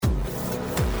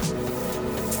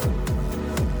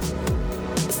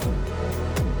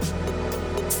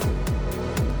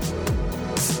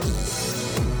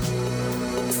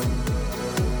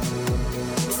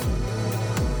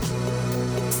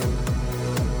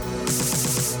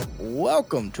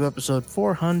welcome to episode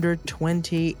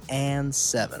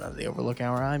 427 of the Overlook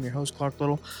Hour. I'm your host, Clark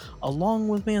Little. Along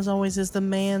with me, as always, is the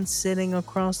man sitting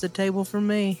across the table from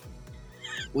me.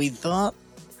 We thought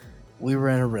we were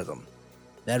in a rhythm.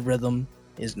 That rhythm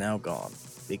is now gone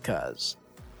because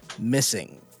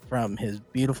missing from his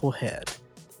beautiful head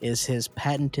is his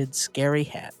patented scary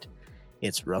hat.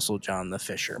 It's Russell John the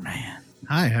Fisher Man.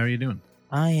 Hi, how are you doing?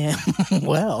 I am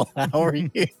well. How are you?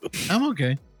 I'm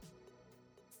okay.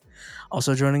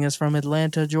 Also joining us from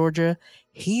Atlanta, Georgia,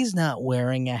 he's not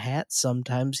wearing a hat.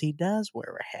 Sometimes he does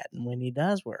wear a hat. And when he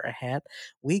does wear a hat,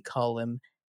 we call him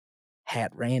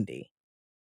Hat Randy.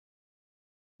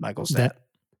 Michael Stat.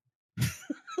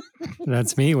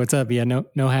 That's me. What's up? Yeah,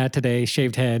 no hat today.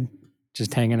 Shaved head.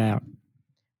 Just hanging out.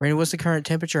 Randy, what's the current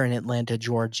temperature in Atlanta,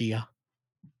 Georgia?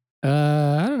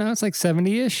 I don't know. It's like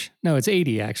 70-ish. No, it's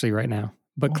 80 actually right now.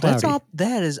 But cloudy.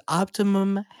 That is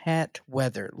optimum hat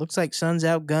weather. Looks like sun's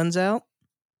out, guns out.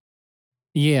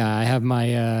 Yeah, I have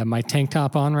my my tank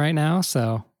top on right now,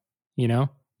 so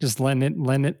just letting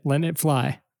it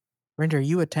fly. Randy, are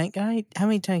you a tank guy? How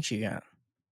many tanks you got?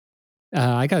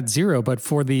 I got 0, but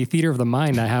for the Theater of the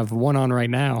Mind, I have one on right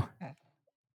now.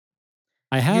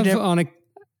 I have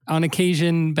on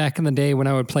occasion back in the day when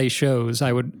I would play shows,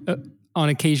 I would on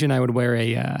occasion I would wear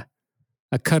a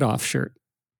cutoff shirt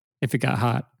if it got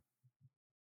hot.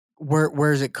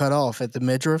 Where is it cut off? At the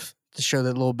midriff to show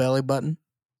that little belly button?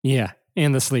 Yeah,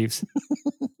 and the sleeves.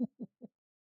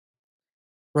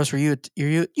 Russ,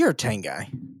 you're a tank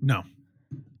guy. No.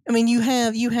 I mean, you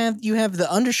have the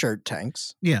undershirt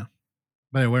tanks. Yeah,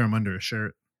 but I wear them under a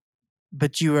shirt.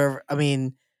 But have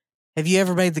you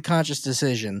ever made the conscious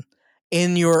decision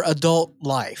in your adult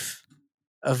life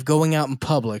of going out in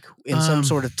public in some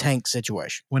sort of tank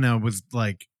situation? When I was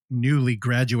like newly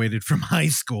graduated from high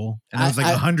school and I was like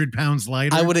 100 pounds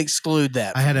lighter. I would exclude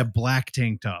that. I had a black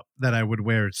tank top that I would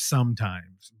wear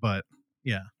sometimes, but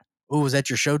yeah. Oh, was that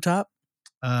your show top?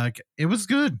 It was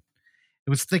good. It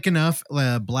was thick enough.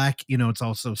 Black, it's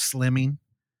also slimming.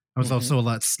 I was also a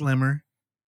lot slimmer.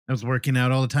 I was working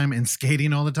out all the time and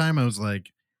skating all the time. I was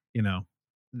like,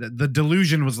 the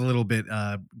delusion was a little bit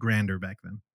grander back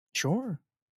then. Sure.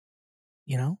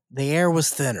 The air was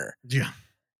thinner. Yeah.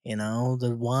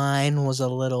 The wine was a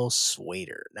little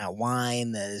sweeter. Now,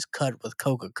 wine that is cut with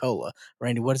Coca-Cola.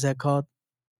 Randy, what is that called?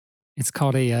 It's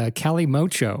called a Cali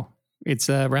Mocho. It's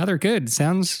rather good.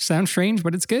 Sounds strange,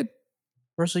 but it's good.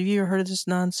 Russell, have you ever heard of this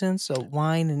nonsense of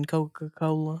wine and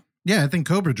Coca-Cola? Yeah, I think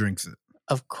Cobra drinks it.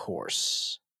 Of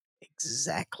course.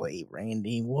 Exactly,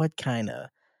 Randy. What kind of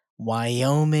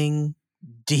Wyoming,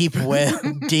 deep,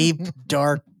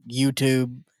 dark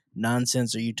YouTube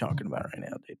nonsense are you talking about right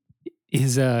now, dude?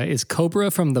 Is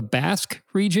Cobra from the Basque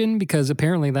region? Because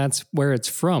apparently that's where it's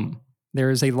from. There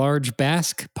is a large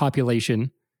Basque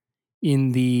population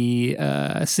in the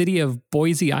city of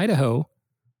Boise, Idaho,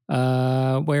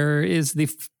 where is the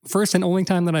first and only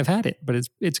time that I've had it, but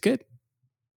it's good.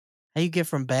 How you get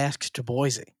from Basque to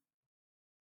Boise?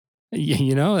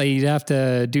 You'd have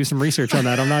to do some research on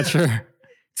that. I'm not sure.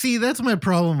 See, that's my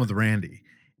problem with Randy.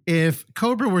 If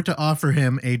Cobra were to offer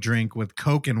him a drink with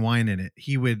Coke and wine in it,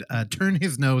 he would turn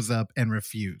his nose up and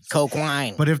refuse. Coke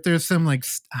wine. But if there's some like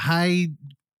high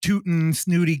tootin'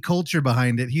 snooty culture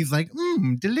behind it, he's like,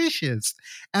 delicious.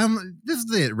 This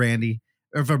is it, Randy.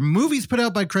 If a movie's put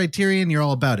out by Criterion, you're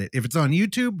all about it. If it's on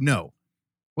YouTube, no.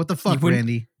 What the fuck,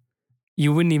 Randy?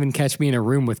 You wouldn't even catch me in a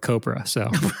room with Cobra,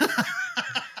 so...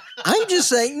 I'm just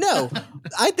saying, no.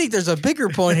 I think there's a bigger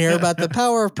point here about the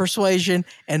power of persuasion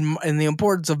and the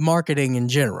importance of marketing in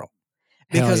general.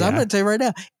 Because I'm going to tell you right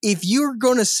now, if you're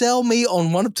going to sell me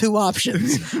on one of two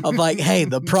options of like, hey,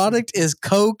 the product is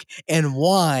Coke and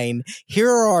wine,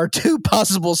 here are our two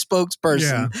possible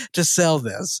spokespersons to sell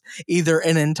this. Either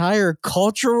an entire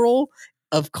cultural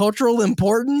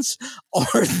importance or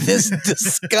this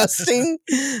disgusting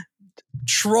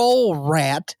troll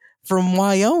rat from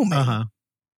Wyoming. Uh-huh.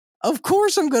 Of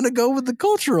course I'm going to go with the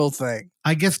cultural thing.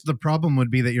 I guess the problem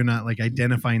would be that you're not like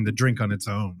identifying the drink on its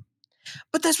own.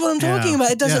 But that's what I'm talking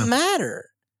about. It doesn't matter.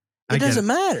 It doesn't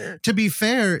matter. To be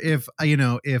fair, if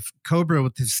Cobra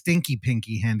with his stinky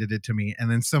pinky handed it to me and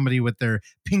then somebody with their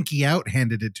pinky out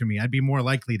handed it to me, I'd be more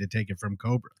likely to take it from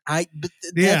Cobra.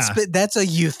 That's a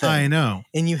you thing. I know.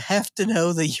 And you have to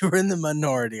know that you're in the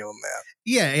minority on that.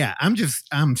 Yeah.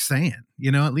 I'm saying,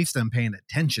 at least I'm paying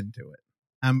attention to it.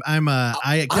 I am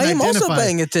also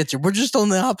paying attention. We're just on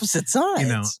the opposite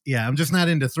sides. I'm just not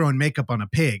into throwing makeup on a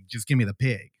pig. Just give me the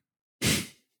pig.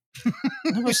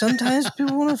 No, but sometimes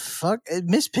people want to fuck.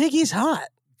 Miss Piggy's hot.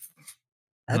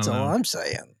 That's all I'm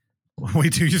saying.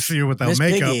 Wait till you see her without Miss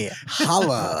makeup. Piggy,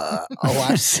 holla. Oh,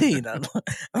 I've seen. I'm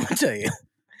going to tell you.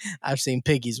 I've seen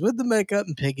piggies with the makeup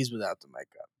and piggies without the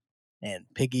makeup. And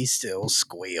piggies still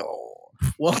squeal.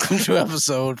 Welcome to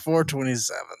episode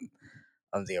 427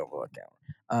 of the Overlook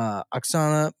Hour.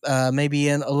 Oksana may be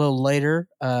in a little later.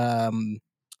 As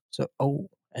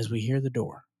we hear the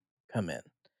door come in.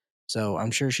 So I'm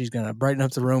sure she's going to brighten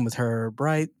up the room with her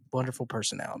bright, wonderful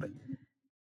personality.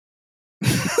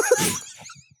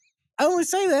 I only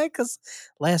say that because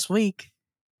last week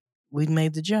we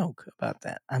made the joke about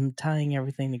that. I'm tying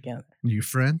everything together. You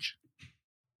French?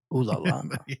 Ooh la la.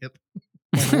 Yep.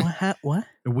 Wait, what?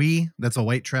 That's a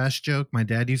white trash joke my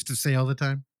dad used to say all the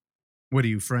time. What are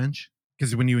you, French?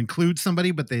 Because when you include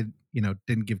somebody, but they,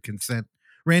 didn't give consent.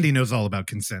 Randy knows all about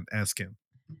consent. Ask him.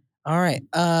 All right.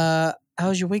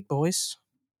 How's your week, boys?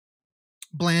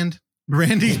 Bland.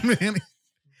 Randy, man.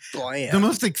 Bland. The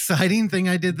most exciting thing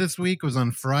I did this week was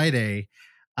on Friday.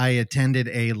 I attended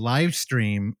a live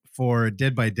stream for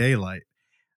Dead by Daylight.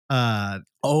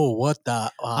 What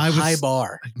the high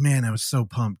bar? Man, I was so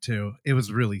pumped too. It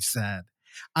was really sad.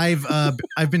 I've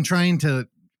been trying to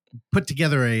put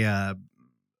together I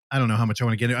don't know how much I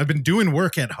want to get into. I've been doing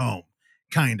work at home,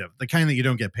 the kind that you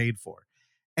don't get paid for.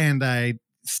 And I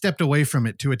stepped away from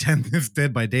it to attend this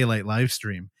Dead by Daylight live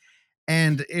stream.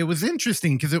 And it was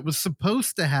interesting because it was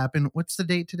supposed to happen. What's the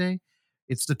date today?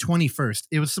 It's the 21st.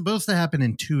 It was supposed to happen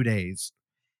in 2 days,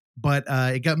 but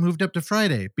it got moved up to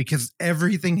Friday because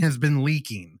everything has been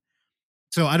leaking.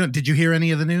 So did you hear any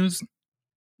of the news?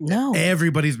 No.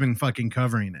 Everybody's been fucking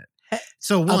covering it.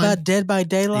 So about Dead by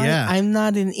Daylight? Yeah. I'm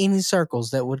not in any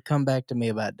circles that would come back to me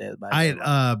about Dead by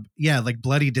Daylight. Like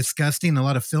Bloody Disgusting. A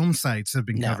lot of film sites have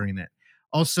been covering it.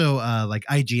 Also, like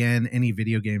IGN, any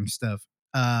video game stuff.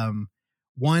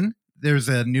 There's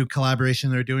a new collaboration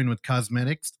they're doing with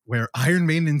cosmetics where Iron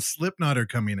Maiden and Slipknot are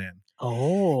coming in.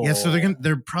 Oh. Yeah, so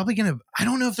they're probably gonna. I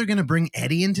don't know if they're gonna bring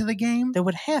Eddie into the game. They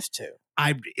would have to.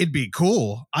 It'd be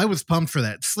cool. I was pumped for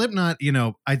that. Slipknot,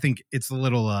 I think it's a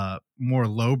little more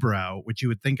lowbrow, which you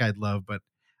would think I'd love, but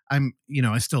I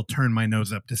still turn my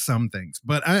nose up to some things.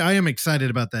 But I am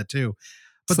excited about that too.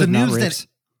 But Slipknot the news riffs.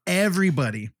 that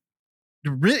everybody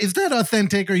is that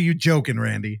authentic? Or are you joking,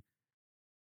 Randy?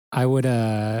 I would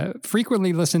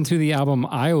frequently listen to the album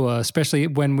Iowa, especially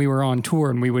when we were on tour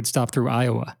and we would stop through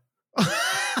Iowa.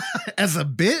 As a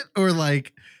bit or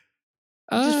like?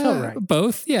 Just felt right.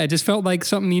 Both. Yeah, it just felt like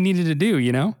something you needed to do,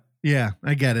 Yeah,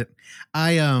 I get it.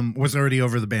 I was already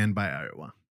over the band by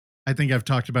Iowa. I think I've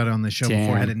talked about it on the show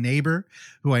before. I had a neighbor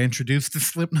who I introduced to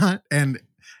Slipknot, and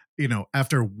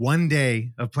after 1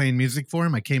 day of playing music for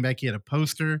him, I came back. He had a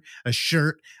poster, a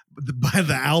shirt, by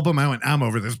the album. I went, I'm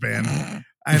over this band,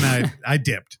 and I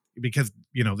dipped because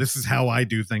this is how I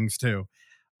do things too.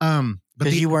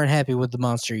 Because you weren't happy with the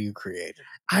monster you created.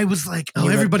 I was like,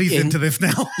 everybody's into this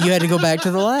now. You had to go back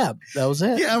to the lab. That was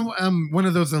it. Yeah, I'm one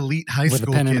of those elite high With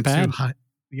school a pen kids and a pad.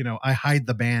 who, I hide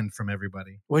the band from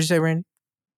everybody. What'd you say, Randy?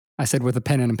 I said with a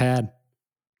pen and a pad,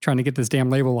 trying to get this damn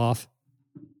label off.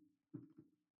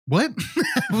 What?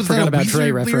 Was Forgot that a about Weezer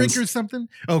Trey lyric reference. or something?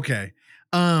 Okay.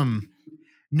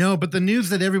 No, but the news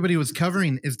that everybody was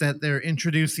covering is that they're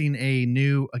introducing a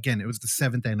new, again, it was the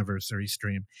 7th anniversary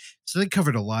stream. So they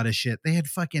covered a lot of shit. They had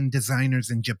fucking designers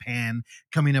in Japan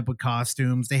coming up with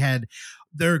costumes. They had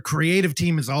their creative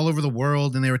team is all over the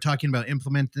world, and they were talking about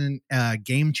implementing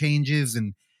game changes,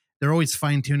 and they're always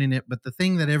fine tuning it. But the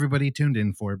thing that everybody tuned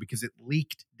in for, because it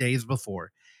leaked days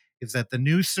before, is that the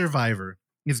new Survivor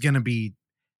is going to be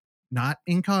not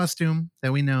in costume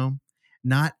that we know,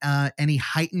 not any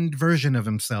heightened version of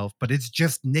himself, but it's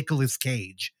just Nicolas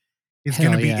Cage is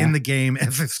going to be in the game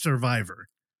as a survivor.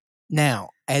 Now,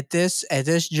 at this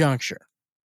juncture,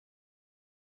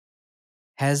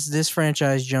 has this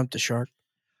franchise jumped the shark?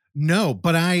 No,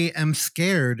 but I am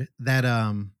scared that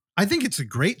I think it's a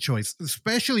great choice,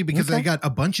 especially because I got a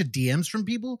bunch of DMs from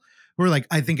people who are like,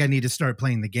 I think I need to start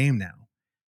playing the game now.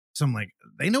 So I'm like,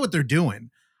 they know what they're doing.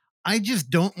 I just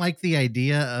don't like the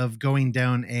idea of going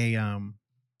down a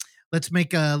let's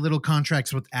make little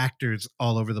contracts with actors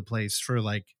all over the place for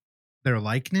like their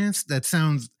likeness.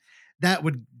 That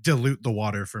would dilute the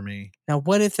water for me. Now,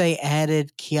 what if they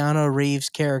added Keanu Reeves'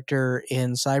 character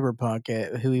in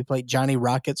Cyberpunk, who he played, Johnny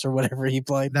Rockets or whatever he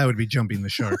played? That would be jumping the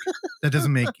shark. That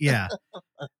doesn't make, that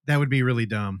would be really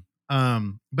dumb.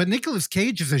 But Nicolas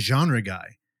Cage is a genre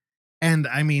guy. And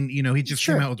I mean, he just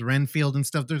came out with Renfield and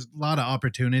stuff. There's a lot of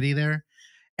opportunity there.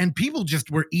 And people just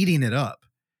were eating it up.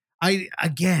 What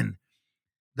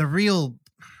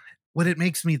it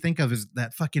makes me think of is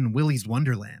that fucking Willy's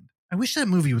Wonderland. I wish that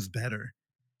movie was better.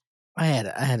 I had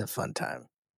a fun time.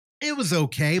 It was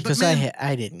okay, but Because man,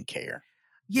 I didn't care.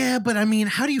 yeah, but I mean,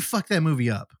 how do you fuck that movie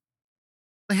up?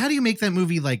 Like, how do you make that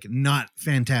movie like not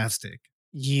fantastic?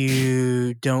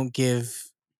 You don't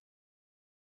give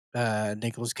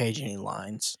Nicolas Cage any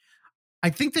lines.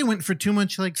 I think they went for too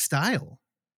much like style,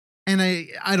 and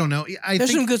I don't know. There's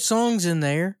think some good songs in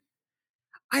there.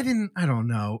 I don't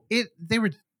know. They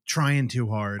were trying too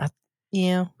hard.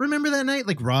 Yeah. Remember that night?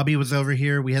 Like Robbie was over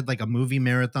here. We had like a movie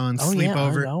marathon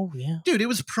sleepover. Oh yeah. Dude, it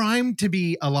was primed to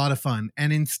be a lot of fun,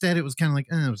 and instead it was kind of like,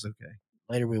 it was okay.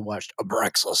 Later we watched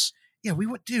Abraxas. Yeah,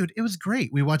 dude, it was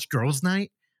great. We watched Girls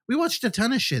Night. We watched a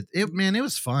ton of shit. It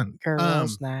was fun.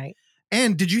 Girls Night.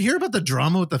 And did you hear about the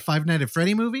drama with the Five Nights at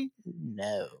Freddy movie?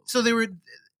 No. So they were,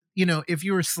 if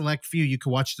you were a select few, you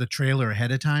could watch the trailer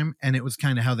ahead of time, and it was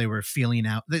kind of how they were feeling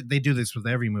out. They do this with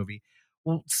every movie.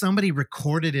 Well, somebody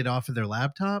recorded it off of their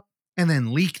laptop and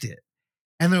then leaked it.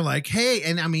 And they're like, hey,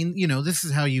 and I mean, this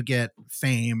is how you get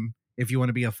fame if you want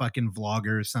to be a fucking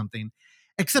vlogger or something.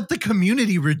 Except the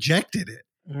community rejected it.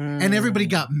 And everybody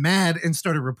got mad and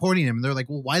started reporting him. And they're like,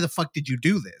 well, why the fuck did you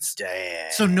do this?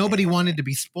 Damn. So nobody wanted to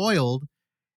be spoiled.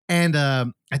 And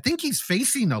I think he's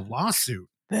facing a lawsuit.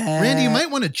 Randy, you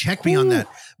might want to check me on that.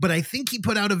 But I think he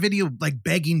put out a video like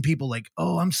begging people like,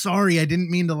 oh, I'm sorry. I didn't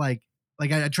mean to like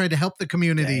I tried to help the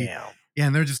community. Damn. Yeah.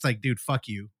 And they're just like, dude, fuck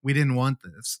you. We didn't want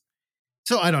this.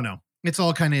 So I don't know. It's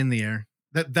all kind of in the air.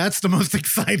 That's the most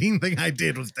exciting thing I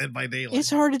did was Dead by Daylight. It's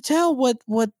hard to tell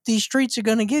what these streets are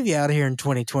going to give you out here in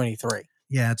 2023.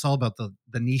 Yeah, it's all about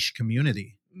the niche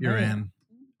community you're in.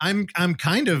 I'm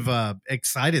kind of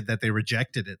excited that they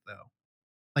rejected it though.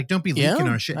 Like, don't be leaking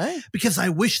our shit. Right. Because I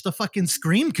wish the fucking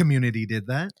Scream community did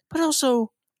that. But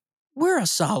also, we're a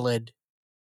solid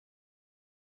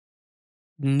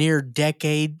near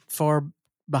decade far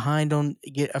behind on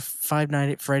get a Five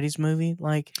Nights at Freddy's movie.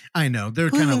 Like, I know they're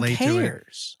who kind of even late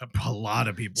cares? to it. A lot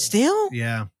of people Still,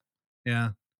 yeah.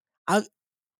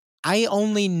 I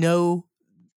only know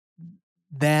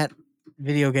that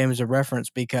video game as a reference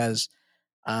because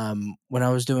when I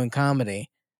was doing comedy,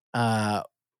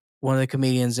 one of the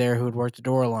comedians there who had worked the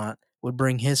door a lot would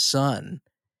bring his son,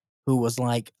 who was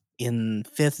like in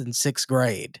 5th and 6th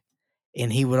grade,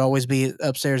 and he would always be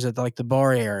upstairs at like the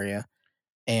bar area,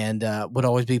 and would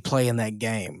always be playing that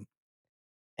game,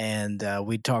 and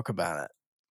we'd talk about it,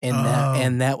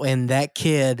 and that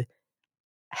kid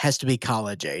has to be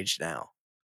college age now.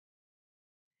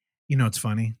 You know, it's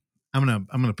funny. I'm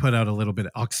gonna put out a little bit.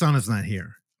 Oksana's not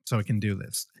here, so I can do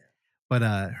this. But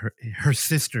her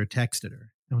sister texted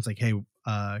her and was like, "Hey,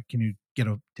 can you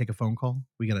take a phone call?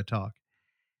 We got to talk."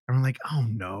 And I'm like, "Oh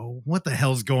no, what the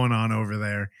hell's going on over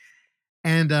there?"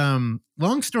 And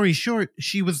long story short,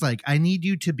 she was like, "I need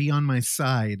you to be on my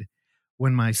side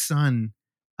when my son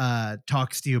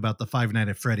talks to you about the Five Nights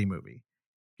at Freddy movie."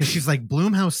 Because she's like,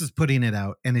 Blumhouse is putting it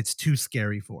out and it's too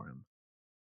scary for him.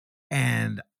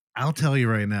 And I'll tell you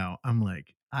right now, I'm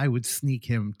like, I would sneak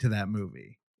him to that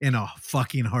movie in a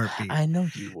fucking heartbeat. I know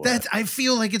you would. I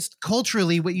feel like it's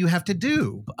culturally what you have to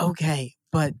do. Okay,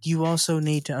 but you also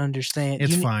need to understand.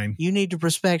 It's fine. You need to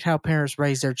respect how parents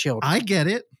raise their children. I get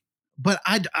it, but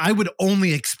I would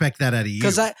only expect that out of you.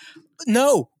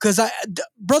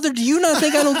 Brother, do you not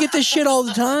think I don't get this shit all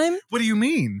the time? What do you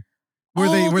mean? Where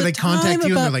they contact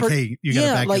you and they're like, hey, you got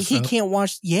to back like this he up? Can't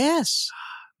watch. Yes.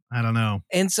 I don't know.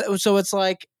 And so it's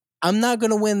like, I'm not going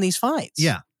to win these fights.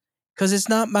 Yeah. Because it's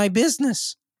not my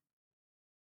business.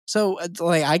 So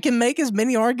like I can make as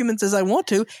many arguments as I want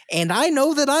to, and I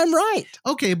know that I'm right.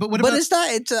 Okay, but what about? But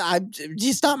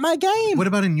it's not my game. What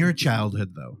about in your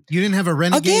childhood though? You didn't have a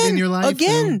renegade in your life?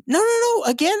 Again, no.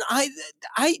 Again,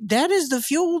 I that is the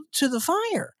fuel to the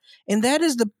fire, and that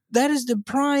is the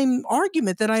prime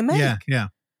argument that I make. Yeah.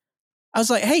 I was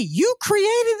like, hey, you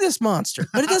created this monster,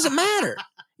 but it doesn't matter.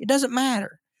 It doesn't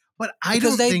matter. But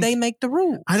they make the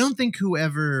rules. I don't think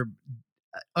whoever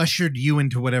ushered you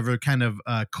into whatever kind of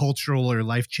cultural or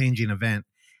life-changing event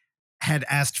had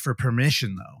asked for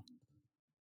permission, though.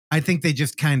 I think they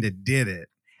just kind of did it.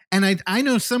 And I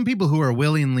know some people who are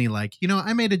willingly like,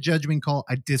 I made a judgment call.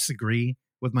 I disagree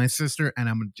with my sister, and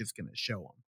I'm just going to show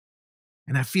them.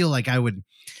 And I feel like I would,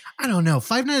 I don't know,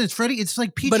 Five Nights at Freddy, it's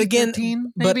like PG-13,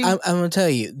 But maybe? I'm going to tell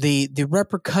you, the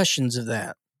repercussions of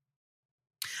that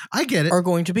I get it. are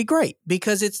going to be great,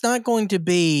 because it's not going to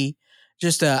be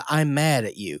just I'm mad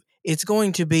at you. It's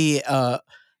going to be a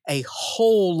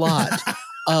whole lot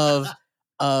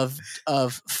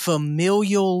of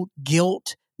familial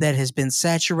guilt that has been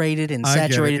saturated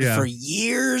for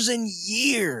years and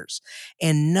years,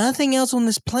 and nothing else on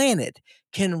this planet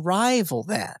can rival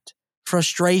that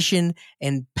frustration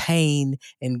and pain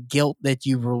and guilt that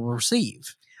you will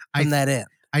receive from that end.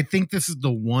 I think this is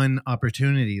the one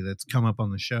opportunity that's come up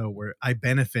on the show where I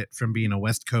benefit from being a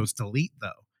West Coast elite,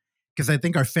 though, because I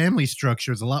think our family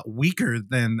structure is a lot weaker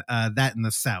than that in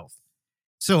the South.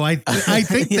 So I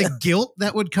think the guilt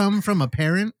that would come from a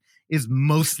parent is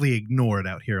mostly ignored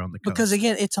out here on the coast. Because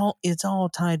again, it's all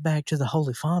tied back to the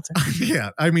Holy Father.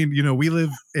 Yeah, I mean, we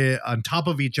live on top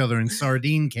of each other in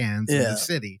sardine cans in the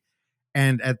city,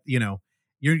 and you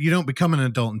don't become an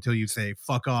adult until you say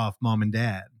 "fuck off, mom and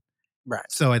dad." Right.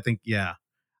 So I think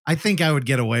I would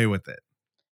get away with it.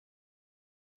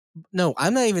 No,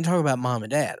 I'm not even talking about mom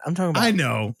and dad. I'm talking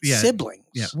about siblings.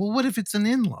 Yeah. Well, what if it's an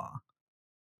in-law?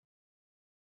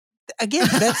 Again,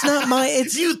 that's not my.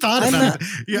 It's you thought about it.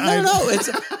 Yeah, no. It's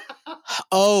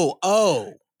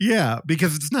oh. Yeah,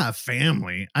 because it's not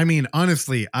family. I mean,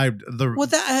 honestly, how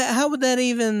would that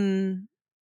even?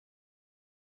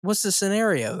 What's the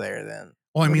scenario there then?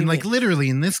 Well, I mean, like literally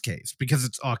in this case, because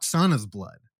it's Oksana's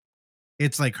blood.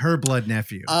 It's like her blood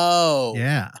nephew. Oh,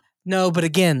 yeah. No, but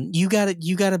again, you got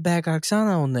to back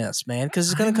Oksana on this, man, because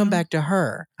it's going to come back to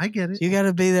her. I get it. So you got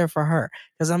to be there for her,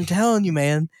 because I'm telling you,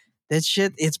 man, that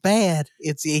shit, it's bad.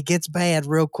 It gets bad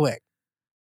real quick.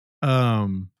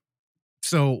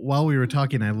 So while we were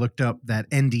talking, I looked up that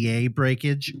NDA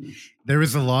breakage. There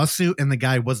was a lawsuit, and the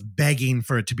guy was begging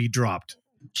for it to be dropped.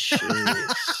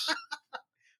 Jeez.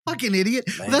 Fucking idiot.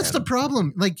 Well, that's the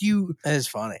problem. Like that is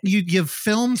funny. You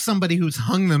film somebody who's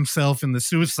hung themselves in the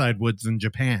suicide woods in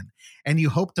Japan, and you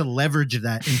hope to leverage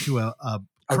that into a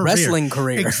wrestling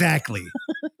career. Exactly.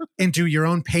 Into your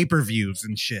own pay-per-views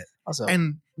and shit. Also,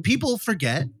 and people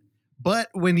forget, but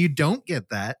when you don't get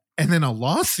that, and then a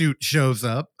lawsuit shows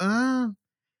up,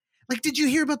 like, did you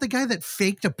hear about the guy that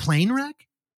faked a plane wreck?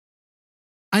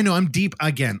 I know I'm deep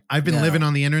again. I've been living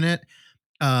on the internet.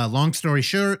 Long story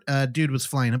short, dude was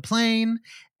flying a plane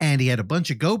and he had a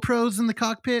bunch of GoPros in the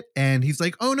cockpit and he's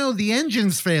like, oh no, the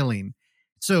engine's failing.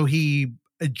 So he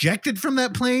ejected from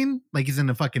that plane like he's in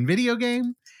a fucking video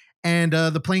game and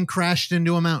the plane crashed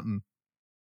into a mountain.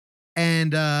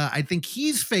 And I think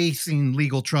he's facing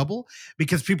legal trouble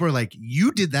because people are like,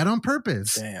 you did that on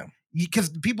purpose. Damn. Because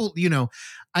people,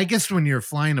 I guess when you're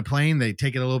flying a plane, they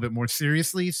take it a little bit more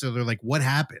seriously. So they're like, what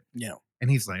happened? Yeah.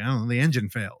 And he's like, I don't know, the engine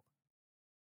failed.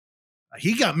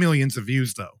 He got millions of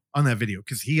views though on that video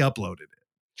because he uploaded it.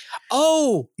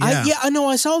 Oh, yeah. I know.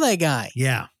 I saw that guy.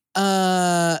 Yeah.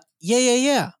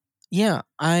 Yeah.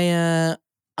 I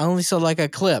only saw like a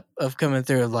clip of coming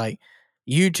through like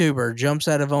YouTuber jumps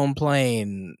out of own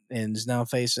plane and is now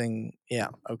facing. Yeah.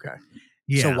 Okay.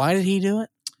 Yeah. So why did he do it?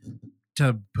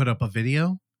 To put up a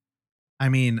video. I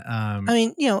mean,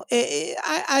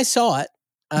 I saw it.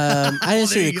 I didn't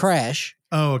see the crash.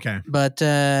 Oh, okay. But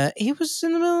he was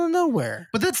in the middle of nowhere.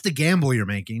 But that's the gamble you're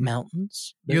making.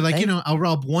 Mountains. You're like, I'll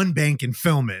rob one bank and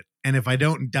film it. And if I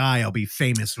don't die, I'll be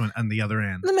famous on the other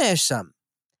end. Let me ask you something.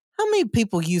 How many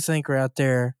people you think are out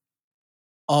there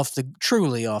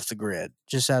truly off the grid,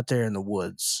 just out there in the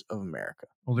woods of America?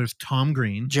 Well, there's Tom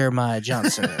Green. Jeremiah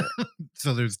Johnson.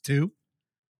 So there's two?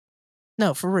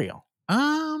 No, for real.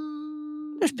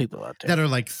 There's people out there that are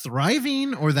like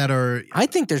thriving or that are. I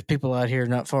think there's people out here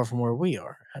not far from where we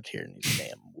are out here in these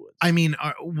damn woods. I mean,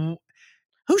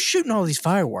 who's shooting all these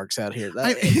fireworks out here?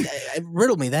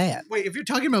 Riddle me that. Wait, if you're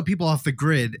talking about people off the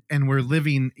grid and we're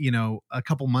living, a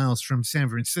couple miles from San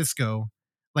Francisco,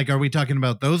 like, are we talking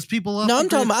about those people? No, I'm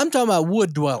talking about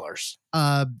wood dwellers.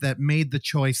 That made the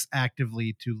choice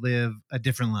actively to live a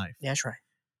different life. Yeah, that's right.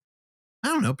 I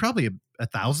don't know, probably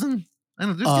 1,000. I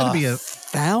don't know. There's going to be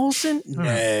 1,000? No.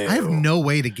 I have no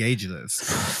way to gauge this.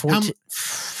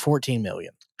 14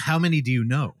 million. How many do you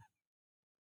know?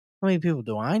 How many people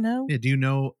do I know? Yeah, do you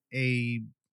know a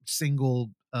single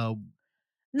no,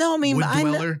 I mean, wood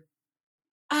dweller?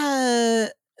 I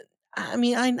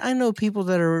know people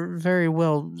that are very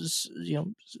well,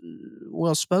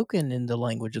 well spoken in the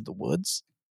language of the woods.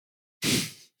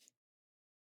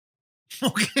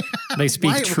 Okay. They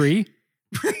speak tree?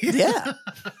 Yeah.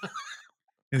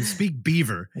 And speak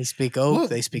beaver. They speak oak.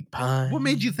 They speak pine. What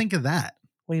made you think of that?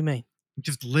 What do you mean?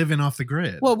 Just living off the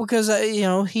grid. Well, because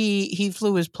he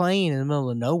flew his plane in the middle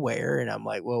of nowhere, and I'm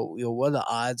like, well, what are the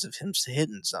odds of him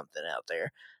hitting something out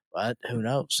there? But who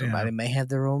knows? Somebody may have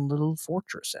their own little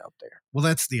fortress out there. Well,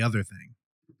 that's the other thing.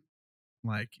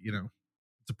 Like,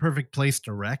 it's a perfect place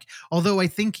to wreck. Although I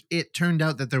think it turned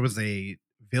out that there was a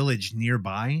village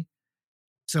nearby,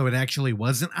 so it actually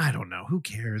wasn't. I don't know. Who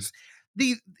cares?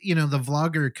 The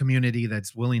vlogger community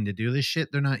that's willing to do this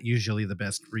shit, they're not usually the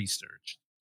best research.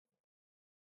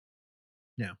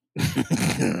 Yeah.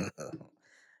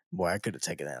 Boy, I could have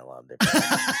taken that a lot different.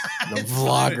 The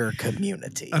vlogger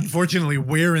community. Unfortunately,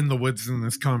 we're in the woods in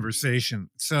this conversation.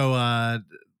 So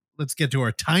let's get to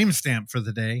our timestamp for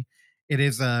the day. It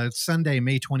is Sunday,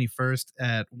 May 21st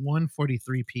at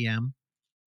 1:43 p.m.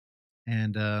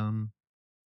 And I'm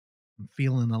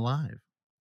feeling alive.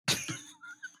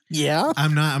 Yeah.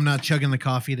 I'm not chugging the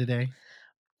coffee today.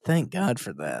 Thank God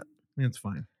for that. It's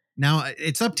fine. Now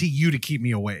it's up to you to keep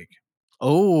me awake.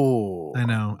 Oh, I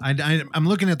know. I'm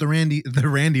looking at the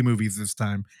Randy movies this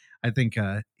time. I think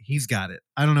he's got it.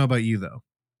 I don't know about you though.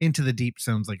 Into the Deep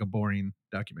sounds like a boring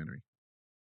documentary.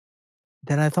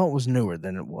 that I thought was newer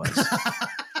than it was.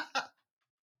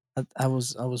 I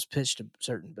was pitched a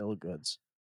certain bill of goods.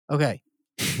 Okay.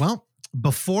 Well,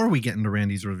 before we get into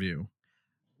Randy's review,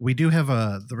 we do have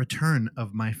the return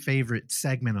of my favorite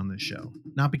segment on this show.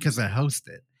 Not because I host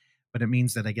it, but it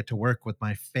means that I get to work with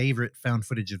my favorite found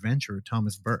footage adventurer,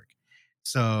 Thomas Burke.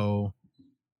 So,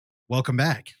 welcome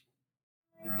back.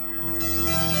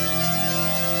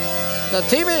 The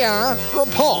TBR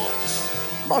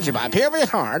Reports, brought to you by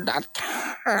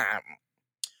POVHard.com.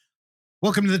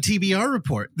 Welcome to the TBR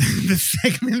Report, the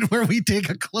segment where we take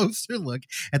a closer look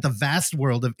at the vast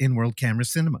world of in-world camera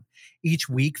cinema. Each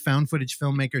week, found footage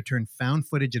filmmaker turned found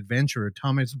footage adventurer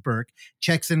Thomas Burke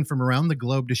checks in from around the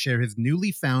globe to share his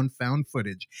newly found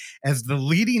footage. As the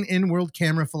leading in-world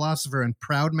camera philosopher and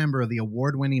proud member of the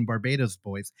award-winning Barbados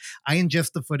Boys, I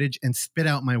ingest the footage and spit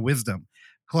out my wisdom.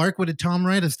 Clark, what did Tom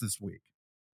write us this week?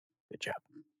 Good job.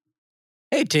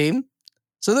 Hey, team.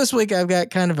 So this week I've got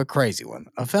kind of a crazy one.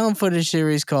 A found footage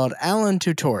series called Alan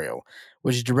Tutorial,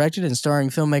 which is directed and starring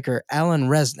filmmaker Alan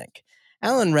Resnick.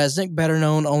 Alan Resnick, better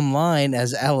known online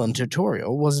as Alan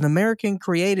Tutorial, was an American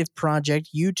creative project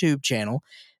YouTube channel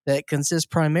that consists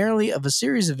primarily of a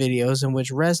series of videos in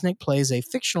which Resnick plays a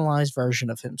fictionalized version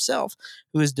of himself,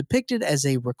 who is depicted as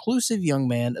a reclusive young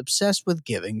man obsessed with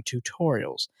giving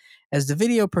tutorials. As the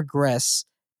video progresses,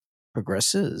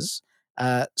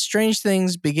 strange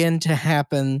things begin to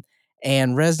happen,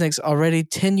 and Resnick's already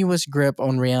tenuous grip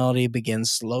on reality begins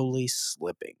slowly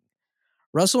slipping.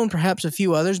 Russell and perhaps a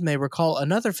few others may recall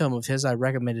another film of his I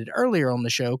recommended earlier on the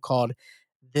show called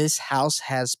This House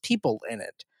Has People in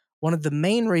It. One of the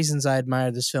main reasons I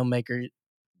admire this filmmaker's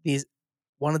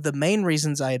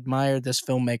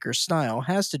style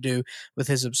has to do with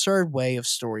his absurd way of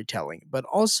storytelling, but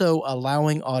also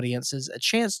allowing audiences a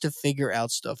chance to figure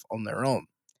out stuff on their own.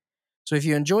 So if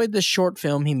you enjoyed this short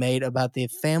film he made about the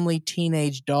family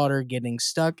teenage daughter getting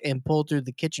stuck and pulled through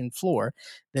the kitchen floor,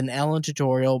 then Alan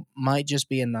Tutorial might just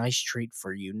be a nice treat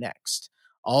for you next.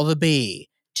 All the B,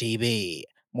 TB.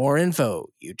 More info,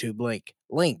 YouTube link.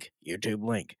 Link, YouTube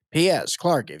link. P.S.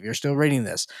 Clark, if you're still reading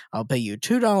this, I'll pay you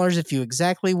 $2 if you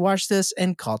exactly watched this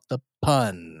and caught the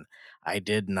pun. I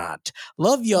did not.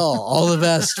 Love y'all. All the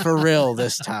best for real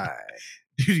this time.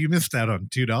 Dude, you missed out on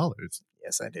 $2.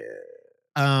 Yes, I did.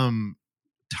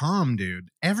 Tom, dude,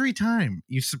 every time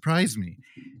you surprise me.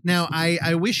 Now,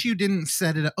 I wish you didn't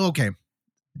set it up. Okay.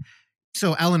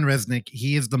 So Alan Resnick,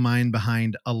 he is the mind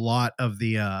behind a lot of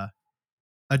the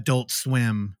Adult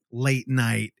Swim late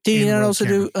night. Did he not also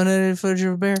do unedited footage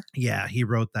of a bear? Yeah, he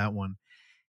wrote that one.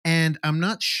 And I'm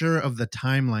not sure of the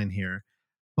timeline here,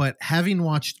 but having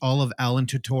watched all of Alan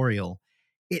Tutorial,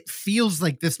 it feels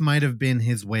like this might have been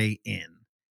his way in.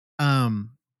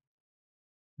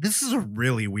 This is a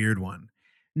really weird one.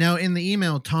 Now, in the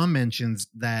email, Tom mentions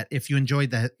that if you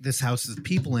enjoyed that This House Has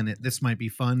People in It, this might be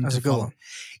fun. That's a good one.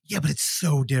 Yeah, but it's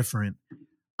so different.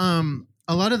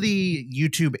 A lot of the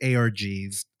YouTube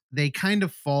ARGs, they kind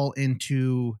of fall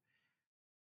into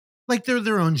like they're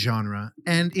their own genre,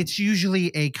 and it's usually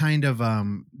a kind of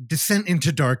descent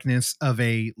into darkness of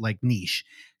a like niche.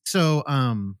 So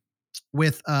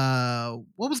with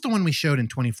what was the one we showed in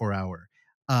 24 Hour?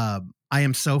 I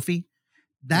Am Sophie.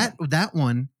 That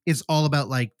one is all about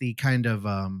like the kind of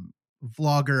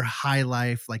vlogger high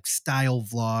life like style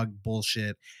vlog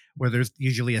bullshit where there's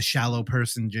usually a shallow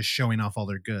person just showing off all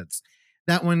their goods.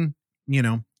 That one, you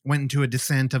know, went into a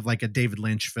descent of like a David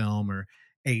Lynch film or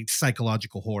a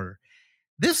psychological horror.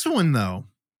 This one though,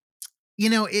 you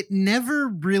know, it never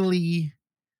really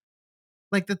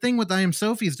like the thing with I Am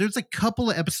Sophie is there's a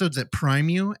couple of episodes that prime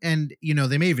you and you know,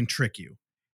 they may even trick you.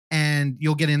 And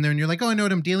you'll get in there and you're like, oh, I know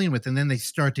what I'm dealing with. And then they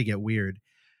start to get weird.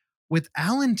 With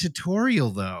Alan Tutorial,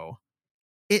 though,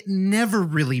 it never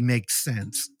really makes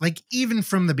sense. Like, even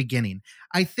from the beginning.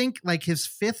 I think, like, his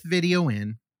fifth video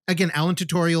in, again, Alan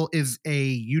Tutorial is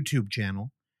a YouTube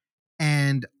channel.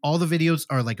 And all the videos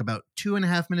are, like, about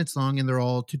 2.5 minutes long, and they're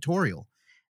all tutorial.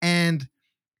 And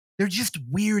they're just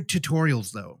weird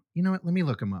tutorials, though. You know what? Let me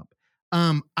look them up.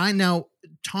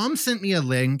 Tom sent me a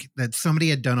link that somebody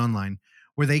had done online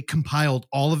where they compiled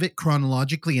all of it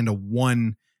chronologically into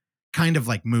one kind of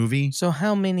like movie. So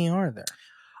how many are there?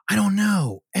 I don't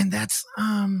know. And that's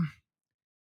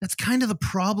kind of the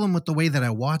problem with the way that I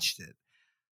watched it.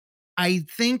 I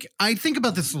think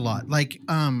about this a lot. Like,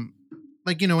 when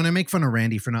I make fun of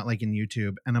Randy for not liking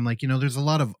YouTube, and I'm like, there's a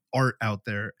lot of art out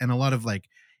there and a lot of like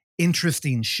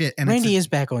interesting shit. And Randy is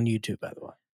back on YouTube, by the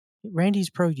way. Randy's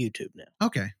pro YouTube now.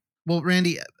 Okay. Well,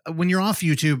 Randy, when you're off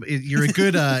YouTube, you're a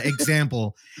good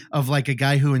example of like a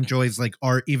guy who enjoys like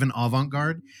art, even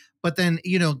avant-garde. But then,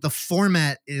 the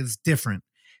format is different.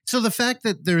 So the fact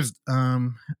that there's,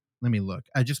 let me look.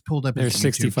 I just pulled up. There's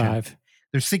 65.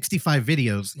 There's 65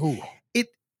 videos. Ooh.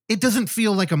 It doesn't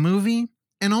feel like a movie.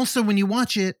 And also when you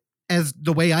watch it as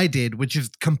the way I did, which is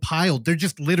compiled, they're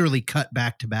just literally cut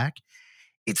back to back.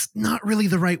 It's not really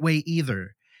the right way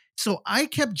either. So I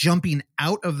kept jumping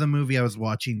out of the movie I was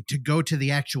watching to go to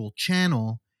the actual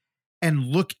channel and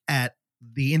look at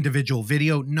the individual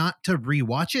video, not to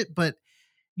rewatch it, but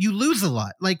you lose a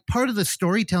lot. Like part of the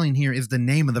storytelling here is the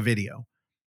name of the video.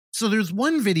 So there's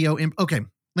one video okay,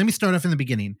 let me start off in the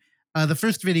beginning. The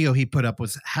first video he put up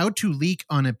was how to leak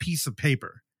on a piece of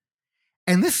paper.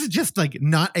 And this is just like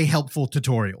not a helpful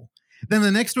tutorial. Then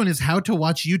the next one is how to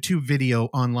watch YouTube video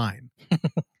online.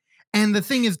 And the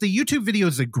thing is, the YouTube video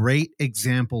is a great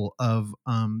example of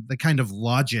the kind of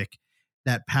logic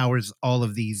that powers all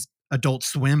of these Adult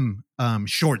Swim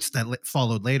shorts that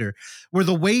followed later, where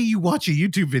the way you watch a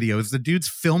YouTube video is the dude's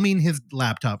filming his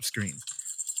laptop screen.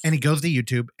 And he goes to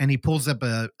YouTube and he pulls up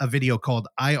a video called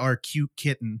IR Cute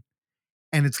Kitten.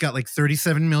 And it's got like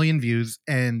 37 million views.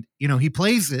 And, he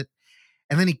plays it.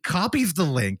 And then he copies the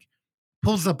link,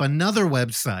 pulls up another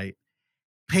website,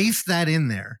 pastes that in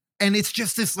there. And it's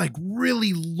just this like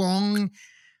really long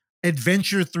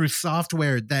adventure through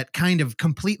software that kind of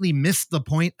completely missed the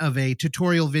point of a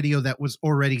tutorial video that was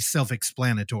already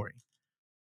self-explanatory.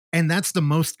 And that's the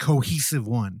most cohesive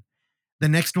one. The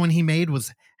next one he made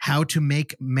was how to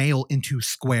make mail into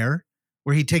square,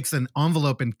 where he takes an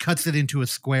envelope and cuts it into a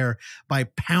square by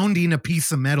pounding a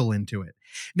piece of metal into it.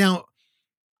 Now,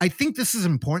 I think this is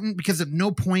important because at no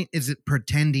point is it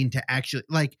pretending to actually,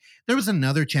 like, there was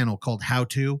another channel called How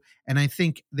To, and I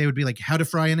think they would be like how to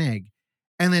fry an egg.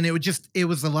 And then it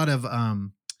was a lot of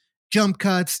jump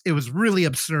cuts. It was really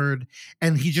absurd.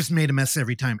 And he just made a mess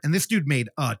every time. And this dude made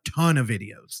a ton of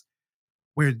videos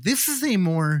where this is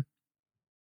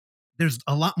there's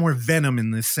a lot more venom in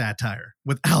this satire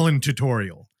with Alan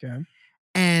Tutorial. Okay.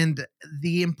 And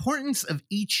the importance of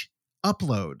each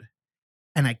upload,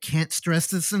 and I can't stress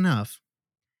this enough,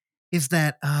 is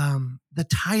that the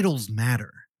titles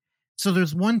matter. So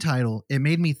there's one title, it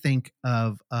made me think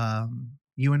of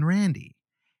you and Randy.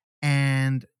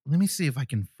 And let me see if I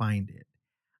can find it.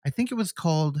 I think it was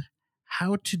called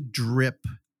How to Drip.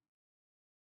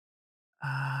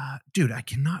 Dude, I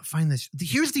cannot find this.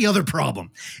 Here's the other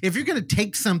problem. If you're going to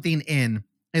take something in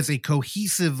as a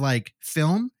cohesive like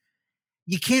film,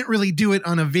 you can't really do it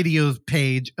on a video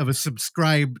page of a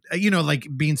subscribed, like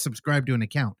being subscribed to an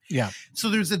account. Yeah. So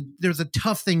there's a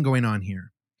tough thing going on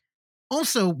here.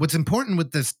 Also, what's important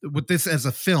with this as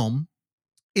a film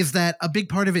is that a big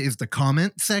part of it is the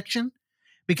comment section,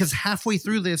 because halfway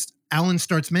through this, Alan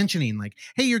starts mentioning like,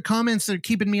 hey, your comments are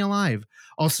keeping me alive.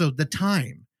 Also the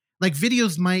time, like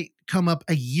videos might come up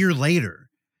a year later.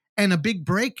 And a big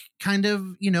break kind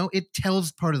of, it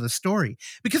tells part of the story.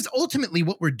 Because ultimately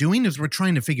what we're doing is we're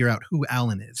trying to figure out who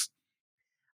Alan is.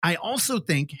 I also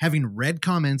think, having read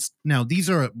comments, now these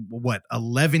are,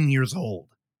 11 years old?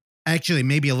 Actually,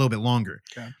 maybe a little bit longer.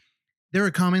 Okay. There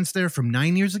are comments there from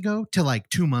 9 years ago to like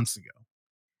 2 months ago.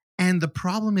 And the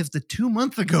problem is the 2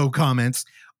 month ago comments,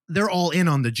 they're all in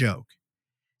on the joke.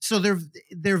 So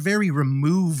they're very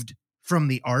removed from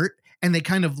the art. And they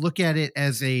kind of look at it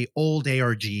as a old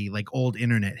ARG, like old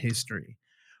internet history,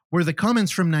 where the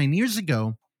comments from 9 years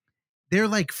ago, they're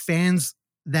like fans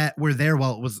that were there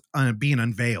while it was being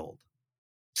unveiled.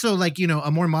 So like,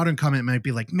 a more modern comment might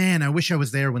be like, man, I wish I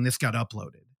was there when this got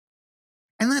uploaded.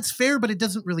 And that's fair, but it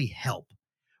doesn't really help.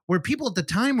 Where people at the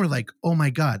time were like, oh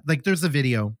my God, like there's a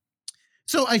video.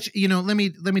 So let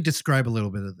me describe a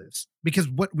little bit of this, because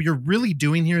what you're really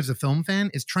doing here as a film fan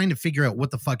is trying to figure out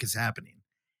what the fuck is happening.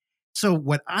 So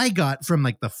what I got from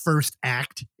like the first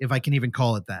act, if I can even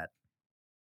call it that,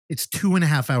 it's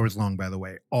 2.5 hours long, by the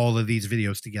way, all of these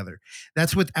videos together.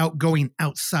 That's without going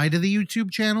outside of the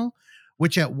YouTube channel,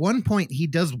 which at one point he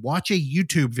does watch a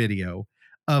YouTube video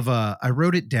of, I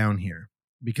wrote it down here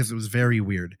because it was very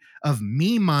weird, of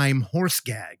me mime horse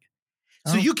gag.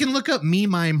 So you can look up Me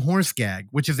Mime Horse Gag,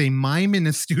 which is a mime in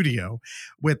a studio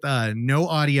with no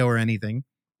audio or anything.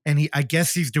 And I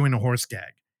guess he's doing a horse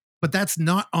gag. But that's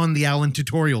not on the Alan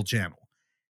tutorial channel.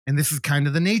 And this is kind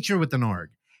of the nature with an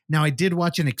ARG. Now, I did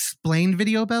watch an explained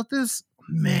video about this.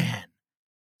 Man,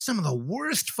 some of the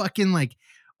worst fucking like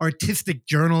artistic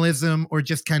journalism or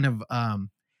just kind of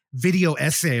video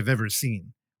essay I've ever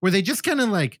seen, where they just kind of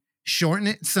like shorten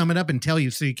it, sum it up, and tell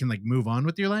you so you can like move on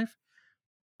with your life.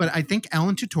 But I think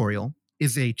Alan Tutorial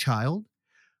is a child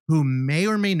who may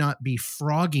or may not be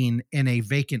frogging in a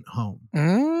vacant home.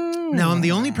 Now, I'm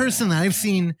the only person that I've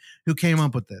seen who came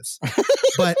up with this.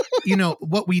 But, you know,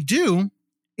 what we do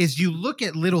is you look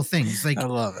at little things. Like, I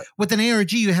love it. With an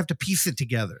ARG, you have to piece it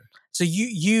together. So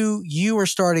you are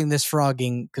starting this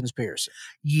frogging conspiracy.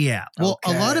 Yeah. Well,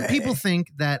 a lot of people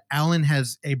think that Alan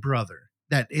has a brother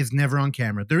that is never on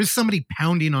camera. There is somebody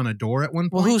pounding on a door at one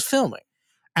point. Well, who's filming?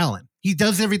 Alan. He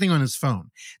does everything on his phone.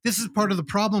 This is part of the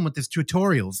problem with his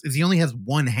tutorials is he only has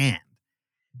one hand.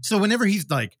 So whenever he's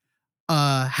like,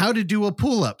 how to do a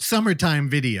pull-up summertime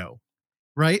video,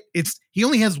 right? He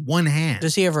only has one hand.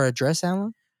 Does he ever address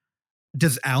Alan?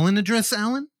 Does Alan address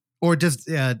Alan? Or does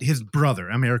his brother?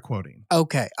 I'm air quoting.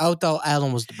 Okay. I thought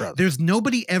Alan was the brother. There's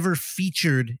nobody ever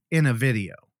featured in a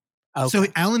video. Okay. So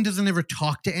Alan doesn't ever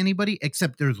talk to anybody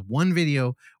except there's one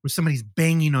video where somebody's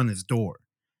banging on his door.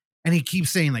 And he keeps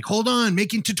saying like, hold on,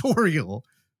 making tutorial.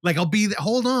 Like I'll be there,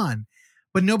 hold on.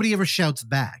 But nobody ever shouts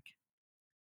back.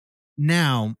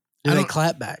 Now. Do they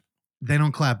clap back? They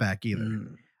don't clap back either.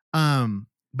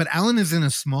 But Alan is in a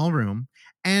small room.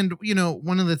 And, you know,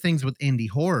 one of the things with indie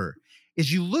horror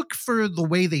is you look for the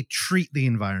way they treat the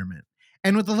environment.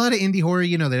 And with a lot of indie horror,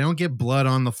 you know, they don't get blood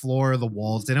on the floor or the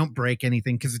walls. They don't break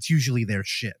anything because it's usually their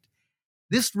shit.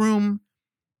 This room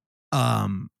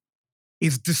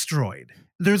is destroyed.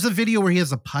 There's a video where he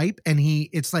has a pipe and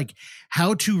it's like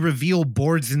how to reveal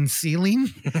boards in ceiling.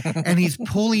 And he's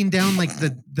pulling down like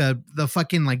the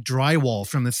fucking like drywall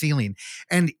from the ceiling.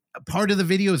 And part of the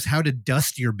video is how to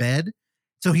dust your bed.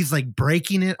 So he's like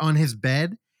breaking it on his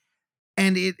bed.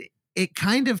 And it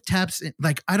kind of taps in,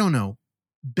 like, I don't know,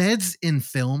 beds in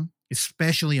film,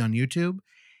 especially on YouTube,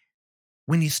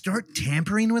 when you start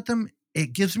tampering with them,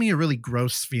 it gives me a really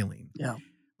gross feeling. Yeah.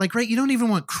 Like, right, you don't even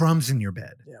want crumbs in your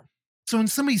bed. Yeah. So when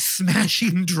somebody's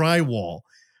smashing drywall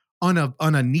on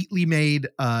a neatly made,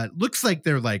 looks like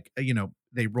they're like, you know,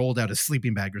 they rolled out a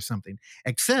sleeping bag or something,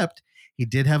 except he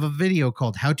did have a video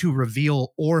called How to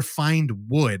Reveal or Find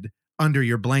Wood Under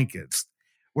Your Blankets,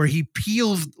 where he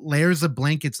peels layers of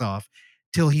blankets off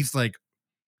till he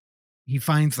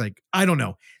finds like, I don't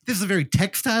know. This is a very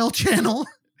textile channel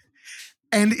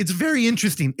and it's very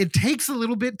interesting. It takes a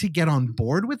little bit to get on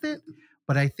board with it,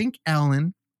 but I think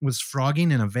Alan was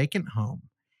frogging in a vacant home,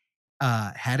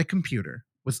 had a computer,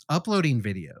 was uploading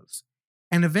videos,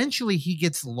 and eventually he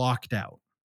gets locked out.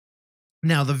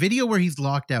 Now, the video where he's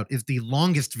locked out is the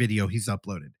longest video he's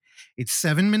uploaded. It's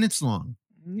 7 minutes long.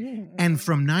 And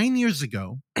from 9 years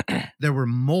ago, there were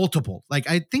multiple, like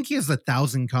I think he has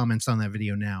 1,000 comments on that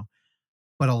video now,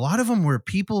 but a lot of them were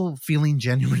people feeling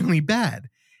genuinely bad.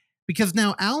 Because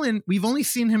now Alan, we've only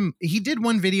seen him, he did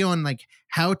one video on like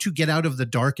how to get out of the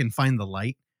dark and find the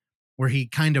light, where he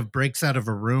kind of breaks out of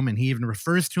a room and he even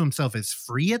refers to himself as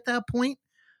free at that point.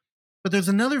 But there's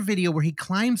another video where he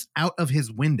climbs out of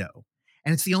his window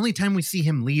and it's the only time we see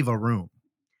him leave a room.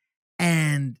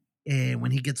 And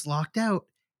when he gets locked out,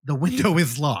 the window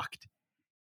is locked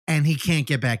and he can't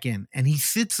get back in. And he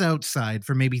sits outside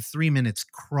for maybe 3 minutes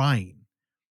crying.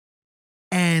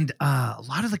 And a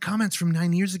lot of the comments from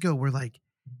 9 years ago were like,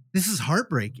 this is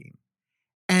heartbreaking.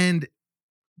 And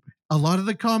a lot of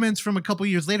the comments from a couple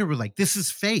years later were like, this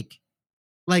is fake.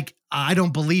 Like, I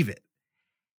don't believe it.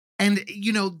 And,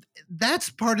 you know, that's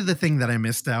part of the thing that I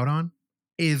missed out on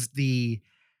is the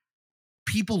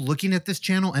people looking at this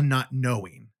channel and not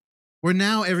knowing. Where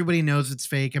now everybody knows it's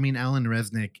fake. I mean, Alan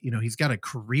Resnick, you know, he's got a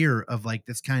career of like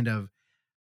this kind of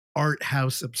art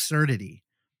house absurdity.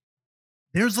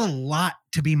 There's a lot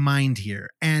to be mined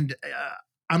here. And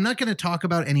I'm not going to talk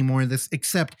about any more of this,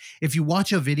 except if you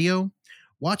watch a video,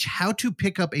 watch how to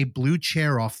pick up a blue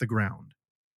chair off the ground.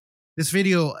 This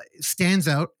video stands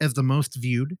out as the most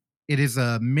viewed. It is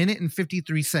 1 minute and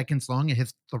 53 seconds long. It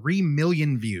has 3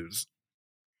 million views.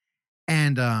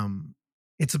 And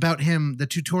it's about him. The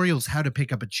tutorial's how to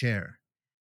pick up a chair.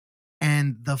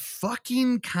 And the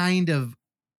fucking kind of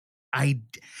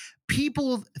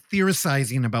people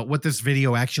theorizing about what this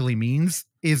video actually means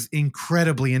is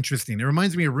incredibly interesting. It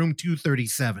reminds me of Room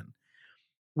 237,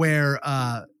 where,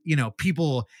 you know,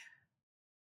 people,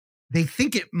 they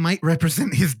think it might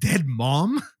represent his dead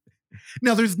mom.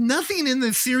 Now, there's nothing in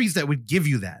this series that would give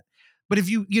you that. But if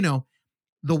you know,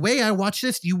 the way I watch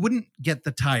this, you wouldn't get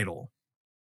the title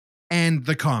and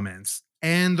the comments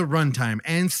and the runtime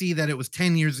and see that it was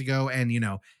 10 years ago and,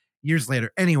 years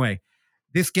later. Anyway,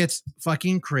 this gets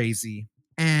fucking crazy.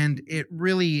 And it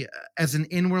really, as an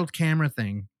in-world camera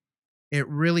thing, it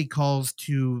really calls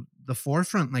to the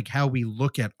forefront, like how we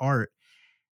look at art.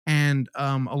 And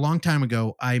a long time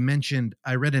ago, I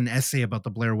read an essay about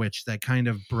the Blair Witch that kind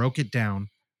of broke it down,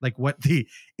 like what the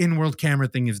in-world camera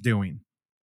thing is doing.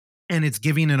 And it's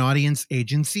giving an audience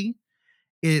agency.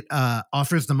 It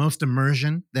offers the most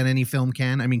immersion that any film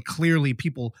can. I mean, clearly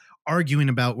people arguing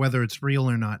about whether it's real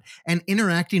or not. And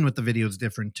interacting with the video is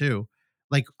different too.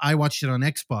 Like I watched it on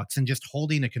Xbox, and just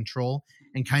holding a control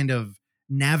and kind of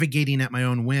navigating at my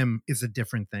own whim is a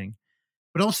different thing.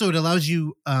 But also it allows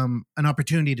you an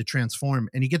opportunity to transform,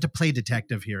 and you get to play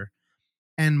detective here.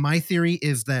 And my theory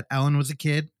is that Alan was a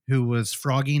kid who was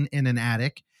frogging in an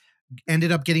attic,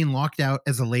 ended up getting locked out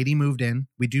as a lady moved in.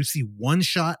 We do see one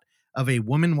shot of a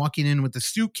woman walking in with a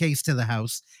suitcase to the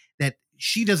house that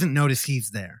she doesn't notice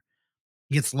he's there.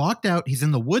 He gets locked out. He's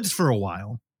in the woods for a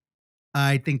while.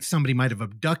 I think somebody might have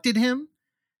abducted him.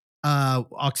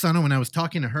 Oksana, when I was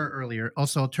talking to her earlier,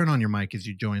 also I'll turn on your mic as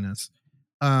you join us.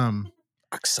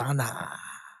 Oksana.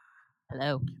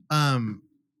 Hello.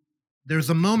 There's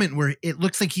a moment where it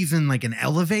looks like he's in like an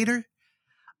elevator.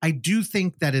 I do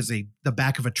think that is the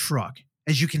back of a truck,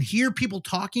 as you can hear people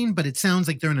talking, but it sounds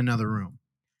like they're in another room.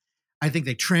 I think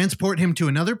they transport him to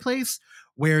another place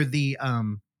where the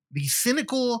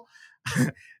cynical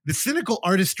the cynical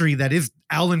artistry that is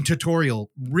Alan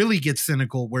Tutorial really gets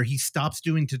cynical, where he stops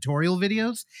doing tutorial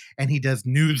videos and he does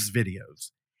news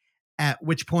videos. At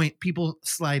which point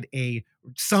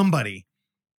somebody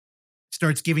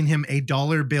starts giving him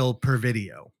 $1 bill per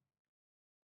video,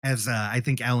 as I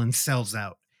think Alan sells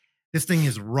out. This thing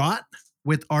is wrought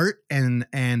with art, and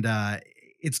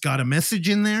it's got a message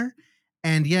in there.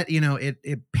 And yet,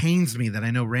 it pains me that I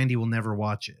know Randy will never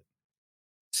watch it.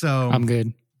 So I'm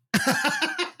good.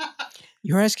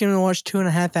 You're asking him to watch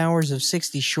 2.5 hours of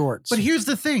 60 shorts. But here's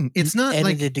the thing. It's not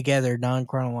edited together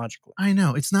non-chronologically. I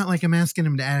know. It's not like I'm asking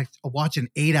him to watch an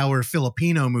 8-hour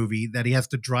Filipino movie that he has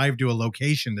to drive to a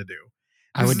location to do.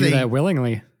 I would do that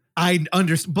willingly. I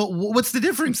understand. But what's the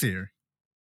difference here?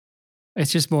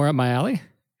 It's just more up my alley.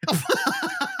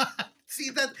 See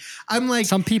that? I'm like,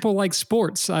 some people like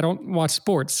sports. I don't watch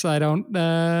sports. I don't,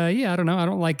 I don't know. I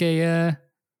don't like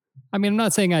I'm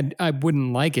not saying I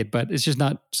wouldn't like it, but it's just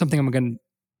not something I'm going to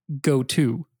go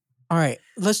to. All right,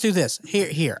 let's do this.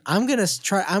 Here. I'm going to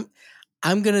try.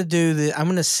 I'm going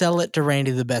to sell it to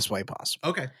Randy the best way possible.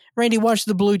 Okay. Randy, watch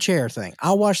the blue chair thing.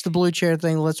 I'll watch the blue chair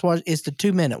thing. Let's watch. It's the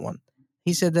 2-minute one.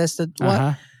 He said that's the what?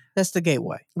 Uh-huh. That's the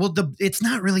gateway. Well, it's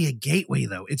not really a gateway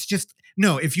though. It's just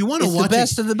no. If you want to watch the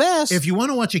best of the best, if you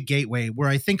want to watch a gateway where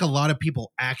I think a lot of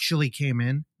people actually came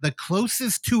in, the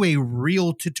closest to a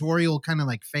real tutorial kind of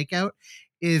like fake out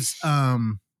is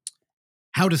How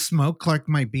to Smoke. Clark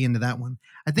might be into that one.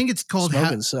 I think it's called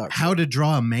How to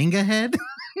Draw a Manga Head.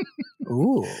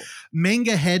 Ooh,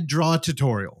 Manga Head Draw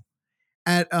Tutorial.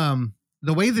 At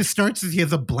the way this starts is he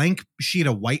has a blank sheet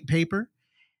of white paper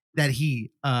that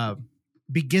he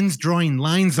begins drawing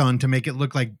lines on to make it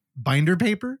look like binder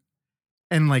paper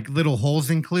and like little holes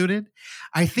included.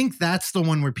 I think that's the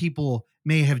one where people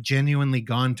may have genuinely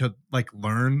gone to like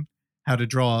learn how to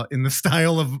draw in the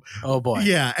style of, oh boy.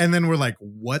 Yeah. And then we're like,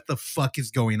 what the fuck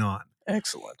is going on?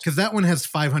 Excellent. Because that one has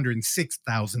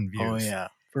 506,000 views. Oh yeah,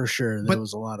 for sure. There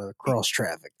was a lot of cross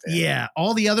traffic there. Yeah.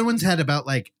 All the other ones had about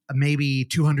like maybe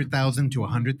 200,000 to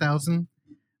 100,000.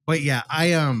 But yeah,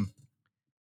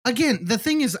 again, the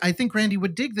thing is, I think Randy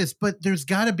would dig this, but there's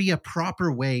got to be a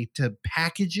proper way to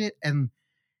package it and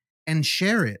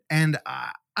share it. And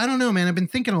I don't know, man. I've been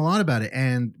thinking a lot about it,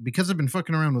 and because I've been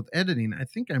fucking around with editing, I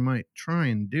think I might try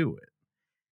and do it.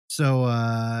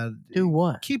 So, do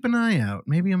what? Keep an eye out.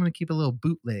 Maybe I'm going to keep a little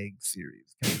bootleg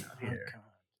series coming out here.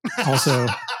 Also,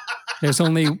 there's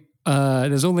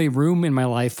only room in my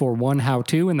life for one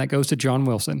how-to, and that goes to John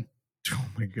Wilson. Oh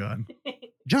my God.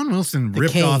 John Wilson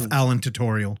ripped off Alan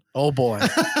Tutorial. Oh boy.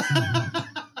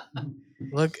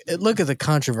 Look at the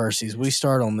controversies we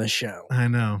start on this show. I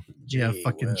know. Yeah,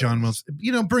 fucking John Wilson.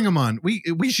 Bring him on.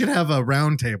 We should have a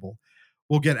round table.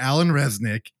 We'll get Alan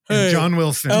Resnick and John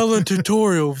Wilson. Alan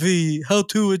Tutorial v. How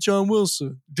to with John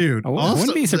Wilson. Dude. I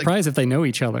wouldn't be surprised if they know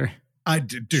each other.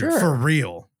 Dude, sure. For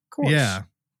real. Of course. Yeah.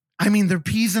 I mean, they're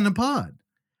peas in a pod.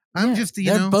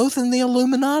 They're both in the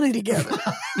Illuminati together.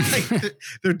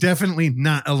 They're definitely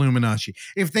not Illuminati.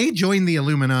 If they join the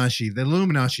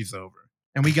Illuminati's over.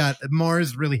 And we got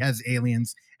Mars really has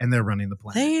aliens, and they're running the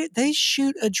planet. They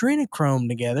shoot adrenochrome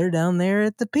together down there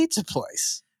at the pizza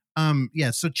place.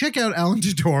 Yeah, so check out Alan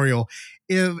Tutorial.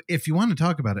 If you want to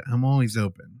talk about it, I'm always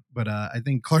open. But I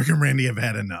think Clark and Randy have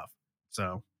had enough.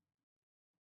 So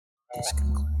this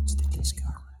concludes the discussion.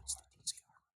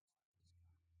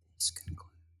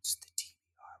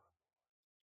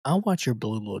 I'll watch your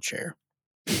blue little chair.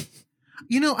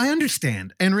 I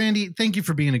understand. And Randy, thank you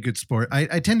for being a good sport.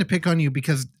 I tend to pick on you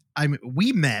because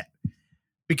we met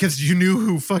because you knew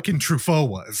who fucking Truffaut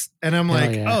was. And I'm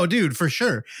like, oh, dude, for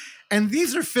sure. And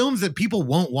these are films that people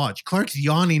won't watch. Clark's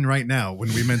yawning right now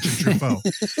when we mention Truffaut.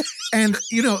 And,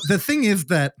 the thing is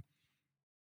that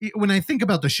when I think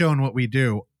about the show and what we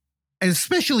do,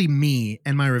 especially me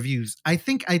and my reviews, I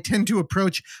think I tend to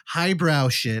approach highbrow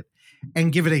shit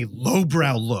and give it a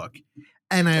lowbrow look.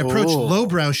 And I approach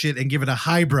lowbrow shit and give it a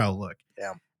highbrow look.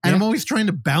 Yeah. And I'm always trying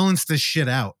to balance this shit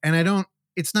out. And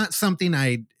it's not something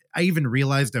I even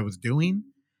realized I was doing.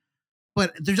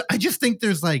 But I just think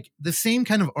there's like the same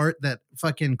kind of art that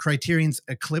fucking Criterion's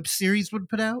Eclipse series would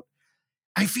put out.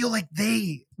 I feel like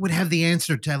they would have the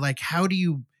answer to like, how do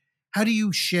you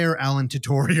share Alan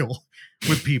Tutorial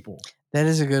with people? That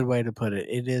is a good way to put it.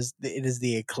 It is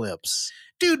the Eclipse.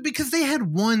 Dude, because they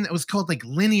had one that was called like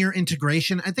linear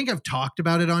integration. I think I've talked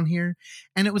about it on here.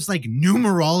 And it was like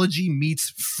numerology meets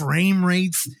frame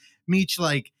rates meets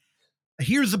like,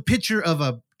 here's a picture of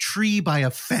a tree by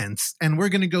a fence. And we're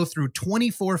going to go through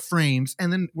 24 frames.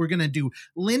 And then we're going to do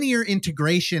linear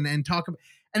integration and talk about,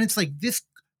 and it's like, this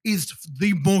is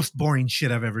the most boring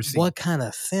shit I've ever seen. What kind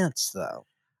of fence though?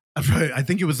 I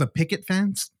think it was a picket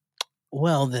fence.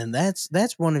 Well, then that's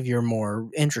one of your more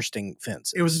interesting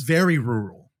fences. It was very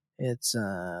rural. It's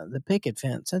the picket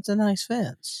fence. That's a nice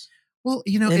fence. Well,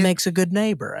 it makes a good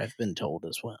neighbor, I've been told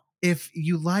as well. If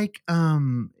you like,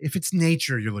 if it's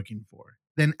nature you're looking for,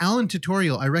 then Alan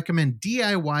Tutorial, I recommend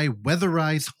DIY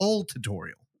Weatherize Hole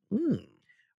Tutorial,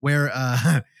 where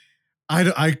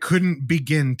I couldn't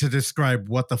begin to describe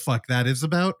what the fuck that is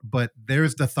about, but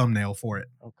there's the thumbnail for it.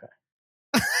 Okay.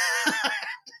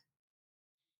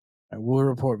 We'll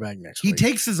report back next He week.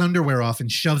 takes his underwear off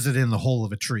and shoves it in the hole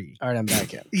of a tree. All right, I'm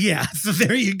back in. Yeah, so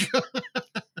there you go.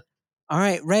 All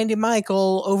right, Randy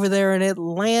Michael over there in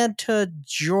Atlanta,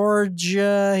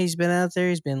 Georgia. He's been out there.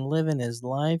 He's been living his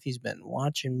life. He's been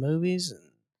watching movies and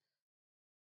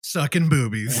sucking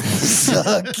boobies.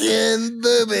 Sucking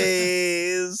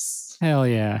boobies. Hell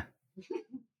yeah.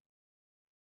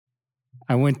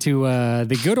 I went to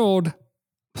the good old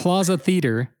Plaza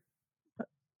Theater,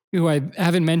 who I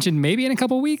haven't mentioned maybe in a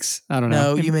couple weeks. I don't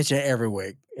know. No, you mention it every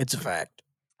week. It's a fact.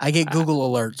 I get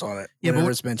Google alerts on it whenever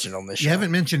it's mentioned on this show. You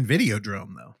haven't mentioned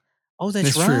Videodrome, though. Oh,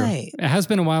 that's True. right. It has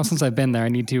been a while since I've been there. I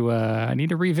need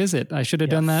to revisit. I should have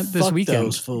done that this weekend.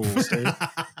 Those fools, dude.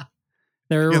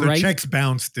 They're their right. checks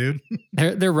bounced, dude.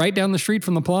 They're right down the street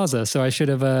from the plaza, so I should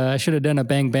have done a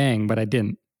bang bang, but I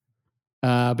didn't.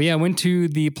 But yeah, I went to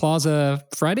the plaza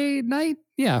Friday night.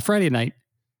 Yeah, Friday night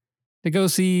to go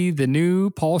see the new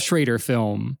Paul Schrader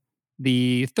film,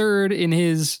 the third in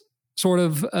his sort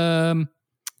of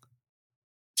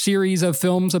series of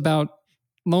films about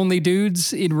lonely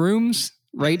dudes in rooms,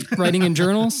 writing in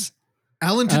journals.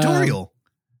 Alan Tutorial.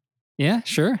 Yeah,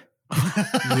 sure.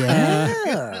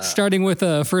 Yeah. Starting with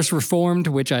First Reformed,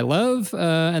 which I love,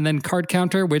 and then Card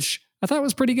Counter, which I thought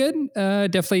was pretty good.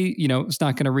 Definitely, it's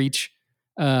not going to reach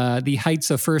the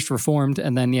heights of First Reformed.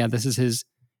 And then, yeah, this is his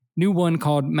new one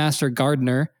called Master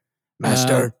Gardener.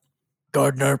 Master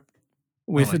Gardener.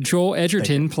 With Joel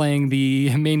Edgerton playing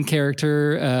the main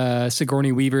character,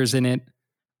 Sigourney Weaver's in it,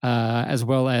 as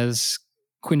well as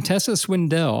Quintessa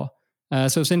Swindell.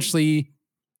 So essentially,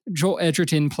 Joel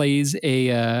Edgerton plays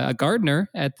a gardener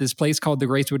at this place called the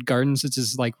Gracewood Gardens. It's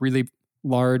this like really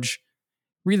large,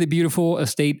 really beautiful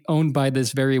estate owned by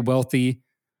this very wealthy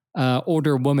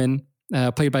older woman,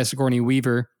 played by Sigourney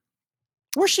Weaver.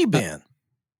 Where's she been?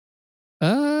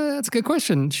 That's a good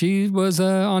question. She was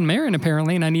on Marin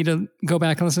apparently, and I need to go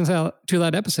back and listen to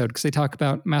that episode because they talk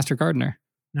about Master Gardener.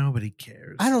 Nobody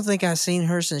cares. I don't think I've seen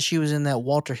her since she was in that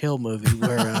Walter Hill movie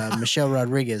where Michelle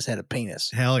Rodriguez had a penis.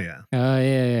 Hell yeah.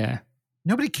 Yeah.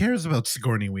 Nobody cares about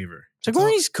Sigourney Weaver.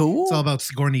 Sigourney's cool. It's all about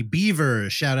Sigourney Beaver.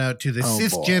 Shout out to the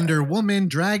cisgender woman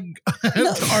drag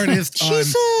artist on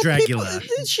Dragula.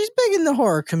 She's big in the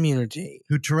horror community.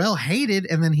 Who Terrell hated,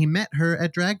 and then he met her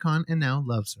at DragCon and now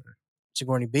loves her.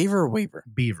 Sigourney Beaver or Weaver?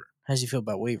 Beaver. How does he feel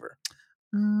about Weaver?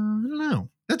 I don't know.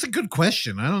 That's a good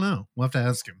question. I don't know. We'll have to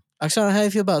ask him. Oksana, how do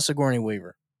you feel about Sigourney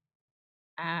Weaver?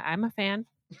 I'm a fan.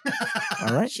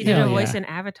 All right. She did a voice in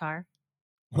Avatar.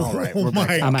 All right, oh we're my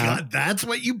back I'm God, out. that's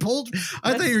what you pulled?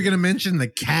 I thought you were going to mention the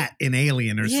cat in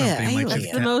Alien or Yeah, something. Like Alien.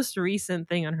 That's the most recent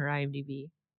thing on her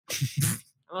IMDb.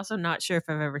 I'm also not sure if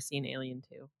I've ever seen Alien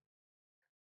 2.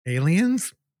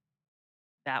 Aliens?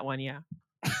 That one, yeah.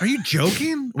 Are you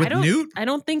joking? With Newt? I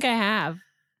don't think I have.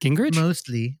 Gingrich?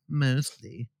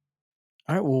 Mostly.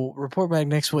 All right, we'll report back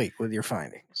next week with your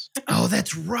findings. Oh,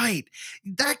 that's right.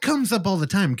 That comes up all the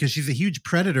time because she's a huge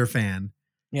Predator fan.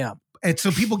 Yeah. And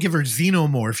so people give her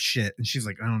xenomorph shit. And she's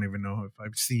like, I don't even know if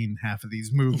I've seen half of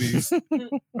these movies. All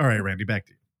right, Randy, back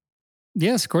to you.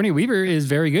 Yes, Courtney Weaver is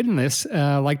very good in this.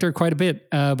 Liked her quite a bit.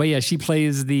 But yeah, she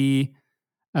plays the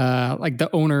like the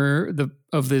owner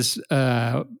of this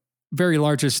very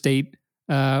large estate,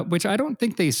 which I don't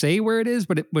think they say where it is,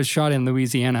 but it was shot in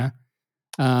Louisiana.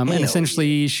 And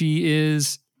essentially, she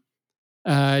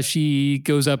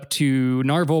goes up to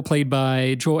Narvel, played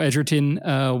by Joel Edgerton,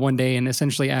 one day, and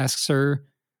essentially asks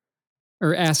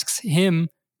him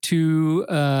to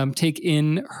take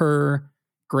in her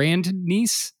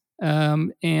grandniece,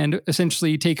 and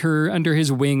essentially take her under his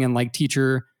wing and like teach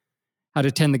her how to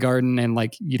tend the garden and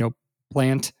like,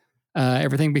 plant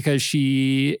everything, because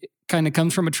she kind of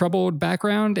comes from a troubled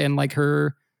background, and like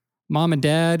her mom and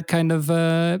dad kind of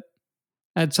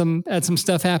had some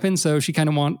stuff happen. So she kind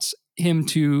of wants him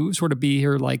to sort of be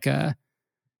her like sort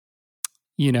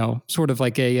of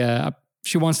like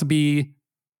she wants to be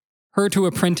her to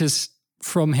apprentice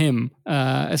from him,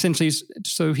 essentially,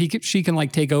 so she can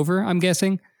like take over, I'm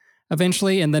guessing,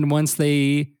 eventually. And then once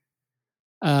they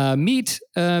meet,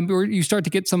 you start to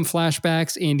get some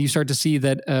flashbacks, and you start to see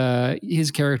that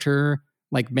his character,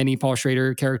 like many Paul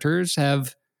Schrader characters,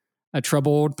 have a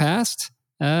troubled past,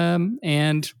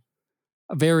 and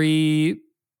very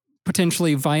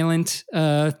potentially violent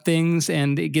things,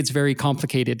 and it gets very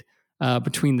complicated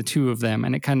between the two of them.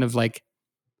 And it kind of like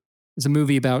is a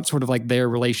movie about sort of like their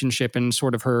relationship and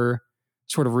sort of her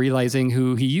sort of realizing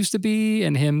who he used to be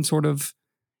and him sort of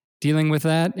dealing with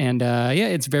that. And yeah,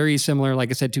 it's very similar, like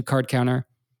I said, to Card Counter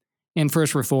and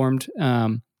First Reformed.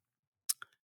 So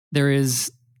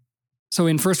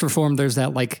in First Reformed, there's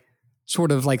that like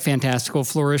sort of like fantastical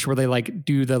flourish where they like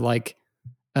do the like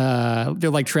they're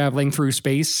like traveling through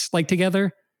space like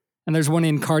together. And there's one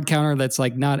in Card Counter that's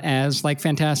like not as like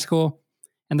fantastical,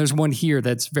 and there's one here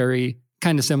that's very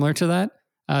kind of similar to that.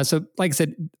 So like I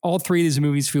said, all three of these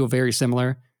movies feel very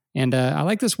similar, and I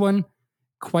like this one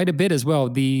quite a bit as well.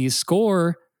 The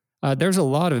score, there's a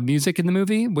lot of music in the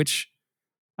movie, which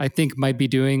I think might be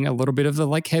doing a little bit of the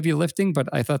like heavy lifting, but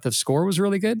I thought the score was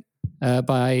really good,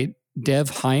 by Dev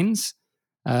Hines,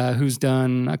 who's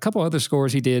done a couple other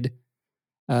scores. He did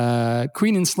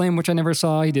Queen and Slim, which I never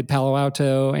saw. He did Palo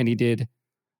Alto, and he did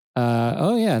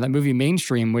that movie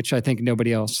Mainstream, which I think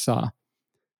nobody else saw.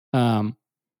 But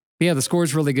yeah, the score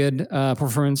is really good.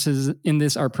 Performances in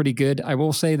this are pretty good. I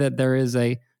will say that there is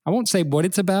I won't say what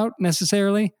it's about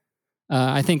necessarily.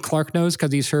 I think Clark knows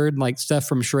because he's heard like stuff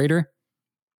from Schrader.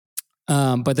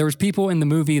 But there was people in the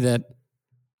movie that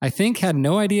I think had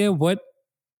no idea what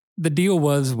the deal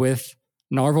was with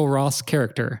Narvel Roth's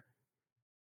character.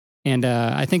 And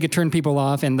I think it turned people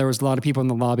off, and there was a lot of people in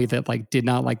the lobby that like did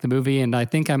not like the movie. And I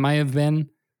think I might have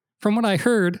been, from what I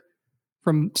heard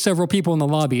from several people in the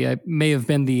lobby, I may have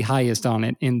been the highest on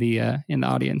it in the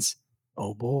audience.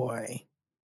 Oh boy!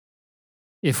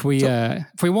 If we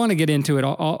want to get into it,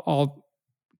 I'll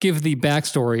give the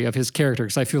backstory of his character,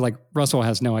 because I feel like Russell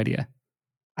has no idea.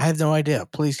 I have no idea.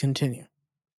 Please continue.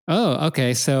 Oh,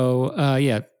 okay. So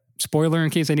yeah, spoiler in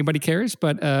case anybody cares,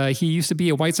 but he used to be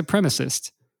a white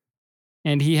supremacist.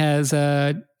 And he has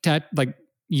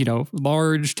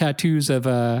large tattoos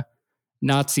of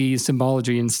Nazi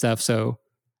symbology and stuff. So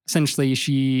essentially,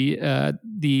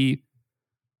 Sigourney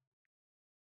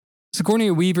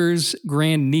Weaver's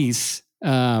grandniece,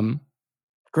 Grand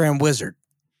Wizard.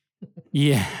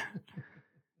 Yeah,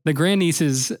 the grandniece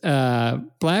is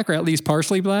black, or at least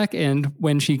partially black. And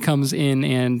when she comes in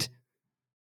and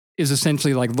is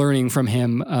essentially like learning from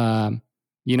him,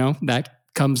 that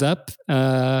comes up,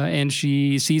 and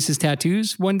she sees his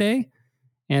tattoos one day,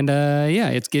 and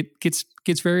it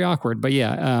gets very awkward. But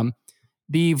yeah,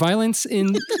 the violence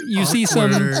in you see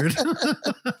some.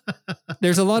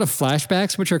 There's a lot of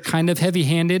flashbacks which are kind of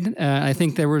heavy-handed. I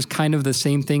think there was kind of the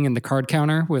same thing in the Card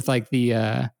Counter with like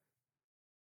the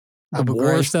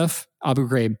war stuff. Abu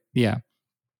Ghraib, yeah.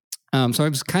 So I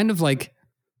was kind of like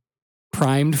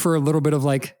primed for a little bit of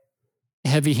like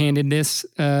heavy-handedness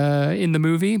in the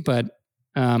movie, but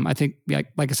I think, like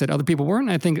I said, other people weren't.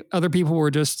 I think other people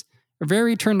were just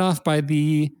very turned off by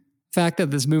the fact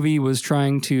that this movie was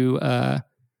trying to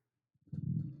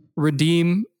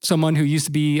redeem someone who used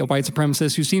to be a white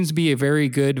supremacist, who seems to be a very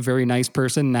good, very nice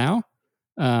person now.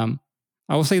 I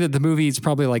will say that the movie is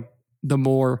probably like the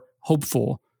more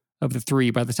hopeful of the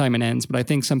three by the time it ends, but I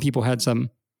think some people had some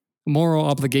moral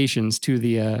obligations to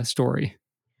the story.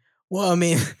 Well, I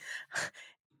mean,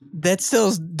 that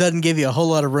still doesn't give you a whole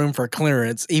lot of room for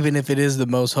clearance, even if it is the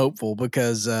most hopeful,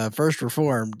 because First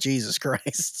Reformed, Jesus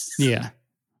Christ. Yeah.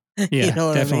 You Yeah, know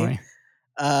what I definitely. mean?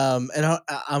 And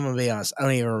I'm gonna be honest, I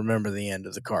don't even remember the end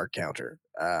of the card counter,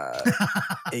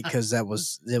 because it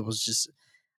was just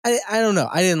I don't know,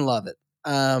 I didn't love it.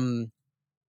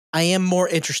 I am more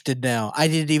interested now. I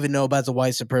didn't even know about the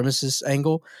white supremacist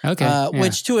angle, Okay. Yeah.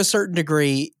 which to a certain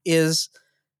degree is,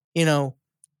 you know,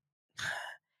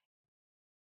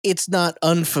 it's not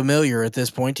unfamiliar at this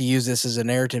point to use this as a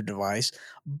narrative device.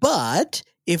 But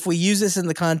if we use this in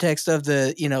the context of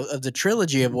the, of the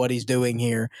trilogy of what he's doing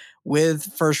here with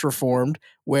First Reformed,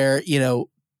 where,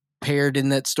 paired in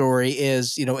that story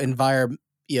is,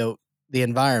 the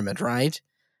environment, right?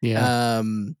 Yeah.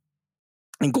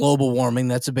 And global warming,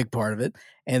 that's a big part of it.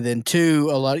 And then two,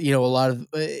 a lot of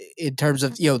in terms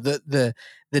of the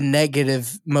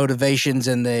negative motivations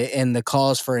and the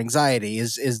cause for anxiety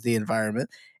is the environment.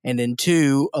 And then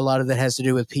two, a lot of that has to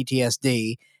do with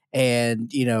PTSD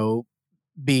and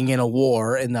being in a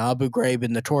war and the Abu Ghraib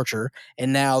and the torture,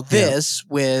 and now this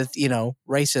with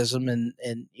racism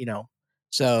and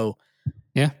so.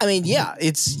 Yeah. I mean, yeah,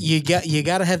 it's you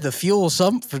got to have the fuel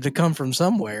to come from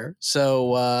somewhere.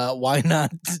 So why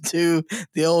not do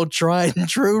the old tried and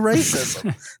true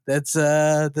racism?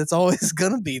 That's always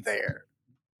gonna be there.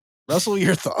 Russell,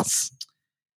 your thoughts?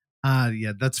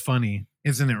 Yeah, that's funny,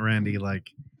 isn't it, Randy?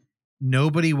 Like,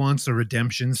 nobody wants a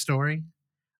redemption story,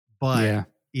 but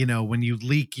Yeah. when you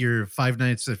leak your Five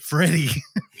Nights at Freddy,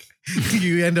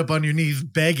 you end up on your knees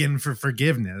begging for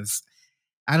forgiveness.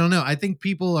 I don't know. I think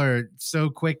people are so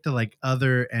quick to like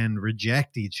other and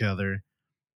reject each other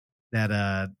that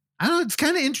I don't know, it's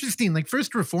kind of interesting. Like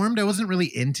First Reformed, I wasn't really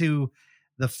into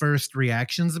the first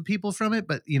reactions of people from it,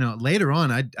 but later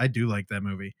on I do like that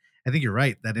movie. I think you're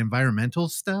right. That environmental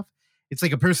stuff, it's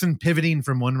like a person pivoting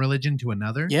from one religion to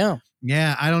another. Yeah.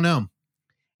 Yeah, I don't know.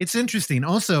 It's interesting.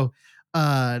 Also,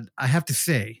 I have to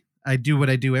say, I do what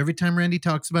I do every time Randy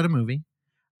talks about a movie.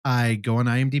 I go on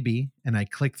IMDb and I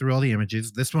click through all the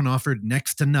images. This one offered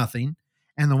next to nothing.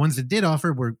 And the ones that did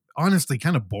offer were honestly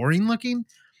kind of boring looking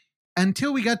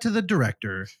until we got to the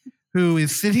director, who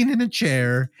is sitting in a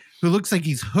chair, who looks like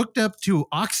he's hooked up to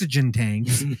oxygen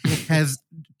tanks, has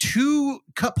two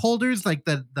cup holders, like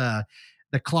the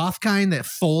cloth kind that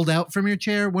fold out from your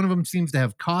chair. One of them seems to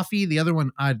have coffee. The other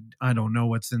one, I don't know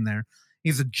what's in there. He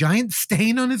has a giant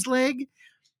stain on his leg,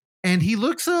 and he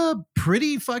looks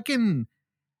pretty fucking.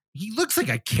 He looks like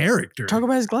a character. Talk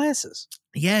about his glasses.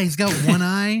 Yeah, he's got one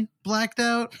eye blacked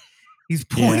out. He's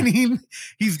pointing. Yeah.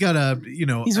 He's got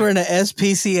He's wearing an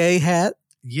SPCA hat.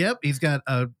 Yep, he's got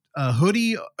a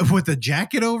hoodie with a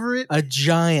jacket over it. A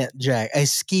giant jacket, a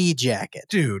ski jacket.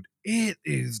 Dude, it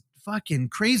is fucking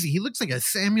crazy. He looks like a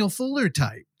Samuel Fuller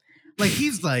type. Like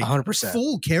he's like 100%.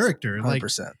 Full character.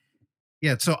 100%. Like,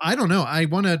 yeah, so I don't know. I'm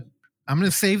going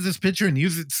to save this picture and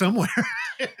use it somewhere.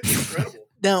 It's incredible.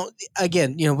 Now,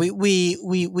 again,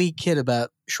 we kid about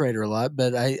Schrader a lot,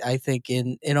 but I think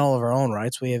in all of our own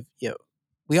rights, we have,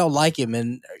 we all like him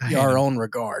in our own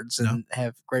regards and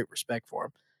have great respect for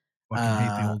him. Fucking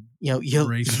hate the old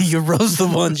you roast the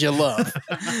ones you love.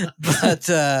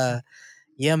 But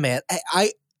yeah, man,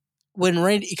 when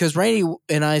Randy, because Randy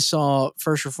and I saw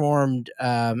First Reformed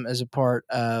as a part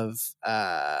of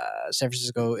San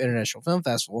Francisco International Film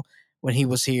Festival when he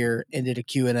was here and did a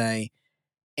Q&A.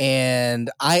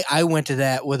 And I went to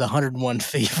that with 101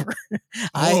 fever.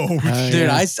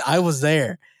 I was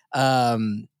there.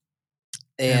 And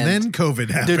then COVID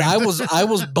happened. Dude, I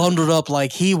was bundled up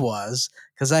like he was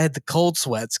because I had the cold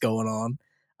sweats going on.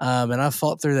 And I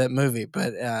fought through that movie,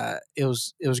 but it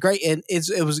was great. And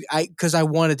because I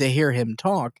wanted to hear him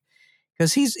talk,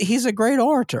 because he's a great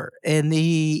orator, and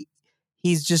he's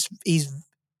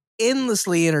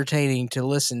endlessly entertaining to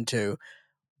listen to,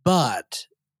 but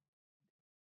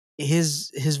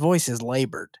his voice is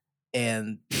labored,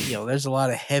 and there's a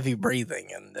lot of heavy breathing,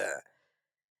 and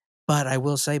but I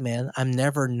will say, man, I'm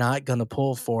never not gonna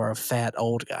pull for a fat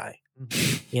old guy,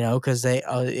 because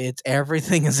it's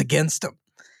everything is against them,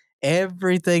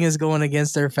 everything is going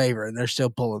against their favor, and they're still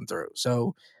pulling through.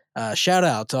 So shout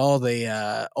out to all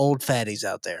the old fatties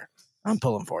out there. I'm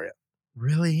pulling for you.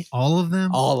 Really, all of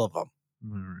them? All of them.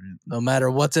 All right. No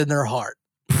matter what's in their heart,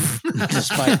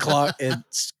 despite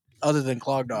it's other than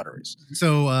clogged arteries.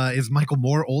 So is Michael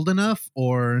Moore old enough,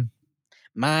 or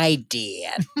My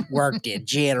dad worked at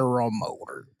General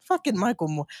Motors. Fucking Michael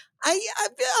Moore.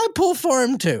 I pull for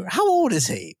him too. How old is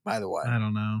he, by the way? I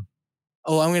don't know.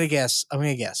 Oh, I'm gonna guess.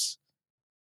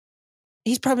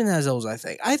 He's probably not as old as I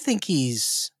think. I think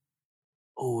he's.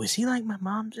 Oh, is he like my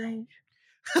mom's age?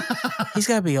 He's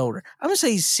got to be older. I'm gonna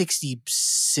say he's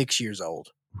 66 years old.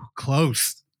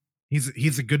 Close.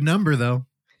 He's a good number though.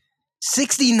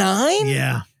 69?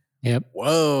 Yeah. Yep.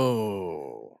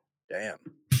 Whoa. Damn.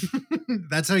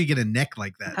 That's how you get a neck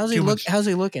like that. How's he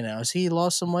looking now? Has he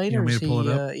lost some weight? You Or want me is to pull he,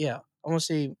 it up? Yeah. I want to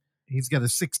see. He's got a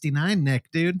 69 neck,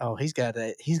 dude. Oh, he's got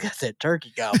that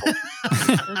turkey gobble.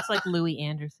 Looks like Louis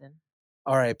Anderson.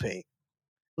 R.I.P.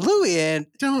 Louis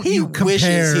Anderson. Don't He you wishes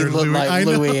he compare, looked Louis. I like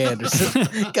know. Louis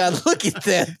Anderson. God, look at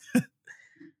that.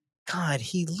 God,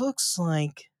 he looks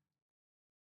like.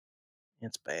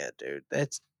 It's bad, dude.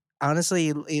 That's honestly,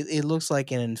 it looks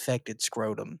like an infected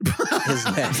scrotum. His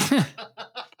neck.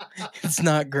 It's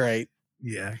not great.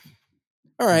 Yeah.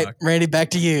 All right, Fuck. Randy,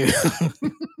 back to you.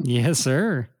 Yes,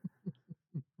 sir.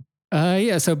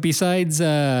 Yeah, so besides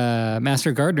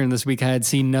Master Gardener this week, I had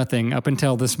seen nothing up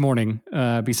until this morning,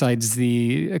 besides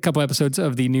a couple episodes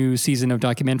of the new season of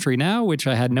Documentary Now, which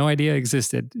I had no idea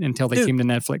existed until they came to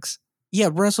Netflix. Yeah,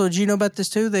 Russell, did you know about this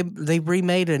too? They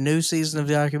remade a new season of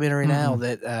Documentary Now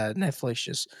that Netflix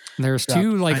just. There's dropped.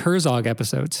 2 Herzog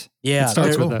episodes. Yeah, It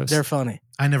starts they're, with those. they're funny.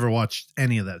 I never watched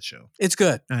any of that show. It's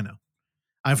good. I know.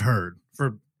 I've heard.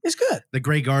 It's good. The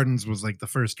Grey Gardens was like the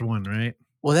first one, right?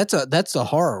 Well, that's a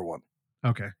horror one.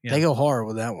 Okay. Yeah. They go horror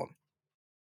with that one.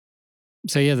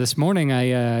 So yeah, this morning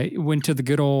I went to the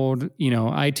good old,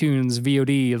 iTunes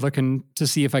VOD looking to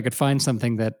see if I could find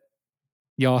something that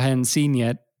y'all hadn't seen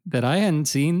yet, that I hadn't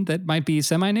seen that might be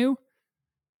semi-new.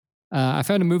 I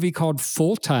found a movie called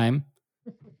Full Time,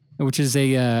 which is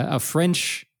a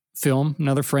French film,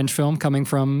 another French film coming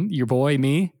from your boy,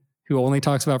 me, who only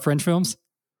talks about French films,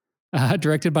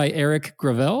 directed by Eric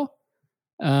Gravel.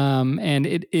 And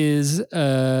it is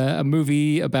a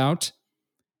movie about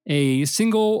a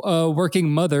single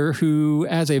working mother who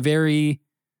has a very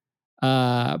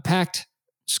packed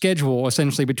schedule,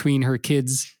 essentially, between her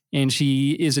kids. And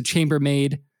she is a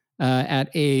chambermaid at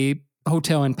a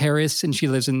hotel in Paris, and she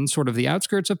lives in sort of the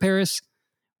outskirts of Paris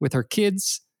with her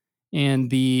kids. And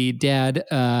the dad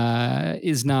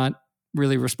is not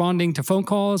really responding to phone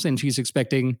calls, and she's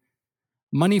expecting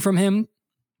money from him.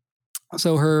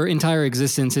 So her entire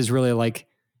existence is really like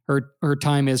her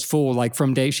time is full. Like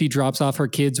from day, she drops off her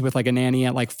kids with like a nanny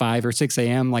at like 5 or 6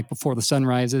 a.m., like before the sun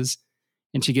rises.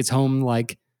 And she gets home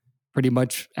like pretty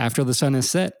much after the sun is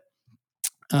set.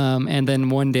 And then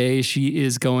one day she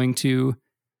is going to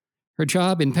her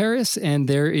job in Paris, and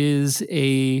there is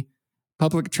a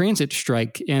public transit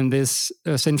strike. And this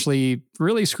essentially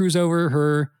really screws over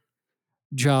her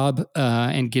job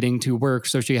and getting to work.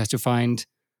 So she has to find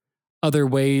other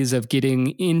ways of getting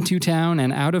into town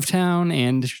and out of town.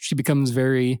 And she becomes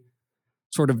very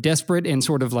sort of desperate and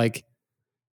sort of like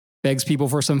begs people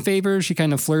for some favors. She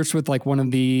kind of flirts with like one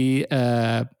of the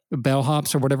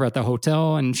bellhops or whatever at the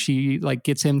hotel. And she like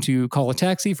gets him to call a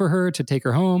taxi for her to take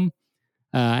her home.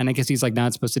 And I guess he's like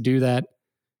not supposed to do that.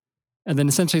 And then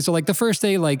essentially, so like the first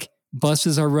day, like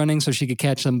buses are running so she could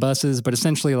catch some buses, but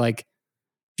essentially like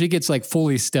she gets like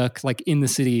fully stuck like in the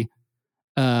city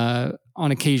on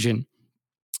occasion.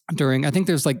 I think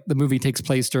there's like the movie takes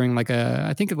place during like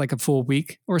a full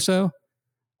week or so.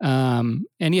 And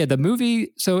yeah, the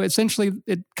movie, so essentially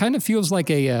it kind of feels like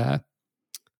a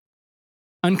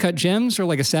Uncut Gems or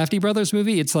like a Safdie Brothers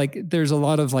movie. It's like there's a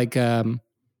lot of like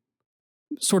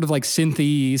sort of like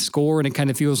synthy score, and it kind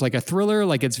of feels like a thriller.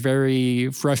 Like it's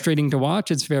very frustrating to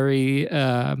watch. It's very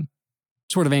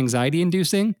sort of anxiety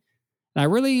inducing. And I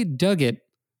really dug it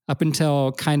up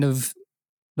until kind of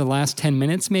the last 10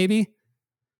 minutes maybe.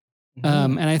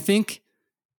 And I think,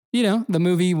 the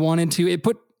movie wanted to, it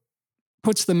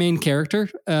puts the main character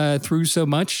through so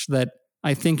much that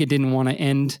I think it didn't want to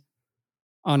end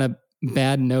on a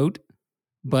bad note,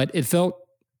 but it felt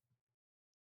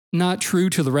not true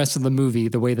to the rest of the movie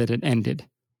the way that it ended.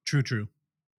 True.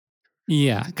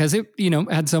 Yeah, because it,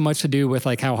 had so much to do with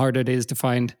like how hard it is to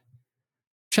find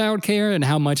childcare and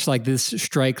how much like this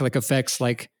strike like affects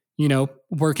like,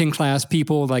 working class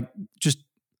people. Like just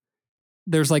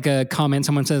there's like a comment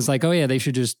someone says like, oh yeah, they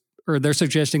should just, or they're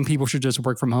suggesting people should just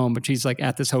work from home, but she's like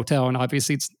at this hotel and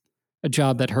obviously it's a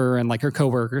job that her and like her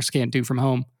coworkers can't do from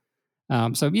home.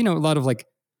 So, a lot of like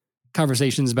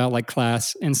conversations about like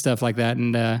class and stuff like that.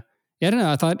 And yeah, I don't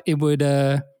know. I thought it would,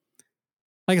 like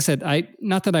I said,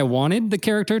 not that I wanted the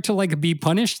character to like be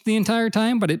punished the entire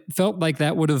time, but it felt like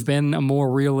that would have been a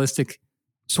more realistic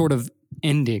sort of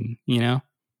ending,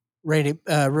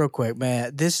 real quick,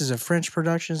 man. This is a French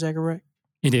production, is that correct?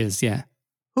 It is, yeah.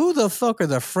 Who the fuck are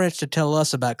the French to tell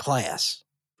us about class?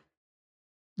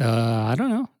 I don't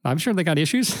know. I'm sure they got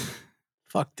issues.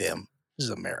 Fuck them. This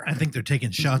is America. I think they're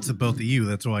taking shots at both of you.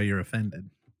 That's why you're offended.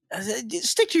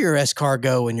 Stick to your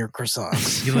escargot and your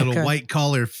croissants. You little okay? white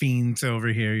collar fiends over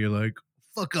here. You're like,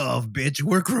 fuck off, bitch.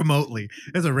 Work remotely.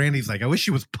 As a Randy's like, I wish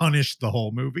she was punished the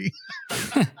whole movie.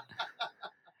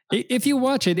 If you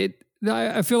watch it,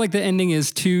 I feel like the ending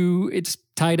is it's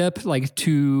tied up like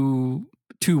too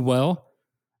well.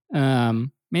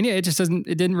 It just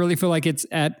it didn't really feel like it's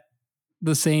at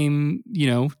the same,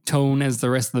 tone as the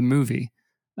rest of the movie.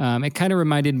 It kind of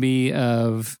reminded me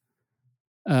of,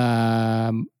 what's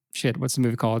the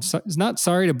movie called? It's not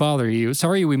Sorry to Bother You.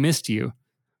 Sorry We Missed You.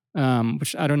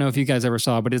 Which I don't know if you guys ever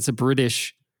saw, but it's a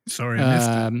British. Sorry, I missed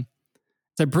it.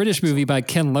 It's a British movie by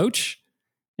Ken Loach,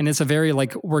 and it's a very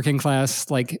like working class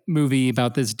like movie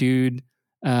about this dude,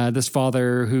 this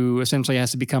father who essentially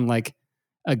has to become like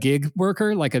a gig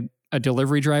worker, like a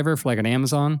delivery driver for like an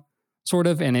Amazon sort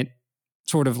of, and it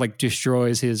sort of like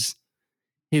destroys his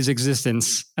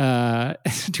existence to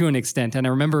an extent. And I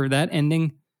remember that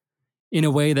ending in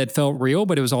a way that felt real,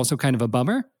 but it was also kind of a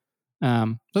bummer.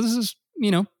 So this is,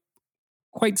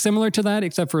 quite similar to that,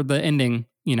 except for the ending,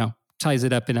 ties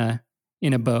it up in a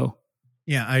bow.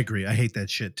 Yeah, I agree. I hate that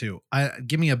shit too.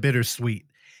 Give me a bittersweet.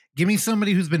 Give me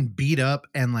somebody who's been beat up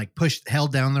and like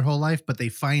held down their whole life, but they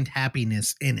find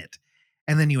happiness in it.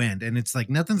 And then you end. And it's like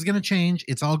nothing's going to change.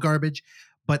 It's all garbage.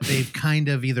 But they've kind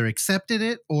of either accepted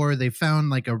it or they found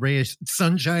like a ray of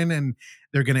sunshine and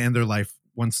they're going to end their life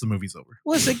once the movie's over.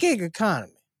 Well, it's a gig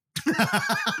economy.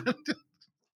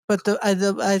 But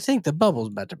I think the bubble's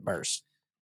about to burst.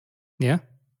 Yeah.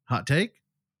 Hot take?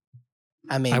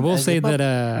 I mean, I will say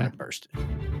that burst.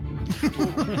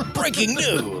 Breaking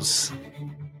news.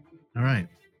 All right.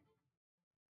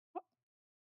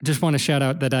 Just want to shout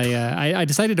out that I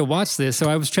decided to watch this, so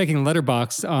I was checking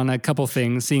Letterboxd on a couple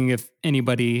things, seeing if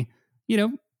anybody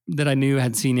that I knew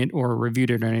had seen it or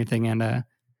reviewed it or anything. And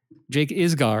Jake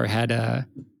Isgar had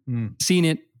seen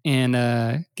it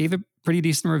and gave a pretty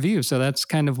decent review. So that's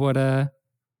kind of what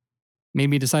made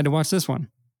me decide to watch this one.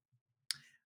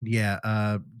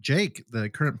 Yeah, Jake, the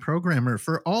current programmer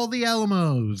for all the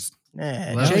Alamos.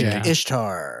 Jake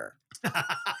Ishtar.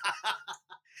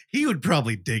 He would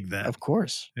probably dig that. Of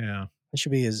course. Yeah. That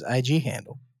should be his IG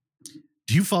handle.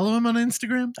 Do you follow him on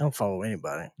Instagram? I don't follow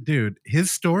anybody. Dude,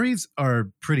 his stories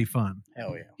are pretty fun.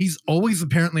 Hell yeah. He's always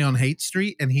apparently on Hate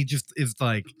Street, and he just is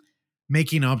like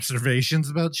making observations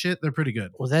about shit. They're pretty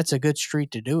good. Well, that's a good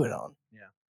street to do it on. Yeah.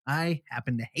 I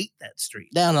happen to hate that street.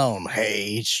 Down on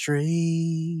Hate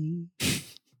Street.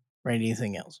 Right,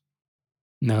 anything else?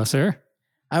 No, sir.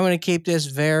 I'm going to keep this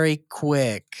very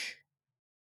quick.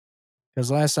 Because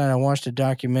last night I watched a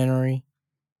documentary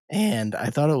and I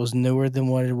thought it was newer than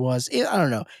what it was. I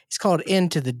don't know. It's called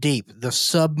Into the Deep, the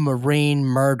submarine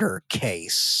murder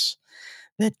case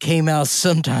that came out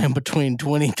sometime between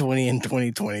 2020 and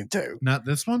 2022. Not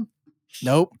this one?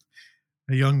 Nope.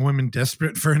 A young woman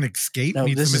desperate for an escape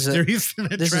meets a mysterious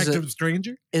and attractive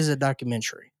stranger? Is a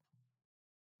documentary.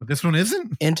 But this one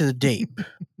isn't? Into the Deep.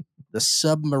 The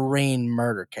submarine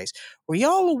murder case. Were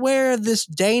y'all aware of this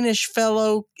Danish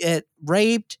fellow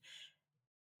raped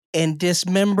and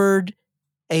dismembered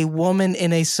a woman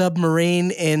in a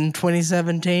submarine in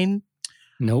 2017?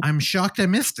 Nope. I'm shocked I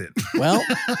missed it. Well,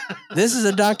 this is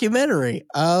a documentary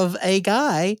of a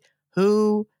guy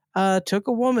who took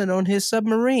a woman on his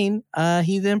submarine.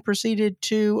 He then proceeded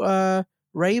to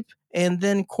rape and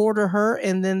then quarter her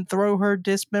and then throw her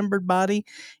dismembered body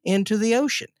into the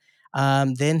ocean.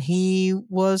 Then he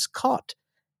was caught,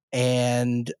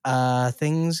 and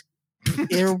things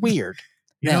are weird.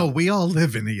 Now, we all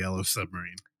live in a yellow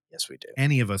submarine. Yes, we do.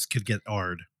 Any of us could get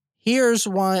AR'd. Here's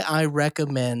why I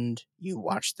recommend you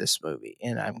watch this movie,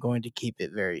 and I'm going to keep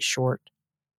it very short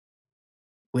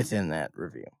within that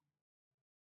review.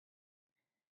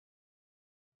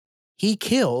 He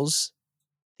kills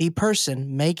the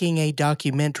person making a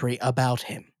documentary about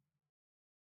him.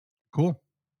 Cool.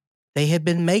 They had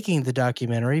been making the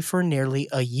documentary for nearly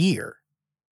a year.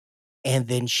 And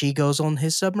then she goes on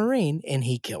his submarine and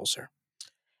he kills her.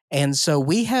 And so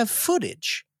we have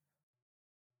footage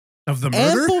of the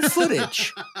murder? Ample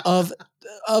footage of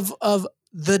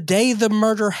the day the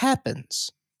murder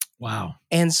happens. Wow.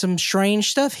 And some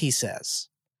strange stuff he says.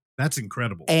 That's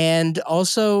incredible. And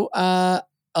also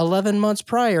 11 months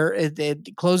prior,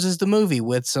 it closes the movie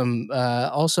with some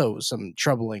also some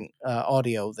troubling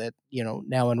audio that,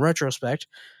 now in retrospect,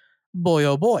 boy,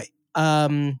 oh boy.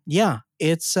 Yeah,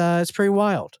 it's pretty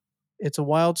wild. It's a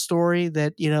wild story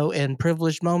that, in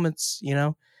privileged moments,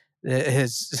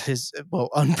 his well,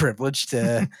 unprivileged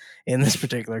in this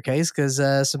particular case, because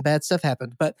some bad stuff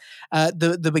happened. But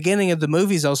the beginning of the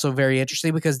movie is also very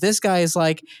interesting because this guy is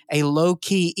like a low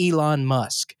key Elon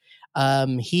Musk.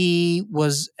 He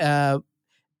was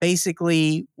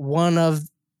basically one of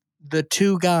the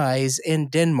two guys in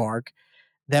Denmark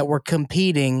that were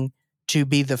competing to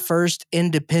be the first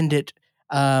independent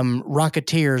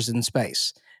rocketeers in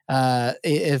space,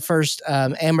 first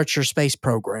amateur space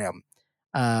program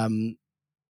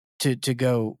to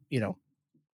go,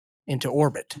 into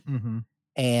orbit. Mm-hmm.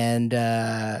 And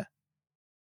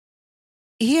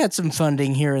he had some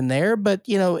funding here and there, but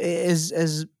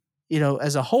as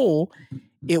a whole,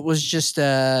 it was just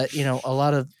a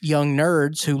lot of young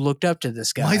nerds who looked up to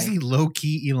this guy. Why is he low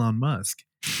key Elon Musk?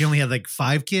 He only had like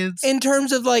 5 kids. In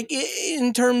terms of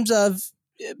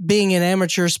being an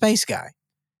amateur space guy.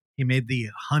 He made the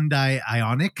Hyundai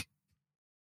Ioniq.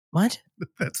 What?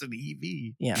 That's an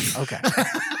EV. Yeah. Okay.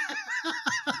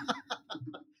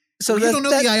 So you don't know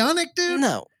the Ioniq, dude?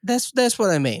 No, that's what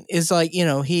I mean. It's like,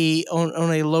 he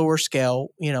on a lower scale,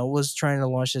 was trying to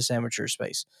launch this amateur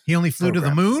space. He only flew to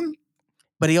the moon?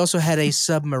 But he also had a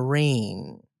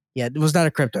submarine. Yeah, it was not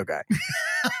a crypto guy.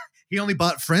 He only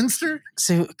bought Friendster?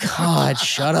 So, God,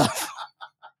 shut up.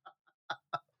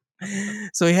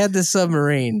 So he had this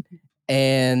submarine,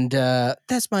 and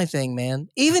that's my thing, man.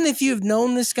 Even if you've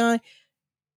known this guy,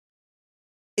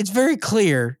 it's very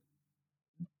clear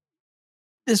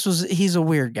he's a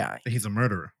weird guy. He's a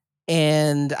murderer.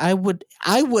 And I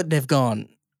wouldn't have gone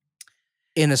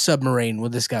in a submarine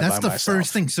with this guy by myself. That's the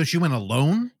first thing. So she went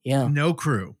alone? Yeah. No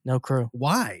crew.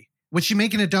 Why? Was she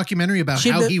making a documentary about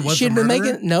how he was a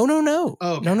murderer? No.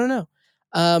 Oh, okay. No.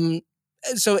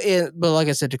 But like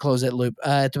I said, to close that loop,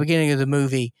 at the beginning of the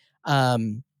movie,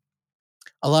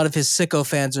 a lot of his sicko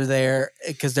fans are there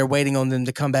because they're waiting on them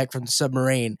to come back from the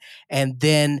submarine. And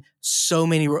then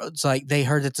it's like they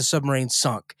heard that the submarine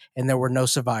sunk and there were no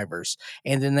survivors.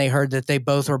 And then they heard that they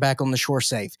both were back on the shore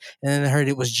safe. And then they heard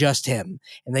it was just him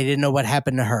and they didn't know what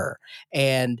happened to her.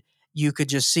 And you could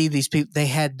just see these people,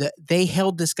 they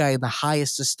held this guy in the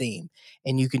highest esteem.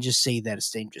 And you can just see that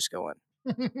esteem just going.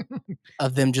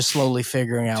 Of them just slowly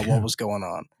figuring out what was going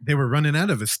on. They were running out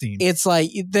of esteem. It's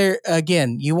like you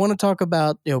want to talk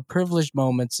about privileged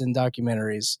moments in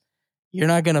documentaries. You're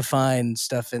not going to find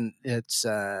stuff in it's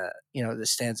that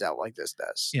stands out like this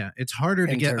does. Yeah, it's harder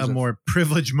to get a more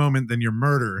privileged moment than your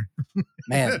murder.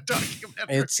 Man,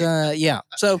 it's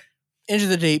So Into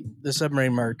the Deep, the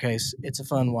submarine murder case. It's a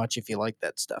fun watch if you like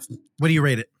that stuff. What do you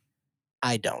rate it?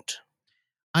 I don't.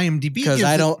 IMDb because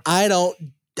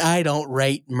I don't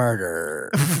rate murder.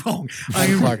 Wrong.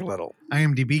 Clark Little.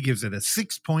 IMDb gives it a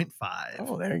 6.5.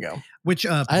 Oh, there you go. Which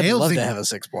I'd love to have a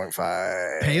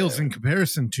 6.5. Pales in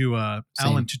comparison to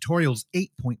Alan Tutorial's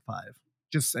 8.5.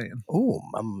 Just saying. Oh,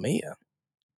 mamma mia.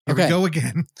 Here we go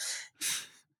again.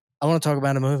 I want to talk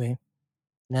about a movie.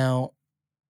 Now,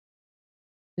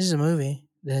 this is a movie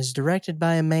that is directed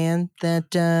by a man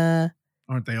that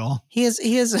aren't they all? He is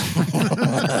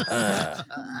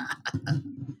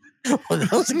well,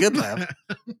 that was a good laugh.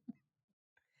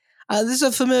 This is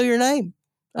a familiar name,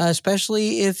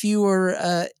 especially if you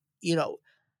were,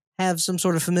 have some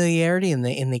sort of familiarity in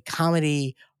the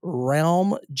comedy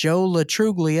realm. Joe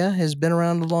LaTruglia has been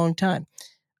around a long time.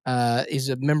 He's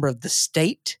a member of The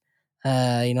State.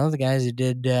 The guys who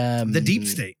did The Deep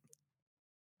State.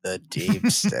 The Deep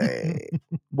State,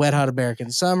 Wet Hot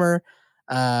American Summer.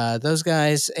 Those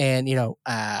guys and,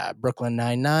 Brooklyn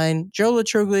Nine-Nine. Joe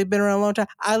LaTruglia, been around a long time.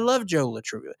 I love Joe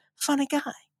LaTruglia. Funny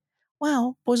guy.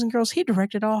 Well, boys and girls, he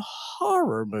directed a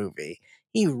horror movie.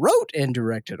 He wrote and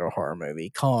directed a horror movie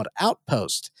called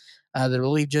Outpost that I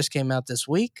believe just came out this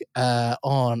week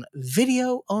on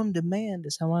video on demand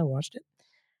is how I watched it.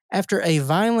 After a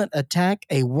violent attack,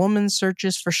 a woman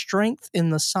searches for strength in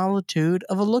the solitude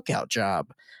of a lookout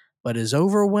job, but is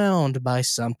overwhelmed by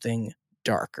something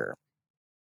darker.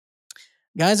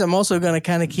 Guys, I'm also going to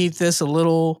kind of keep this a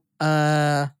little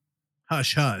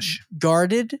hush hush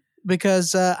guarded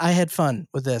because I had fun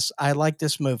with this. I like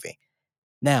this movie.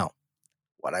 Now,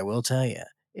 what I will tell you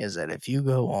is that if you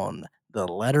go on the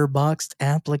Letterboxd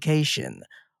application,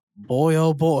 boy,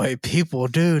 oh boy, people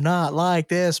do not like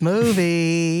this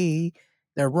movie.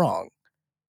 They're wrong.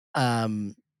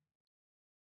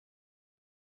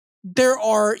 There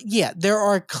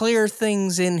are clear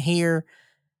things in here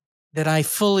that I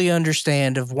fully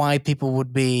understand of why people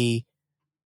would be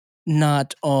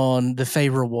not on the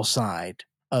favorable side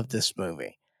of this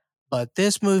movie. But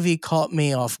this movie caught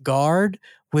me off guard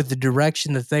with the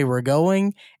direction that they were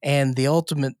going and the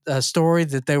ultimate story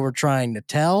that they were trying to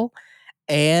tell.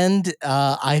 and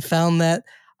I found that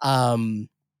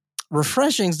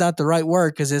refreshing is not the right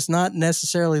word because it's not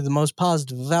necessarily the most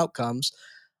positive of outcomes.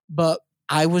 But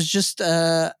I was just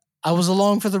I was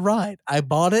along for the ride. I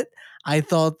bought it. I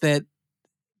thought that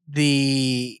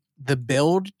the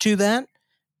build to that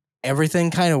everything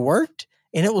kind of worked,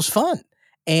 and it was fun.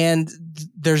 And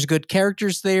there's good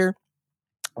characters there.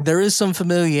 There is some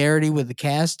familiarity with the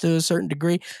cast to a certain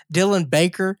degree. Dylan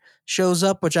Baker shows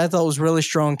up, which I thought was really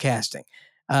strong casting.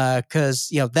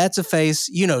 Because that's a face,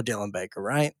 Dylan Baker,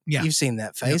 right? Yeah. You've seen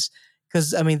that face.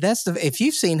 Because I mean, if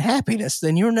you've seen Happiness,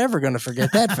 then you're never going to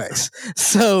forget that face.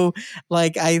 So,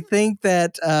 like, I think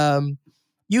that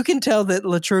you can tell that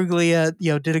Latruglia,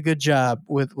 did a good job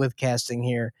with casting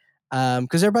here.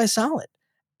 Because everybody's solid,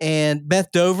 and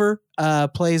Beth Dover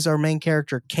plays our main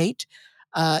character, Kate.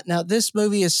 Now, this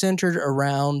movie is centered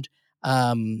around,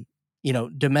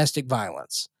 domestic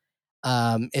violence.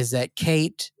 Is that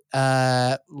Kate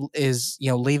is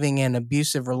leaving an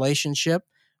abusive relationship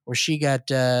where she got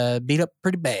beat up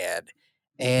pretty bad,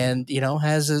 and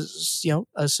has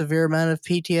a severe amount of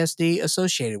PTSD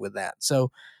associated with that.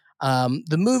 So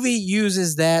the movie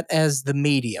uses that as the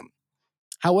medium.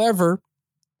 However,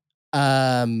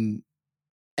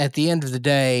 at the end of the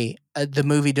day, the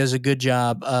movie does a good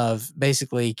job of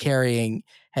basically carrying,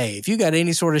 hey, if you got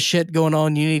any sort of shit going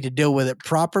on, you need to deal with it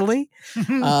properly.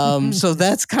 So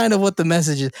that's kind of what the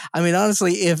message is. I mean,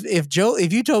 honestly, if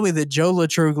you told me that Joe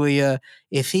Latruglia,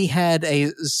 if he had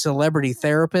a celebrity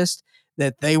therapist,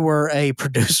 that they were a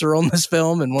producer on this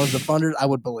film and one of the funders, I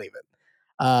would believe it.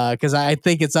 Because I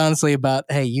think it's honestly about,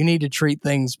 hey, you need to treat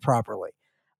things properly.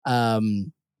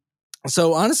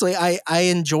 So honestly, I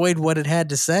enjoyed what it had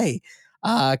to say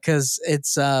because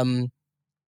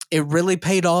it really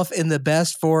paid off in the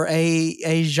best for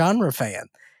a genre fan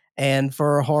and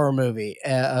for a horror movie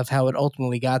of how it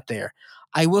ultimately got there.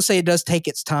 I will say it does take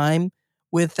its time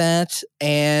with that,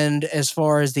 and as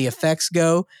far as the effects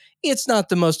go, it's not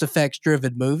the most effects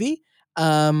driven movie.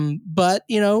 But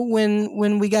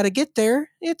when we got to get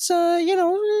there, it's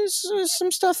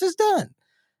some stuff is done.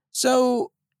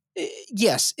 So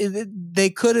yes, they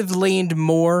could have leaned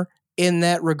more in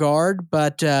that regard,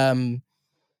 but I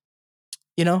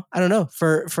don't know.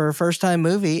 For a first time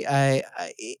movie,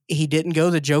 he didn't go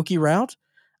the jokey route.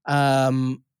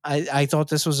 I thought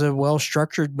this was a well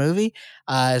structured movie.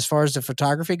 As far as the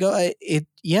photography go,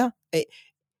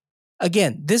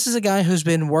 again, this is a guy who's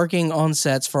been working on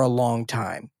sets for a long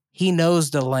time. He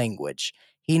knows the language.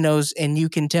 He knows, and you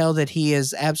can tell that he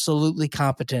is absolutely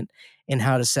competent in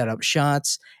how to set up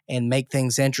shots and make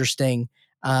things interesting.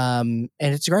 And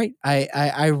it's great. I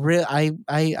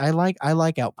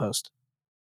like Outpost.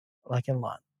 I like it a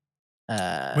lot.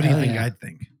 What do you think? I'd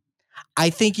think. I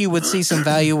think you would see some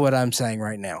value in what I'm saying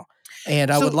right now,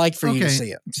 and I would like for you to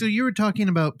see it. So you were talking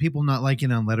about people not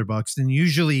liking on Letterboxd, and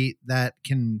usually that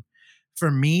can,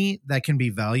 for me, that can be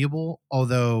valuable.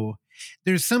 Although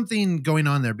there's something going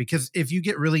on there, because if you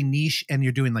get really niche and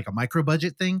you're doing like a micro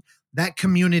budget thing, that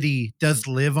community does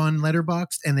live on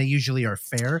Letterboxd, and they usually are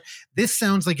fair. This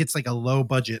sounds like it's like a low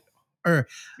budget or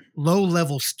low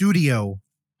level studio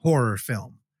horror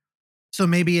film. So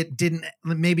maybe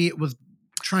it was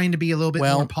trying to be a little bit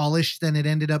more polished than it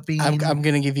ended up being. I'm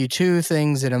going to give you two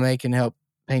things that I can help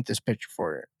paint this picture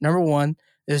for you. Number one,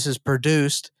 this is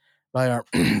produced by our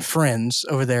friends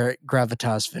over there at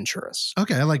Gravitas Venturas.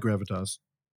 Okay, I like Gravitas.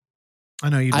 I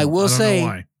know you don't. I will say, know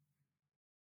why.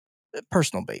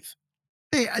 Personal beef.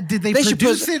 Hey, did they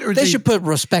produce it? Or they should put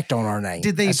respect on our name.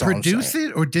 Did they produce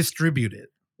it or distribute it?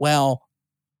 Well,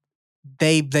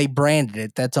 they branded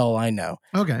it. That's all I know.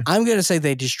 Okay. I'm going to say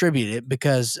they distributed it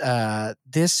because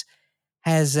this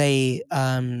has a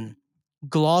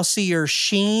glossier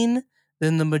sheen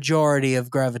than the majority of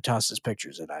Gravitas's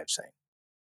pictures that I've seen.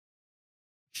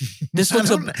 This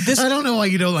looks. I don't know why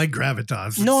you don't like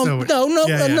Gravitas. No.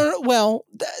 Well,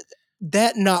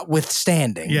 that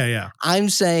notwithstanding, yeah. I'm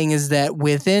saying is that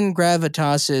within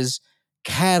Gravitas's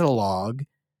catalog,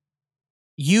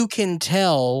 you can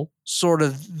tell sort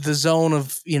of the zone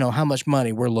of how much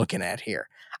money we're looking at here.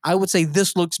 I would say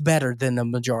this looks better than the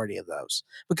majority of those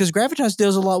because Gravitas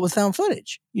deals a lot with found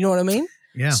footage. You know what I mean?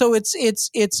 Yeah. So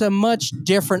it's a much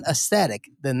different aesthetic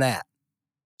than that.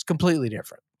 It's completely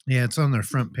different. Yeah, it's on their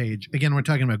front page. Again, we're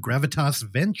talking about Gravitas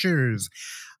Ventures.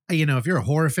 If you're a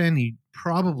horror fan, you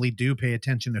probably do pay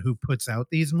attention to who puts out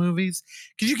these movies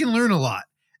because you can learn a lot.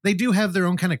 They do have their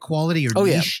own kind of quality or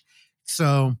niche. Yeah.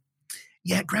 So,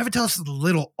 yeah, Gravitas is a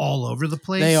little all over the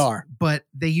place. They are. But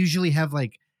they usually have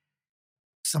like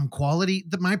some quality.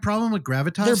 My problem with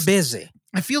Gravitas, they're busy.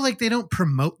 I feel like they don't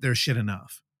promote their shit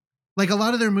enough. Like a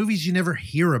lot of their movies you never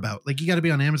hear about. Like you got to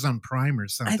be on Amazon Prime or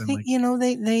something. I think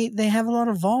like, they have a lot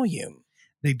of volume.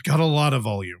 They got a lot of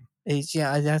volume. I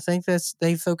think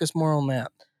they focus more on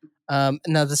that.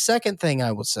 Now the second thing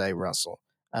I would say, Russell,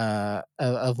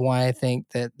 of why I think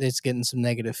that it's getting some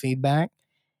negative feedback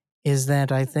is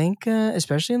that I think,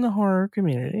 especially in the horror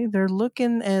community, they're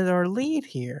looking at our lead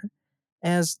here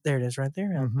as there it is right there,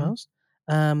 Mhm. Outpost,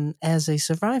 as a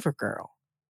survivor girl.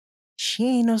 She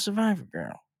ain't no survivor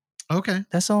girl. Okay.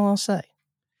 That's all I'll say.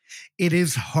 It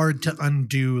is hard to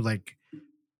undo like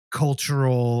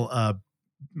cultural,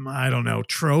 I don't know,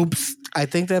 tropes. I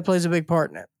think that plays a big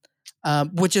part in it.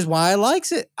 Which is why I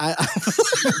likes it.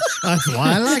 That's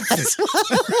why I liked it. That's why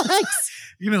I likes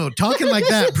it. Talking like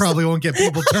that probably won't get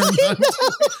people turned on.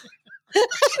 I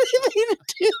didn't mean to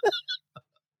do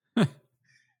that.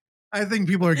 I think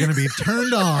people are going to be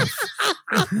turned off.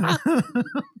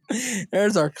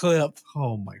 There's our clip.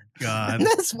 Oh my God.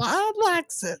 That's why I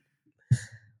likes it.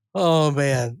 Oh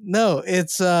man. No,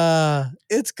 it's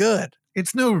good.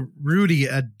 It's no Rudy,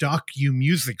 a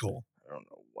docu-musical. I don't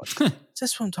know what.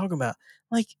 That's what I'm talking about.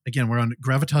 Like, Again, we're on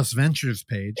Gravitas Ventures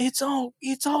page. it's all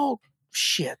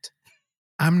shit.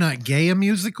 I'm Not Gay, a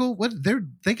musical? What?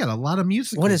 They got a lot of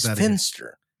musicals. What is out of here.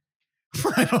 Finster?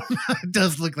 I don't know. It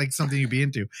does look like something you'd be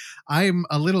into. I'm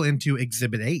a little into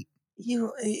Exhibit 8.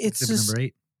 It's Exhibit just number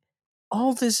 8.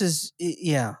 all this is.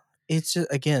 Yeah, it's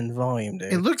just, again volume,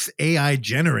 dude. It looks AI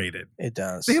generated. It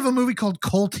does. They have a movie called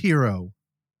Cult Hero.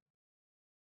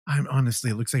 Honestly,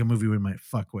 it looks like a movie we might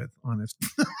fuck with, honest.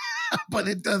 But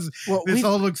it does. Well, This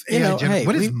all looks AI generated. hey,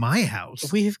 What is My House?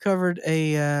 We have covered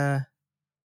a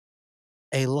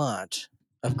lot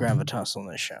of gravitas on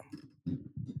this show.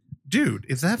 Dude,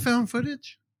 is that found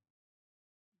footage?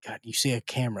 God, you see a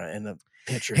camera in the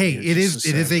picture. Hey, here, it just is.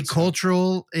 It is a second, so-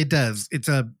 cultural. It does. It's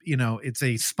a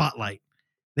spotlight.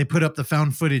 They put up the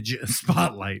found footage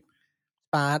spotlight.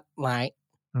 spotlight.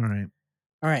 All right.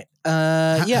 All right.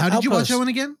 How did you watch Outpost. that one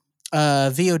again?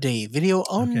 VOD, video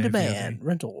on Okay, demand VOD.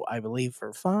 rental, I believe,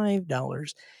 for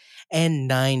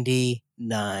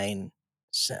 $5.99.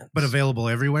 But available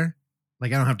everywhere.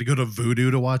 Like I don't have to go to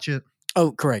Vudu to watch it.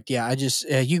 Oh, correct. Yeah, I just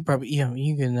you probably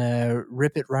you can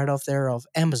rip it right off there off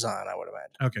Amazon. I would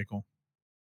imagine. Okay, cool.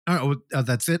 All right, well,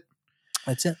 that's it.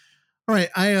 That's it. All right,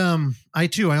 I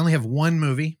only have one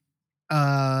movie.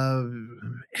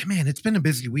 Man, it's been a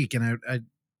busy week, and I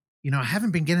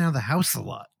haven't been getting out of the house a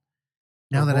lot.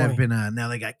 Now Oh, that I've boy. been now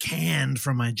they got canned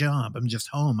from my job. I'm just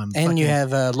home. And you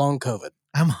have long COVID.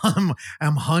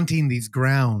 I'm haunting these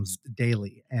grounds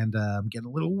daily, and I'm getting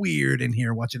a little weird in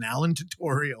here watching Alan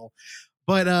Tutorial.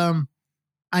 But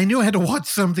I knew I had to watch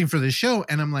something for the show,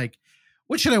 and I'm like,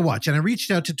 what should I watch? And I reached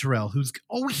out to Terrell,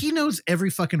 he knows every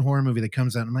fucking horror movie that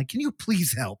comes out. I'm like, can you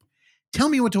please help? Tell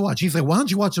me what to watch. He's like, why don't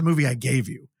you watch the movie I gave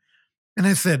you? And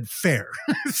I said, fair.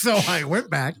 So I went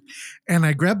back and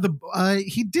I grabbed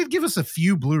he did give us a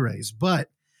few Blu-rays, but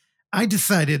I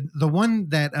decided the one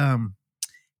that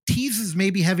teases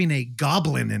maybe having a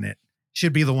goblin in it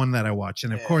should be the one that I watch.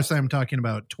 And of course, I'm talking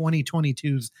about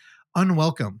 2022's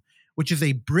Unwelcome, which is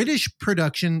a British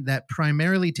production that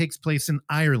primarily takes place in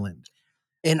Ireland.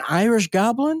 An Irish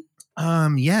goblin?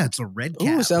 Yeah, it's a red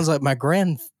cap. Ooh, sounds like my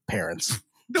grandparents.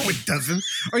 No, it doesn't.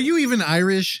 Are you even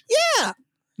Irish? Yeah,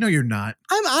 No, you're not.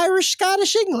 I'm Irish,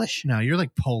 Scottish, English. No, you're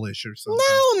like Polish or something.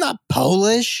 No, I'm not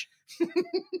Polish.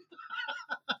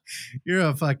 You're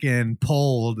a fucking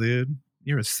Pole, dude.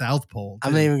 You're a South Pole.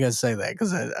 I'm not even gonna say that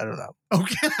because I don't know.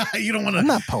 Okay, you don't want I'm to.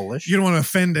 not Polish. You don't want to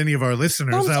offend any of our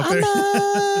listeners out there.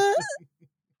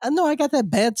 I know I got that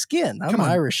bad skin. I'm Come on.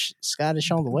 Irish,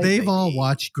 Scottish all the way. They've baby. all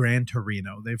watched Gran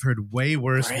Torino. They've heard way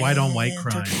worse white on white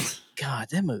Grand crimes. God,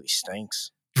 that movie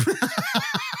stinks.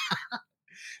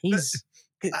 He's,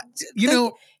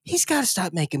 he's got to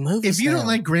stop making movies. If you now. don't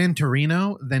like Gran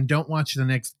Torino, then don't watch the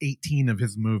next 18 of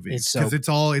his movies It's because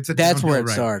so- it's a that's where downhill it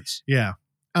ride. starts. Yeah.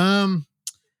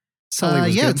 Sully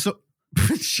was Yeah. good. So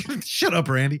shut up,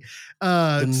 Randy.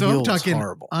 The So I'm mule's talking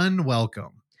horrible.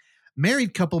 Unwelcome.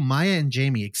 Married couple Maya and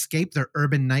Jamie escape their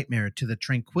urban nightmare to the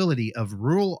tranquility of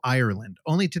rural Ireland,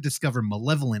 only to discover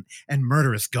malevolent and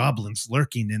murderous goblins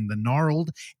lurking in the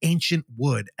gnarled ancient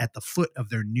wood at the foot of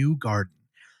their new garden.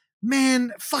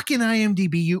 Man, fucking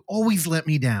IMDb, you always let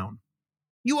me down.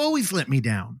 You always let me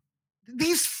down.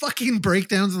 These fucking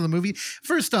breakdowns of the movie.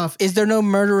 First off, Is there no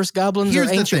murderous goblins here's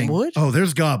or the ancient thing. wood? Oh,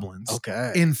 there's goblins.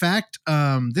 Okay. In fact,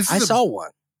 I saw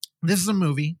one. this is a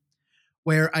movie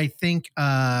where I think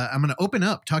I'm going to open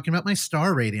up talking about my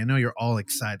star rating. I know you're all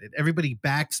excited. Everybody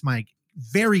backs my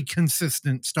very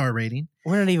consistent star rating.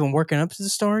 We're not even working up to the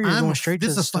star. You're going straight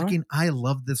to the star. I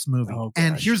love this movie. Oh,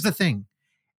 And gosh. here's the thing.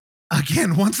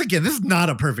 once again, this is not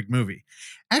a perfect movie.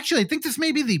 Actually, I think this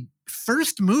may be the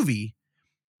first movie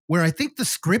where I think the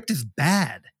script is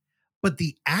bad, but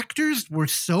the actors were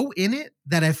so in it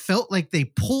that I felt like they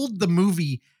pulled the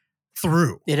movie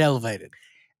through. It elevated.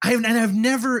 I've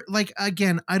never, like,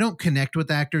 again, I don't connect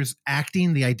with actors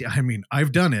acting. The idea, I mean,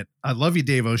 I've done it. I love you,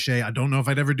 Dave O'Shea. I don't know if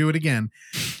I'd ever do it again,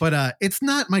 but it's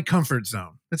not my comfort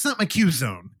zone. It's not my Q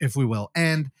zone, if we will.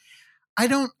 And I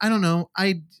don't know.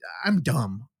 I'm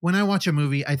dumb. When I watch a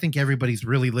movie, I think everybody's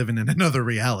really living in another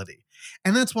reality.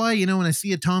 And that's why, when I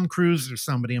see a Tom Cruise or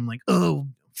somebody, I'm like, oh,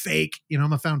 fake.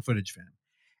 I'm a found footage fan.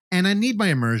 And I need my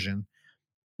immersion.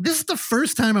 This is the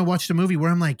first time I watched a movie where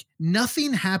I'm like,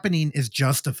 nothing happening is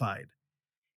justified.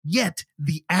 Yet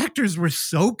the actors were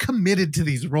so committed to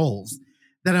these roles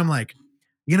that I'm like,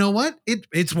 you know what?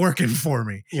 It's working for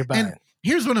me. You're buying. And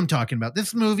here's what I'm talking about.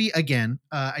 This movie, again,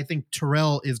 I think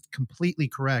Terrell is completely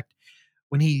correct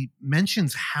when he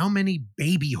mentions how many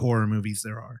baby horror movies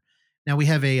there are. Now, we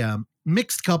have a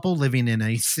mixed couple living in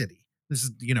a city. This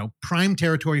is, prime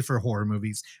territory for horror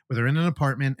movies where they're in an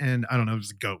apartment and, I don't know,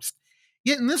 there's a ghost.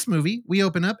 Yet in this movie, we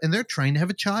open up and they're trying to have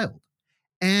a child.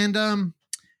 And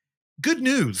good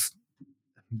news,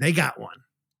 they got one.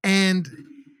 And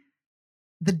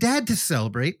the dad, to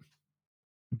celebrate,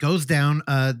 goes down.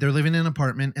 They're living in an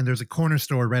apartment and there's a corner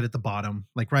store right at the bottom,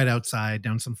 like right outside,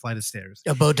 down some flight of stairs.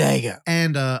 A bodega.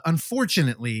 And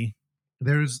unfortunately,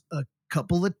 there's a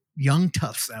couple of young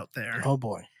toughs out there. Oh,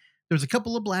 boy. There's a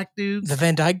couple of black dudes. The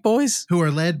Van Dyke Boys? Who are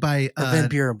led by the Van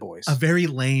Buren Boys. A very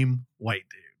lame white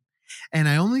dude. And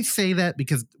I only say that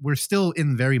because we're still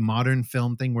in very modern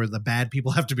film thing where the bad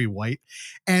people have to be white.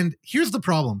 And here's the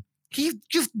problem. He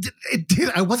just,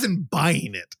 I wasn't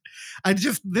buying it.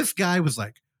 This guy was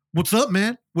like, what's up,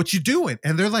 man? What you doing?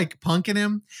 And they're like punking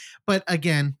him. But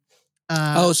again.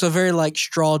 So very like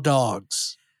Straw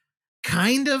Dogs.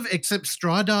 Kind of, except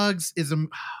Straw Dogs is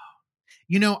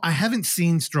I haven't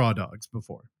seen Straw Dogs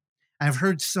before. I've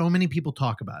heard so many people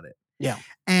talk about it. Yeah.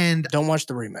 And don't watch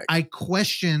the remake. I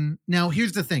question. Now,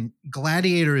 here's the thing.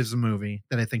 Gladiator is a movie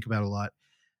that I think about a lot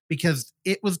because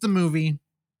it was the movie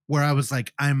where I was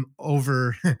like, I'm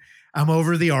over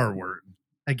the R word.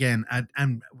 Again,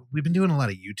 we've been doing a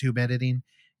lot of YouTube editing.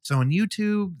 So on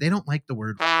YouTube, they don't like the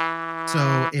word.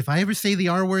 So if I ever say the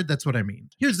R word, that's what I mean.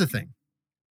 Here's the thing.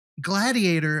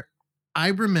 Gladiator, I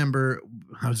remember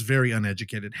I was very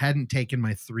uneducated, hadn't taken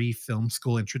my 3 film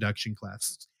school introduction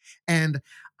classes. And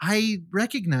I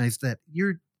recognized that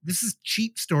this is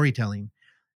cheap storytelling.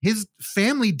 His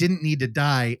family didn't need to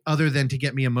die other than to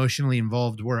get me emotionally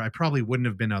involved where I probably wouldn't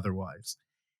have been otherwise.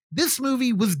 This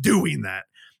movie was doing that.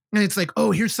 And it's like,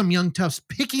 oh, here's some young toughs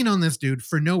picking on this dude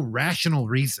for no rational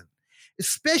reason.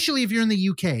 Especially if you're in the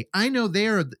UK. I know they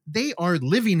are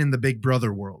living in the Big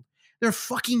Brother world. There are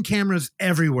fucking cameras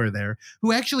everywhere there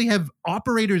who actually have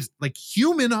operators, like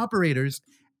human operators,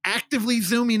 actively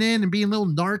zooming in and being little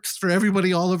narcs for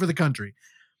everybody all over the country.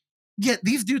 Yet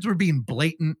these dudes were being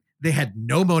blatant. They had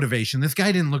no motivation. This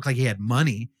guy didn't look like he had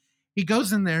money. He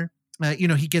goes in there,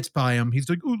 he gets by him. He's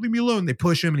like, oh, leave me alone. They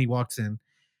push him and he walks in.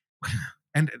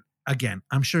 And again,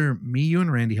 I'm sure me, you,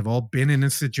 and Randy have all been in a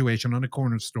situation on a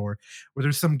corner store where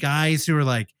there's some guys who are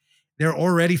like, they're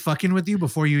already fucking with you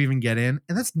before you even get in.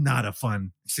 And that's not a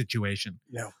fun situation.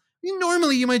 No.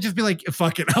 Normally, you might just be like,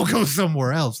 fuck it, I'll go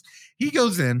somewhere else. He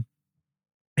goes in.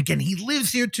 Again, he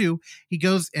lives here too. He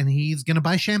goes and he's going to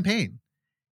buy champagne.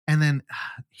 And then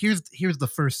here's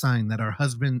the first sign that our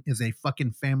husband is a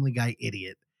fucking Family Guy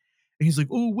idiot. And he's like,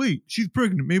 oh, wait, she's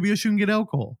pregnant. Maybe I shouldn't get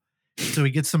alcohol. So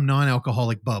he gets some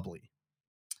non-alcoholic bubbly.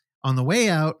 On the way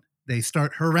out, they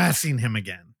start harassing him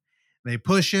again. They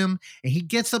push him, and he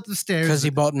gets up the stairs. Because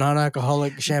he bought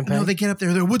non-alcoholic champagne? No, they get up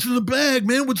there. They're, what's in the bag,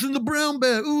 man? What's in the brown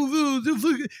bag?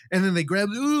 Ooh, and then they grab,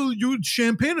 you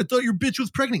champagne? I thought your bitch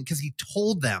was pregnant. Because he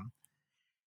told them.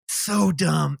 So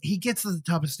dumb. He gets to the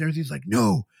top of the stairs. He's like,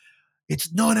 no,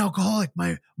 it's non-alcoholic.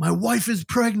 My wife is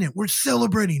pregnant. We're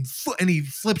celebrating. And he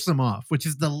flips them off, which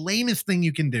is the lamest thing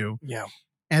you can do. Yeah.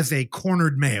 As a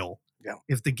cornered male. Yeah.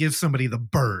 Is to give somebody the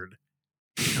bird.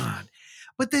 God.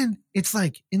 But then it's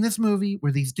like in this movie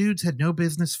where these dudes had no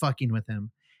business fucking with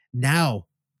him. Now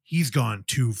he's gone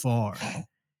too far.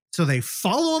 So they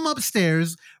follow him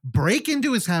upstairs, break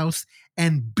into his house,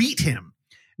 and beat him.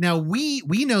 Now we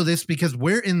know this because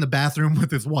we're in the bathroom with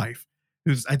his wife,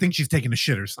 who's, I think she's taking a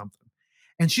shit or something.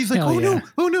 And she's like,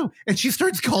 no. And she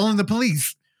starts calling the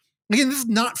police. Again, this is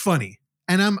not funny.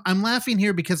 And I'm laughing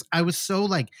here because I was so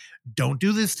like, don't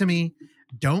do this to me.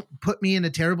 Don't put me in a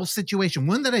terrible situation.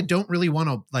 One that I don't really want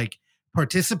to like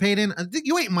participate in.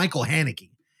 You ain't Michael Haneke.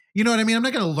 You know what I mean? I'm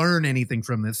not going to learn anything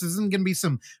from this. This isn't going to be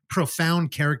some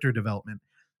profound character development.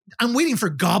 I'm waiting for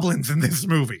goblins in this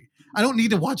movie. I don't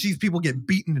need to watch these people get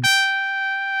beaten.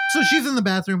 So she's in the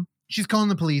bathroom. She's calling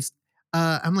the police.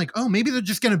 I'm like, oh, maybe they're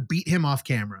just going to beat him off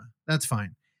camera. That's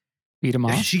fine. Beat him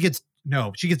off? She gets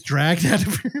dragged out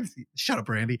of shut up,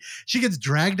 Randy. She gets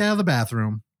dragged out of the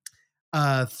bathroom,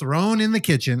 thrown in the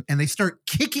kitchen, and they start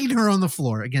kicking her on the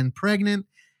floor. Again, pregnant.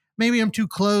 Maybe I'm too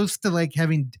close to like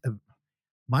having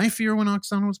my fear when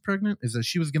Oksana was pregnant is that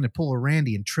she was going to pull a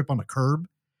Randy and trip on a curb.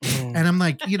 And I'm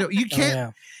like, you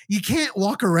can't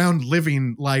walk around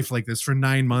living life like this for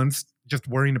 9 months, just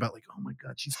worrying about like, oh my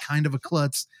God, she's kind of a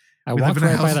klutz. I walked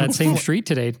right by that same street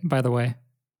today, by the way.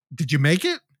 Did you make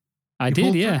it? I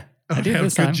did, yeah. I did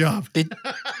this time. Good job.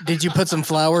 Did you put some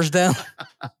flowers down?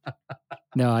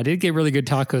 No, I did get really good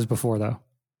tacos before though.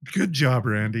 Good job,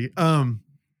 Randy.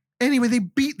 Anyway, they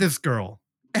beat this girl.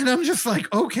 And I'm just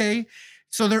like, okay.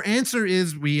 So their answer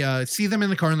is we see them in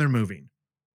the car and they're moving.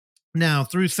 Now,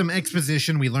 through some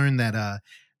exposition, we learn that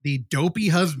the dopey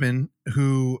husband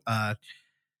who, I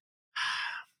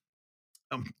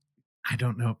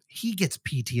don't know, he gets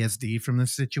PTSD from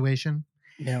this situation.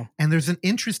 Yeah. And there's an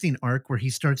interesting arc where he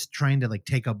starts trying to like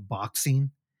take up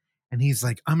boxing and he's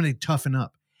like, I'm going to toughen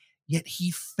up. Yet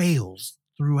he fails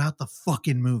throughout the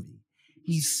fucking movie.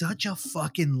 He's such a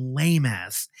fucking lame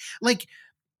ass. Like,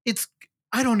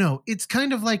 I don't know. It's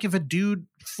kind of like if a dude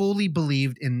fully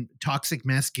believed in toxic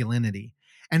masculinity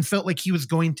and felt like he was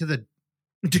going to the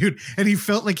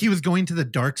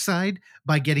dark side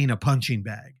by getting a punching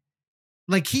bag.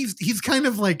 Like he's kind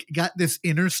of like got this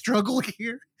inner struggle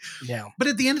here. Yeah. But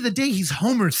at the end of the day, he's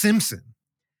Homer Simpson.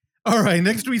 All right.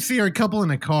 Next we see our couple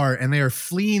in a car and they are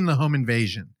fleeing the home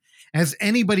invasion. As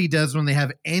anybody does when they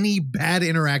have any bad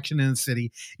interaction in the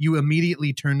city, you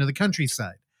immediately turn to the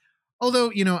countryside.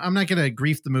 Although, I'm not going to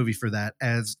grief the movie for that,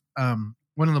 as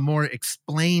one of the more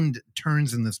explained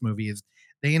turns in this movie is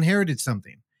they inherited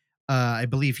something. I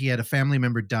believe he had a family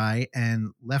member die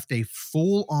and left a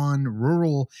full-on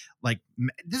rural,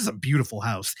 this is a beautiful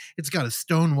house. It's got a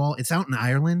stone wall. It's out in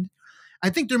Ireland. I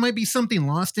think there might be something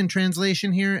lost in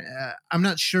translation here. I'm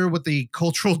not sure what the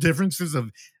cultural differences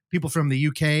of people from the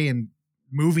UK and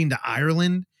moving to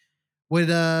Ireland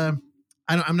would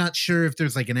I'm not sure if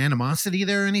there's like an animosity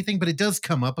there or anything, but it does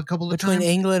come up a couple of times. Between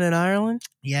England and Ireland?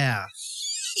 Yeah.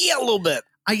 Yeah, a little bit.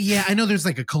 I know there's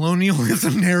like a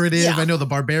colonialism narrative. Yeah. I know the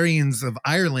barbarians of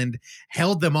Ireland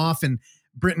held them off and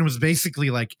Britain was basically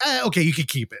like, okay, you can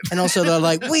keep it. And also they're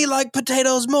like, we like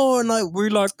potatoes more. And like, we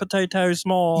like potatoes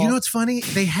more. You know what's funny?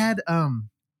 They had,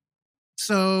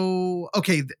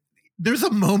 there's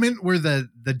a moment where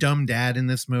the dumb dad in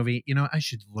this movie, I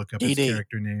should look up his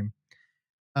character name.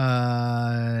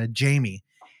 Jamie.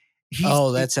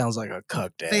 That sounds like a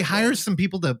cuck dad. They hire some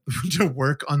people to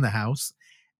work on the house,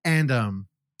 and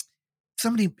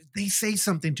they say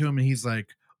something to him, and he's like,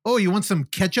 "Oh, you want some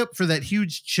ketchup for that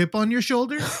huge chip on your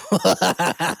shoulder?"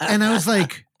 And I was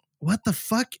like, "What the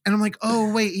fuck?" And I'm like,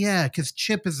 "Oh, wait, yeah, because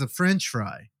chip is a French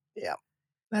fry." Yeah.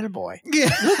 That a boy. Yeah.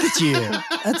 Look at you.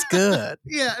 That's good.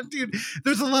 Yeah, dude.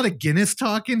 There's a lot of Guinness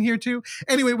talk in here too.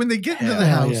 Anyway, when they get into the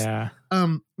house,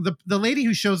 the lady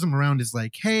who shows them around is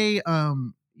like, "Hey,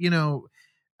 I'm not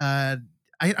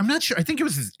sure. I think it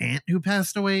was his aunt who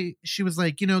passed away. She was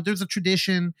like, there's a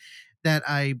tradition that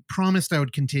I promised I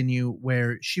would continue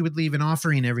where she would leave an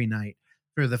offering every night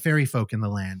for the fairy folk in the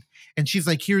land." And she's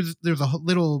like, there's a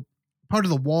little part of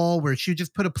the wall where she would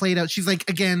just put a plate out. She's like,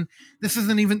 again, this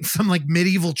isn't even some like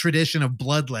medieval tradition of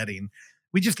bloodletting.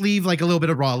 We just leave like a little bit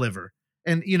of raw liver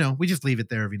and, we just leave it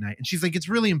there every night. And she's like, it's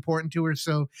really important to her.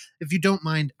 So if you don't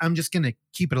mind, I'm just going to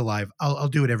keep it alive. I'll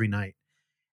do it every night.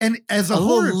 And as a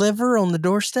little liver on the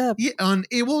doorstep. Yeah,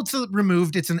 it's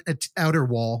removed. It's an outer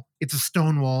wall. It's a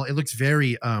stone wall. It looks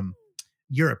very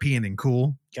European and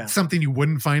cool. Yeah. Something you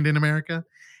wouldn't find in America.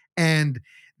 And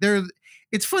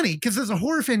it's funny because as a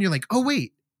horror fan, you're like, oh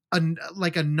wait,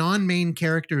 a non-main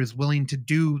character is willing to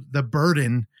do the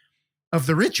burden of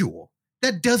the ritual.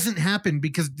 That doesn't happen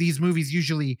because these movies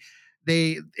usually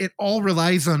it all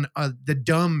relies on the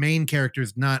dumb main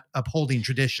characters not upholding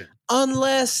tradition.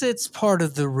 Unless it's part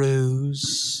of the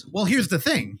ruse. Well, here's the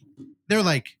thing. They're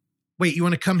like, wait, you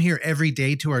want to come here every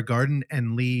day to our garden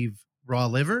and leave raw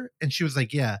liver? And she was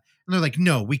like, yeah. And they're like,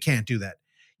 no, we can't do that.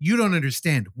 You don't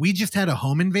understand. We just had a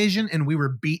home invasion and we were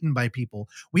beaten by people.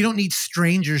 We don't need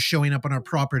strangers showing up on our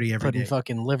property every day. Putting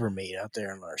fucking liver meat out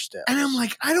there on our steps. And I'm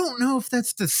like, I don't know if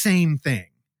that's the same thing.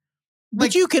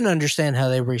 But you can understand how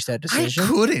they reached that decision. I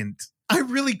couldn't. I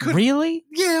really couldn't. Really?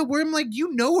 Yeah, where I'm like,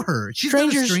 you know her. She's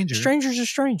not a stranger. Strangers are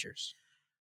strangers.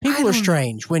 People are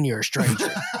strange when you're a stranger.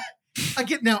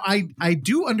 I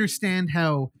do understand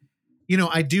how,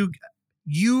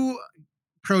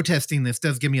 protesting this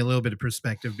does give me a little bit of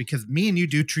perspective because me and you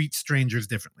do treat strangers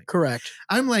differently. Correct.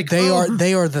 I'm like, They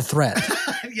are the threat.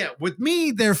 Yeah, with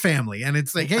me, they're family. And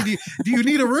it's like, hey, do you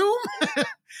need a room?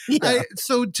 Yeah.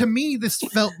 So to me, this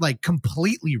felt like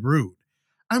completely rude.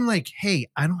 I'm like, hey,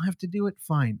 I don't have to do it.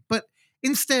 Fine. But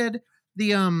instead,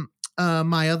 the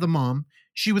Maya, the mom,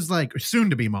 she was like, or soon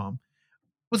to be mom,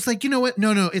 was like, you know what?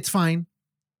 No, it's fine.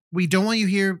 We don't want you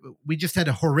here. We just had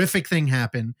a horrific thing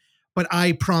happen, but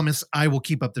I promise I will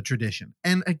keep up the tradition.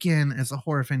 And again, as a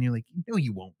horror fan, you're like, no,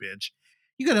 you won't, bitch.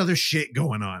 You got other shit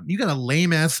going on. You got a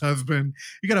lame ass husband.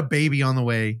 You got a baby on the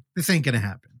way. This ain't going to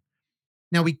happen.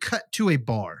 Now we cut to a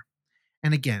bar.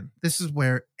 And again, this is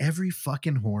where every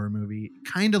fucking horror movie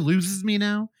kind of loses me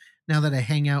now that I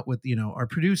hang out with, our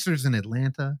producers in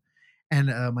Atlanta and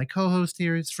my co-host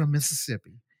here is from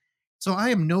Mississippi. So I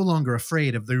am no longer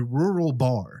afraid of the rural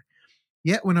bar.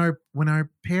 Yet when our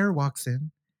pair walks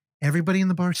in, everybody in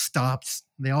the bar stops.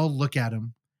 They all look at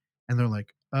him and they're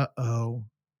like, uh-oh,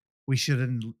 we should have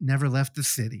never left the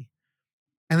city.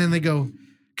 And then they go,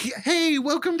 hey,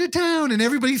 welcome to town. And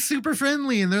everybody's super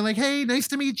friendly. And they're like, hey, nice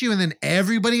to meet you. And then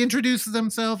everybody introduces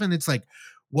themselves. And it's like,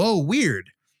 whoa,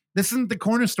 weird. This isn't the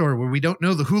corner store where we don't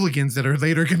know the hooligans that are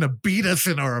later going to beat us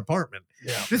in our apartment.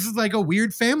 Yeah. This is like a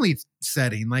weird family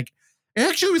setting. Like, it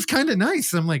actually was kind of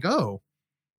nice. I'm like, oh,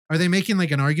 are they making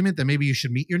like an argument that maybe you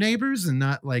should meet your neighbors and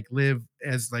not like live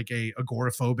as like a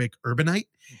agoraphobic urbanite?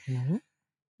 Mm-hmm.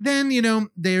 Then,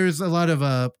 there's a lot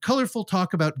of colorful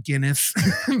talk about Guinness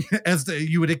as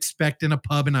you would expect in a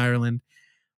pub in Ireland.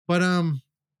 But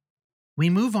we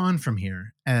move on from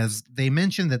here as they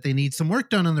mention that they need some work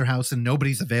done on their house and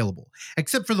nobody's available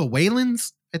except for the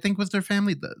Whalens, I think was their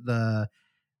family, the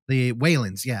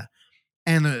Whalens. Yeah.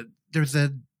 And there's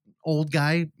a old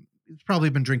guy. He's probably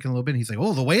been drinking a little bit. And he's like,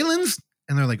 oh, the Whalens?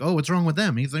 And they're like, oh, what's wrong with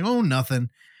them? He's like, oh, nothing.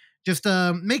 Just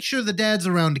make sure the dad's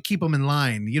around to keep them in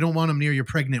line. You don't want them near your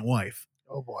pregnant wife.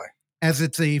 Oh, boy. As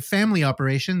it's a family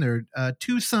operation, there are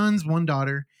 2 sons, 1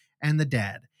 daughter, and the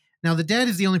dad. Now, the dad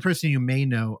is the only person you may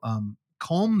know.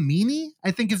 Colm Meaney,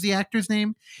 I think is the actor's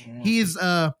name. Mm. He is,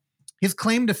 his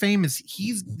claim to fame is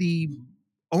he's the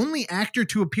only actor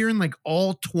to appear in like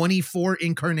all 24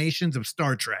 incarnations of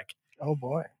Star Trek. Oh,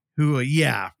 boy. Who,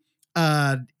 yeah.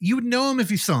 You would know him if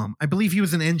you saw him. I believe he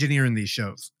was an engineer in these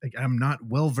shows. Like, I'm not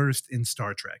well versed in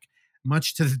Star Trek,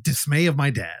 much to the dismay of my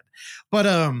dad.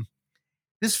 But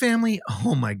this family,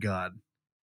 oh my god,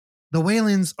 the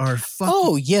Whalens are fucking.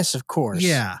 Oh yes, of course.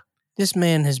 Yeah, this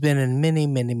man has been in many,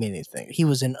 many, many things. He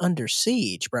was in Under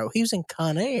Siege, bro. He was in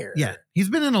Con Air. Yeah, he's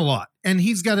been in a lot, and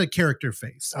he's got a character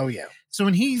face. Oh yeah. So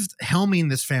when he's helming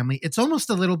this family, it's almost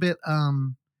a little bit.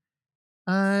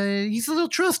 He's a little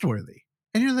trustworthy.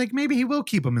 And you're like, maybe he will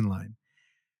keep them in line.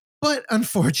 But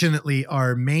unfortunately,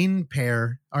 our main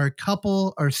pair, our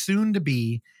couple, our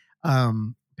soon-to-be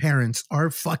parents are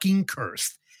fucking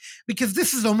cursed. Because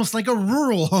this is almost like a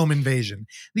rural home invasion.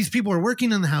 These people are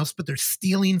working in the house, but they're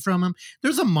stealing from them.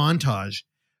 There's a montage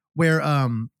where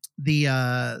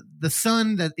the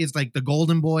son that is like the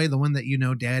golden boy, the one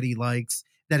that daddy likes,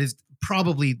 that is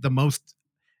probably the most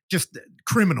just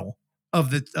criminal of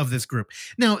this group.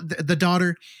 Now, the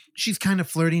daughter, she's kind of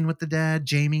flirting with the dad,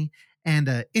 Jamie,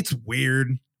 and it's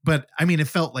weird, but I mean, it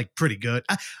felt like pretty good.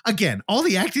 Again, all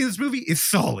the acting in this movie is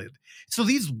solid. So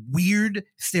these weird,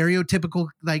 stereotypical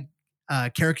like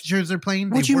caricatures they're playing.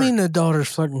 What do you mean the daughter's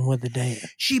flirting with the dad?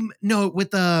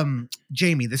 With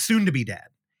Jamie, the soon-to-be dad.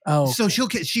 Oh, okay. So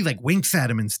she like winks at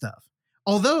him and stuff.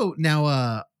 Although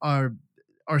now our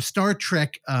Star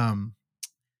Trek I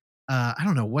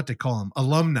don't know what to call him,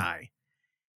 alumni.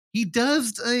 He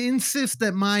does insist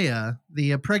that Maya,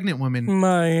 the pregnant woman,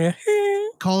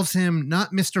 calls him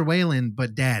not Mr. Whalen,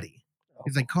 but Daddy.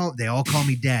 He's like, they all call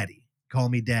me Daddy. Call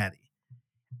me Daddy.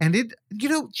 And it,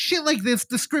 shit like this,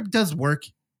 the script does work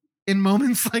in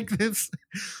moments like this,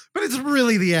 but it's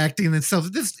really the acting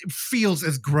itself. This feels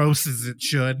as gross as it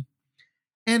should.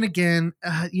 And again,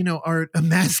 our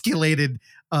emasculated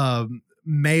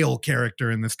male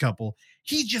character in this couple,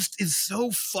 he just is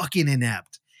so fucking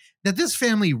inept that this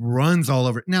family runs all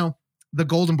over. Now, the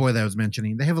golden boy that I was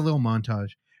mentioning, they have a little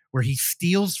montage where he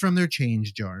steals from their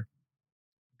change jar,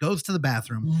 goes to the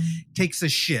bathroom, takes a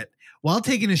shit. While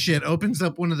taking a shit, opens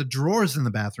up one of the drawers in the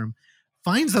bathroom,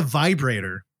 finds a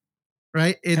vibrator,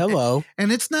 right? Hello.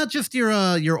 And it's not just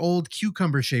your old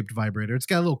cucumber-shaped vibrator. It's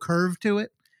got a little curve to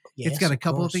it. Yes, it's got a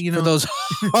couple of things, for those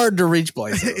hard to reach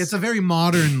places. It's a very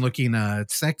modern looking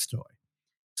sex toy.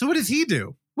 So what does he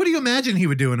do? What do you imagine he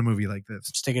would do in a movie like this?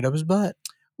 Stick it up his butt.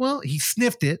 Well, he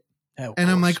sniffed it. And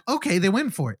I'm like, okay, they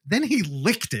went for it. Then he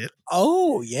licked it.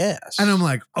 Oh, yes. And I'm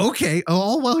like, okay.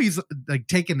 All while he's like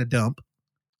taking a dump.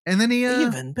 And then he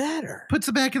Even better. puts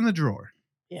it back in the drawer.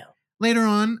 Yeah. Later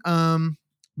on,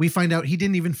 we find out he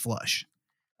didn't even flush.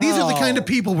 These are the kind of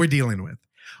people we're dealing with.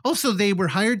 Also, they were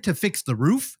hired to fix the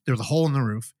roof. There was a hole in the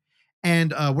roof,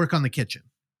 and work on the kitchen.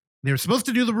 They were supposed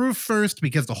to do the roof first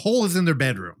because the hole is in their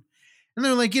bedroom. And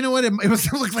they're like, you know what? It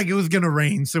looked like it was going to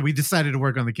rain, so we decided to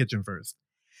work on the kitchen first.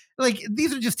 Like,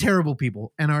 these are just terrible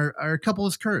people, and our couple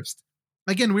is cursed.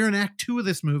 Again, we're in Act 2 of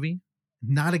this movie,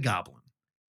 not a goblin.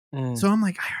 So I'm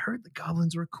like, I heard the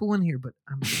goblins were cool in here, but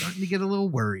I'm starting to get a little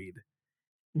worried.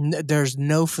 There's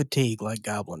no fatigue like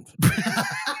goblin fatigue.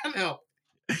 No.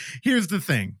 Here's the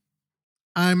thing.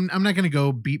 I'm not going to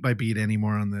go beat by beat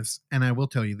anymore on this, and I will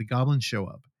tell you, the goblins show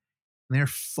up. And they're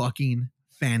fucking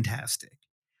fantastic.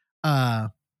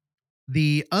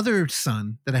 The other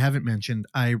son that I haven't mentioned,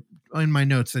 in my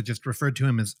notes I just referred to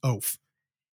him as Oaf.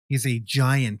 He's a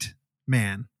giant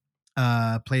man,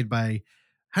 played by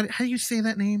how do you say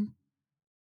that name?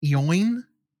 Eoin?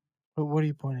 What are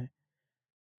you pointing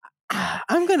at?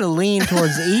 I'm going to lean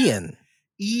towards Ian.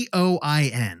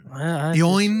 Eoin. Well,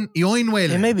 Eoin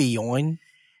Whalen. It may be Eoin.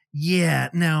 Yeah.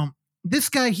 Now, this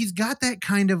guy, he's got that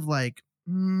kind of like,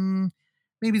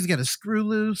 maybe he's got a screw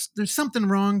loose. There's something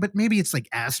wrong, but maybe it's like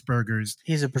Asperger's.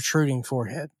 He's a protruding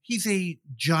forehead. He's a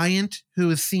giant who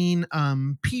is seen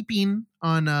peeping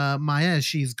on Maya as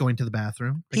she's going to the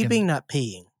bathroom. Peeping, not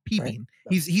peeing. Peeping. Right?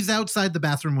 He's outside the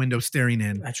bathroom window staring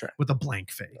in. That's right. With a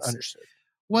blank face. Understood.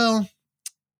 Well,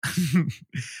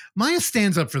 Maya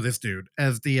stands up for this dude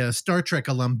as the Star Trek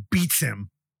alum beats him.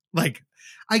 Like,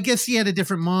 I guess he had a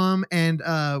different mom, and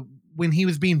when he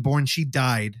was being born, she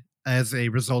died as a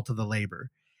result of the labor,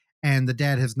 and the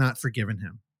dad has not forgiven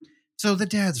him. So the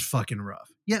dad's fucking rough.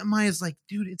 Yeah, Maya's like,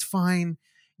 dude, it's fine.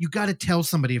 You got to tell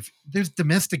somebody if there's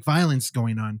domestic violence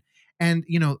going on. And,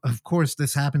 of course,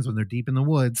 this happens when they're deep in the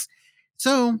woods.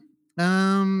 So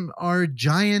our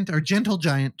gentle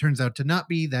giant turns out to not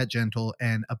be that gentle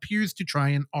and appears to try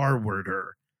and R-word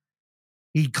her.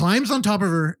 He climbs on top of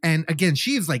her, and again,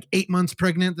 she's like 8 months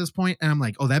pregnant at this point, and I'm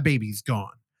like, oh, that baby's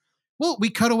gone. Well, we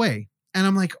cut away, and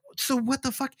I'm like, so what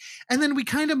the fuck? And then we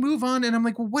kind of move on, and I'm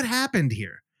like, well, what happened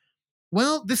here?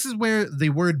 Well, this is where the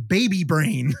word baby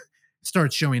brain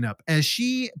starts showing up, as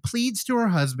she pleads to her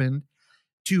husband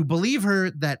to believe her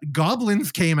that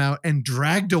goblins came out and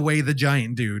dragged away the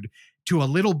giant dude to a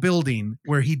little building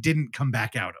where he didn't come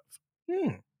back out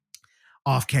of.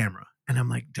 Off camera. And I'm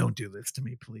like, don't do this to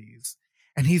me, please.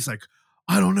 And he's like,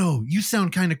 I don't know. You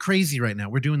sound kind of crazy right now.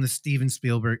 We're doing the Stephen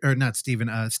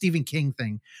King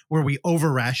thing where we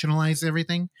over-rationalize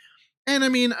everything. And I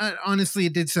mean, honestly,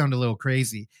 it did sound a little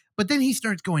crazy. But then he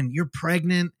starts going, you're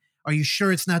pregnant. Are you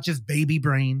sure it's not just baby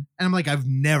brain? And I'm like, I've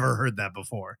never heard that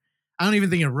before. I don't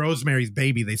even think in Rosemary's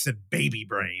Baby they said baby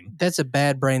brain. That's a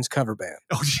Bad Brains cover band.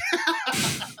 Oh,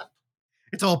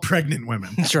 it's all pregnant women.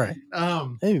 That's right.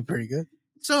 That'd be pretty good.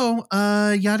 So,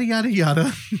 yada, yada,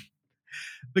 yada.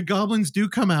 The goblins do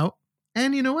come out.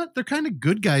 And you know what? They're kind of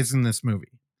good guys in this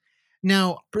movie.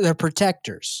 Now, they're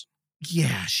protectors.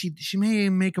 Yeah, she may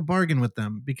make a bargain with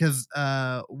them because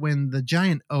when the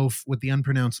giant oaf with the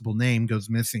unpronounceable name goes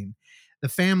missing, the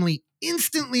family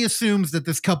instantly assumes that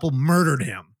this couple murdered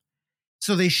him.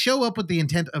 So they show up with the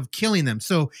intent of killing them.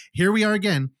 So here we are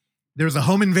again. There's a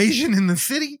home invasion in the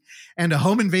city and a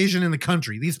home invasion in the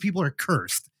country. These people are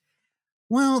cursed.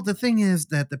 Well, the thing is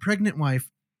that the pregnant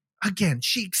wife, again,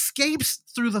 she escapes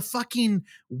through the fucking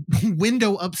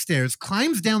window upstairs,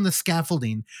 climbs down the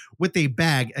scaffolding with a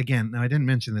bag. Again, now I didn't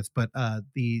mention this, but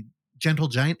the gentle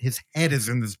giant, his head is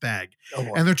in this bag.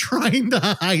 And they're trying to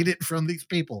hide it from these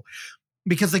people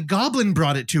because a goblin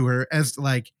brought it to her as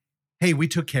like, hey, we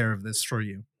took care of this for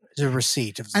you. It's a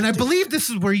receipt. And I believe this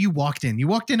is where you walked in. You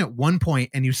walked in at one point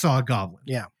and you saw a goblin.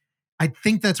 Yeah. I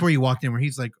think that's where you walked in, where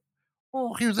he's like,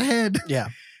 oh, here's a head. Yeah.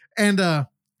 And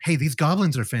hey, these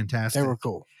goblins are fantastic. They were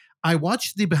cool. I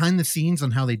watched the behind the scenes on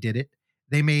how they did it.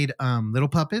 They made little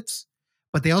puppets,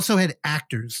 but they also had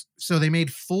actors. So they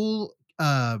made full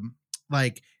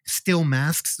like still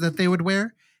masks that they would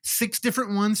wear. 6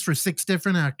 different ones for 6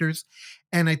 different actors.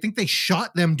 And I think they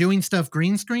shot them doing stuff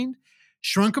green screened,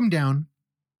 shrunk them down,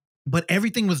 but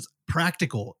everything was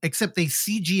practical, except they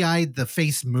CGI'd the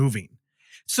face moving.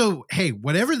 So, hey,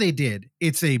 whatever they did,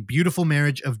 it's a beautiful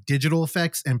marriage of digital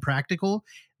effects and practical.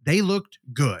 They looked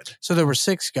good. So there were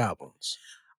 6 goblins.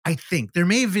 I think there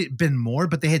may have been more,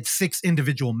 but they had 6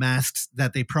 individual masks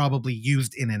that they probably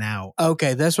used in and out.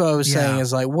 Okay, that's what I was saying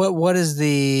is like, what is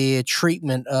the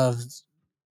treatment of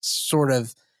sort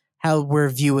of how we're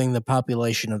viewing the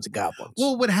population of the goblins?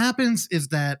 Well, what happens is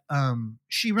that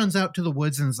she runs out to the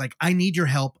woods and is like, I need your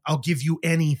help. I'll give you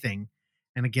anything.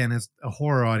 And again, as a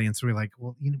horror audience, we're like,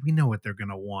 well, we know what they're going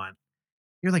to want.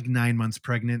 You're like 9 months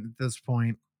pregnant at this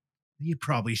point. You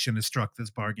probably shouldn't have struck this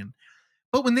bargain.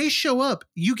 But when they show up,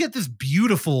 you get this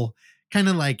beautiful kind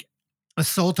of like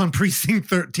assault on precinct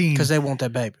 13. Because they want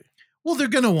that baby. Well, they're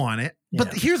going to want it. Yeah.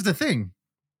 But here's the thing.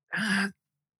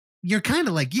 You're kind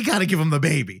of like, you got to give them the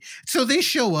baby. So they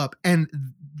show up, and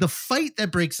the fight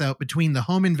that breaks out between the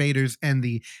home invaders and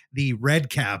the red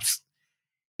caps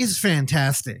is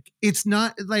fantastic. It's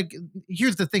not like,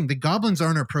 here's the thing. The goblins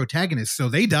aren't our protagonists, so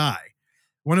they die.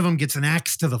 One of them gets an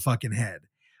axe to the fucking head.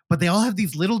 But they all have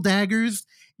these little daggers.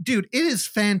 Dude, it is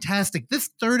fantastic. This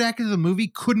third act of the movie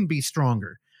couldn't be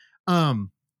stronger.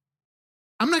 I'm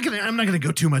not gonna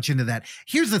go too much into that.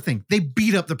 Here's the thing. They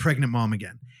beat up the pregnant mom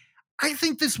again. I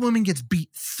think this woman gets beat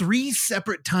 3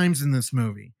 separate times in this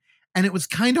movie, and it was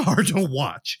kind of hard to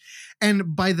watch.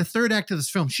 And by the third act of this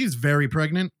film, she's very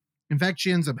pregnant. In fact,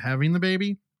 she ends up having the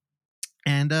baby,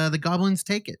 and the goblins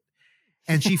take it.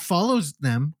 And she follows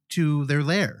them to their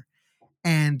lair.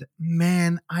 And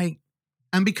man,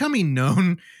 I'm becoming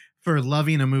known for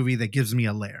loving a movie that gives me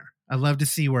a lair. I love to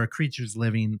see where a creature's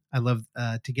living. I love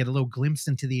to get a little glimpse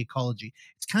into the ecology.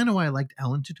 It's kind of why I liked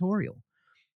Ellen Tutorial.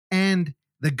 And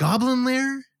the Goblin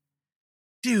Lair,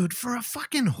 dude, for a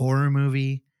fucking horror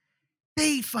movie,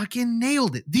 they fucking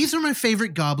nailed it. These are my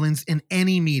favorite goblins in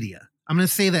any media. I'm going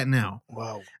to say that now.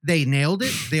 Wow. They nailed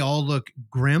it. They all look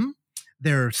grim.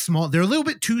 They're small. They're a little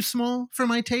bit too small for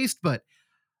my taste, but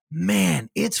man,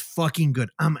 it's fucking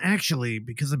good. I'm actually,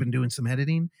 because I've been doing some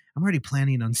editing, I'm already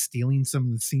planning on stealing some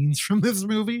of the scenes from this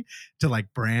movie to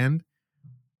like brand.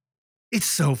 It's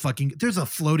so fucking good. There's a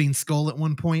floating skull at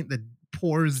one point that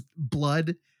pours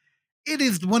blood. It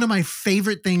is one of my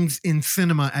favorite things in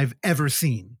cinema I've ever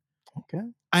seen. Okay.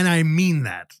 And I mean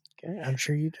that. Okay, I'm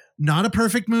sure you do. Not a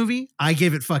perfect movie. I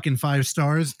gave it fucking 5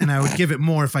 stars, and I would give it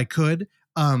more if I could.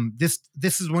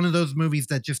 This is one of those movies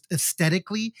that just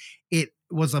aesthetically, it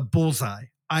was a bullseye.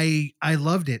 I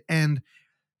loved it. And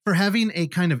for having a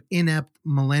kind of inept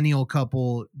millennial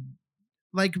couple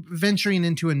like venturing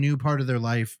into a new part of their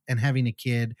life and having a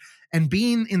kid and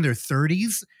being in their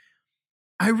 30s,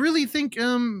 I really think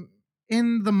in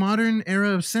the modern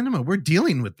era of cinema, we're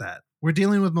dealing with that. We're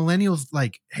dealing with millennials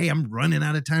like, hey, I'm running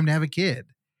out of time to have a kid.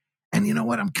 And you know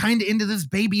what? I'm kind of into this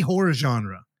baby horror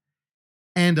genre.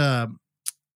 And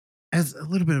as a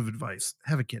little bit of advice,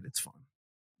 have a kid. It's fun.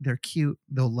 They're cute.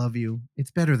 They'll love you.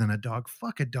 It's better than a dog.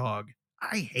 Fuck a dog.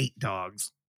 I hate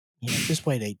dogs. Yeah, just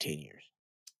wait 18 years.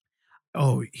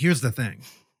 Oh, here's the thing.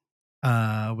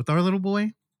 With our little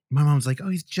boy, my mom's like, oh,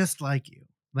 he's just like you.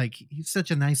 Like, he's such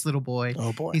a nice little boy.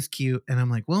 Oh, boy. He's cute. And I'm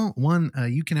like, well, 1,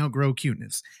 you can outgrow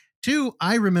cuteness. 2,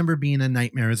 I remember being a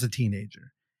nightmare as a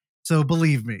teenager. So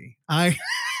believe me,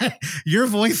 your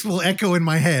voice will echo in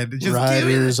my head. Just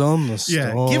Riders on the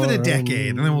storm. give it a decade,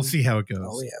 and then we'll see how it goes.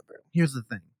 Oh, yeah, bro. Here's the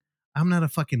thing. I'm not a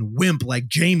fucking wimp like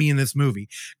Jamie in this movie.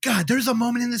 God, there's a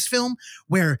moment in this film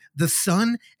where the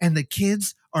son and the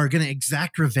kids are going to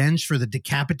exact revenge for the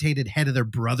decapitated head of their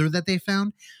brother that they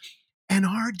found. And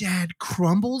our dad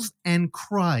crumbles and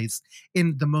cries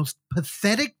in the most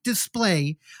pathetic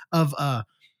display of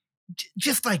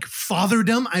just like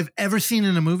fatherdom I've ever seen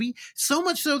in a movie. So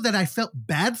much so that I felt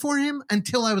bad for him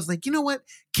until I was like, you know what?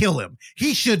 Kill him.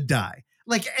 He should die.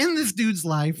 Like, end this dude's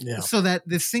life so that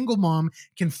this single mom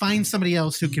can find somebody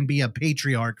else who can be a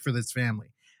patriarch for this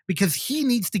family, because he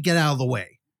needs to get out of the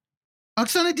way.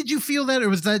 Oksana, did you feel that, or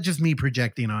was that just me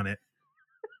projecting on it?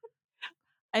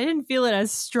 I didn't feel it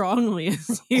as strongly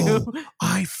as you. Oh,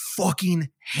 I fucking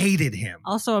hated him.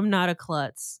 Also, I'm not a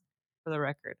klutz, for the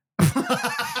record.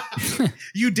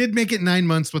 You did make it 9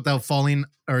 months without falling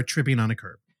or tripping on a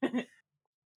curb. All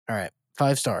right.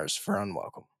 5 stars for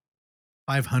Unwelcome.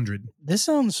 500. This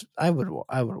sounds. I would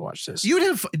watch this. You'd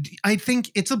have. I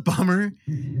think it's a bummer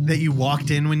that you walked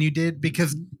in when you did,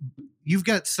 because you've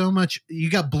got so much. You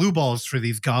got blue balls for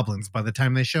these goblins by the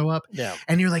time they show up. Yeah.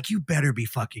 And you're like, you better be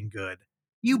fucking good.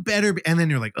 You better be. And then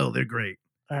you're like, oh, they're great.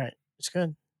 All right. It's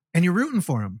good. And you're rooting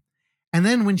for them. And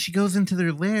then when she goes into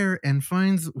their lair and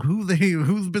finds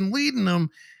who's been leading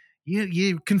them,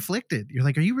 you conflicted. You're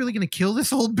like, are you really going to kill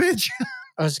this old bitch?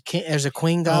 There's a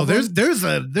queen goblin. Oh, there's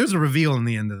a reveal in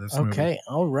the end of this movie. Okay,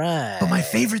 all right. But my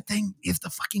favorite thing is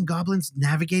the fucking goblins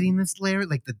navigating this lair.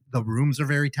 Like the rooms are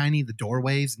very tiny, the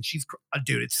doorways, and she's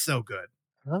dude, it's so good.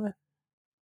 I love it.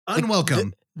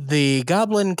 Unwelcome. The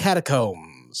Goblin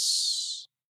Catacombs.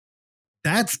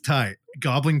 That's tight.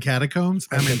 Goblin Catacombs.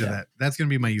 I'm Okay, into yeah. that. That's gonna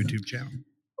be my YouTube channel.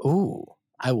 Ooh,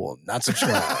 I will not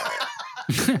subscribe.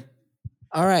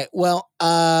 All right. Well,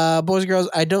 boys and girls,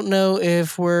 I don't know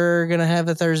if we're gonna have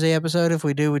a Thursday episode. If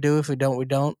we do, we do. If we don't, we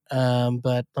don't.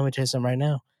 But let me tell you something right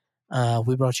now.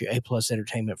 We brought you A+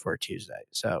 entertainment for a Tuesday.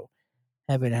 So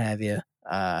happy to have you.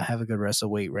 Have a good rest of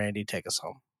the week. Randy, take us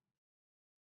home.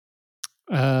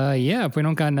 Yeah, if we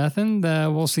don't got nothing,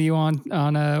 we'll see you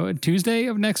on Tuesday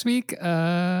of next week.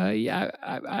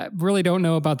 I really don't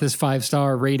know about this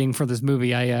 5-star rating for this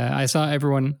movie. I saw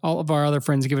all of our other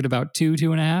friends give it about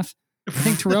 2.5. I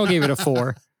think Terrell gave it a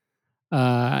 4.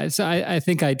 So I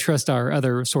think I trust our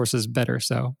other sources better.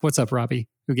 So what's up, Robbie,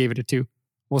 who gave it a 2?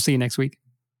 We'll see you next week.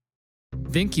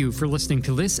 Thank you for listening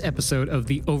to this episode of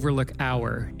the Overlook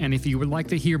Hour. And if you would like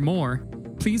to hear more,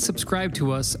 please subscribe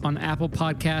to us on Apple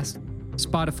Podcasts,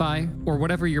 Spotify, or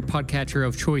whatever your podcatcher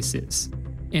of choice is.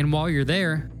 And while you're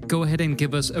there, go ahead and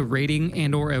give us a rating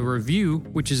and or a review,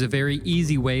 which is a very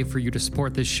easy way for you to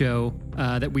support this show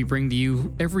that we bring to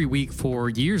you every week for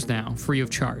years now, free of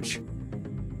charge.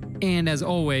 And as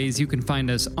always, you can find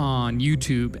us on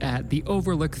YouTube at The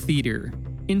Overlook Theater,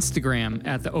 Instagram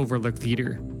at The Overlook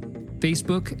Theater,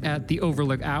 Facebook at The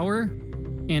Overlook Hour,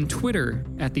 and Twitter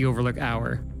at The Overlook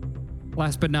Hour.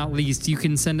 Last but not least, you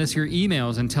can send us your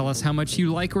emails and tell us how much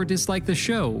you like or dislike the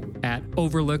show at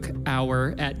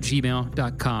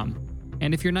overlookhour@gmail.com.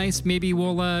 And if you're nice, maybe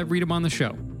we'll read them on the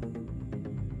show.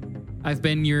 I've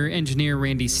been your engineer,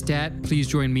 Randy Stat. Please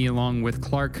join me along with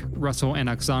Clark, Russell, and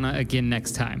Oksana again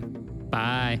next time.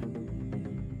 Bye.